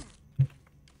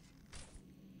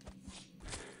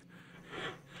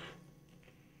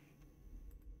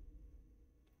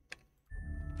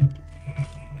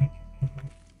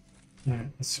 Alright,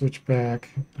 let's switch back.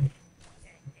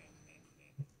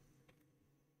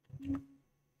 Do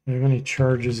we have any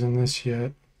charges in this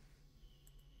yet?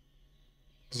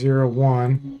 0,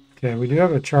 1. Okay, we do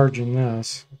have a charge in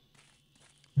this.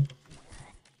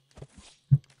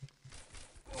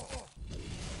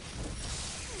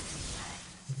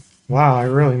 Wow, I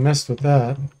really missed with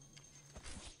that.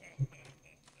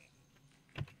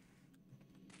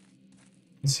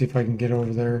 Let's see if I can get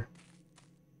over there.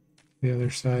 The other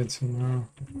side somehow.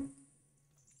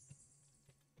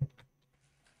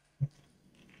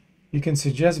 You can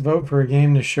suggest vote for a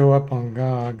game to show up on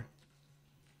GOG.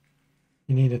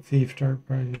 You need a thief dark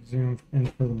project zoom in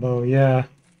for the bow. Yeah.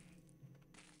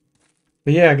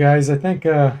 But yeah, guys, I think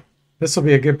this will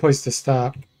be a good place to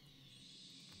stop.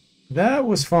 That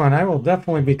was fun. I will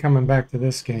definitely be coming back to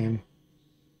this game.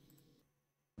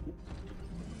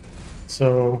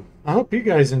 So I hope you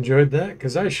guys enjoyed that,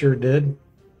 because I sure did.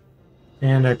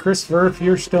 And Christopher, if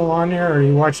you're still on there or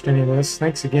you watched any of this,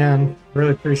 thanks again.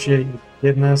 Really appreciate you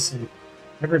getting this, and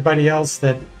everybody else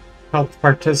that helped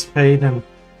participate and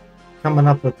coming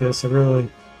up with this. I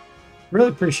really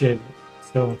appreciate it.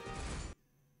 So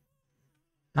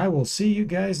I will see you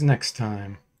guys next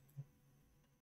time.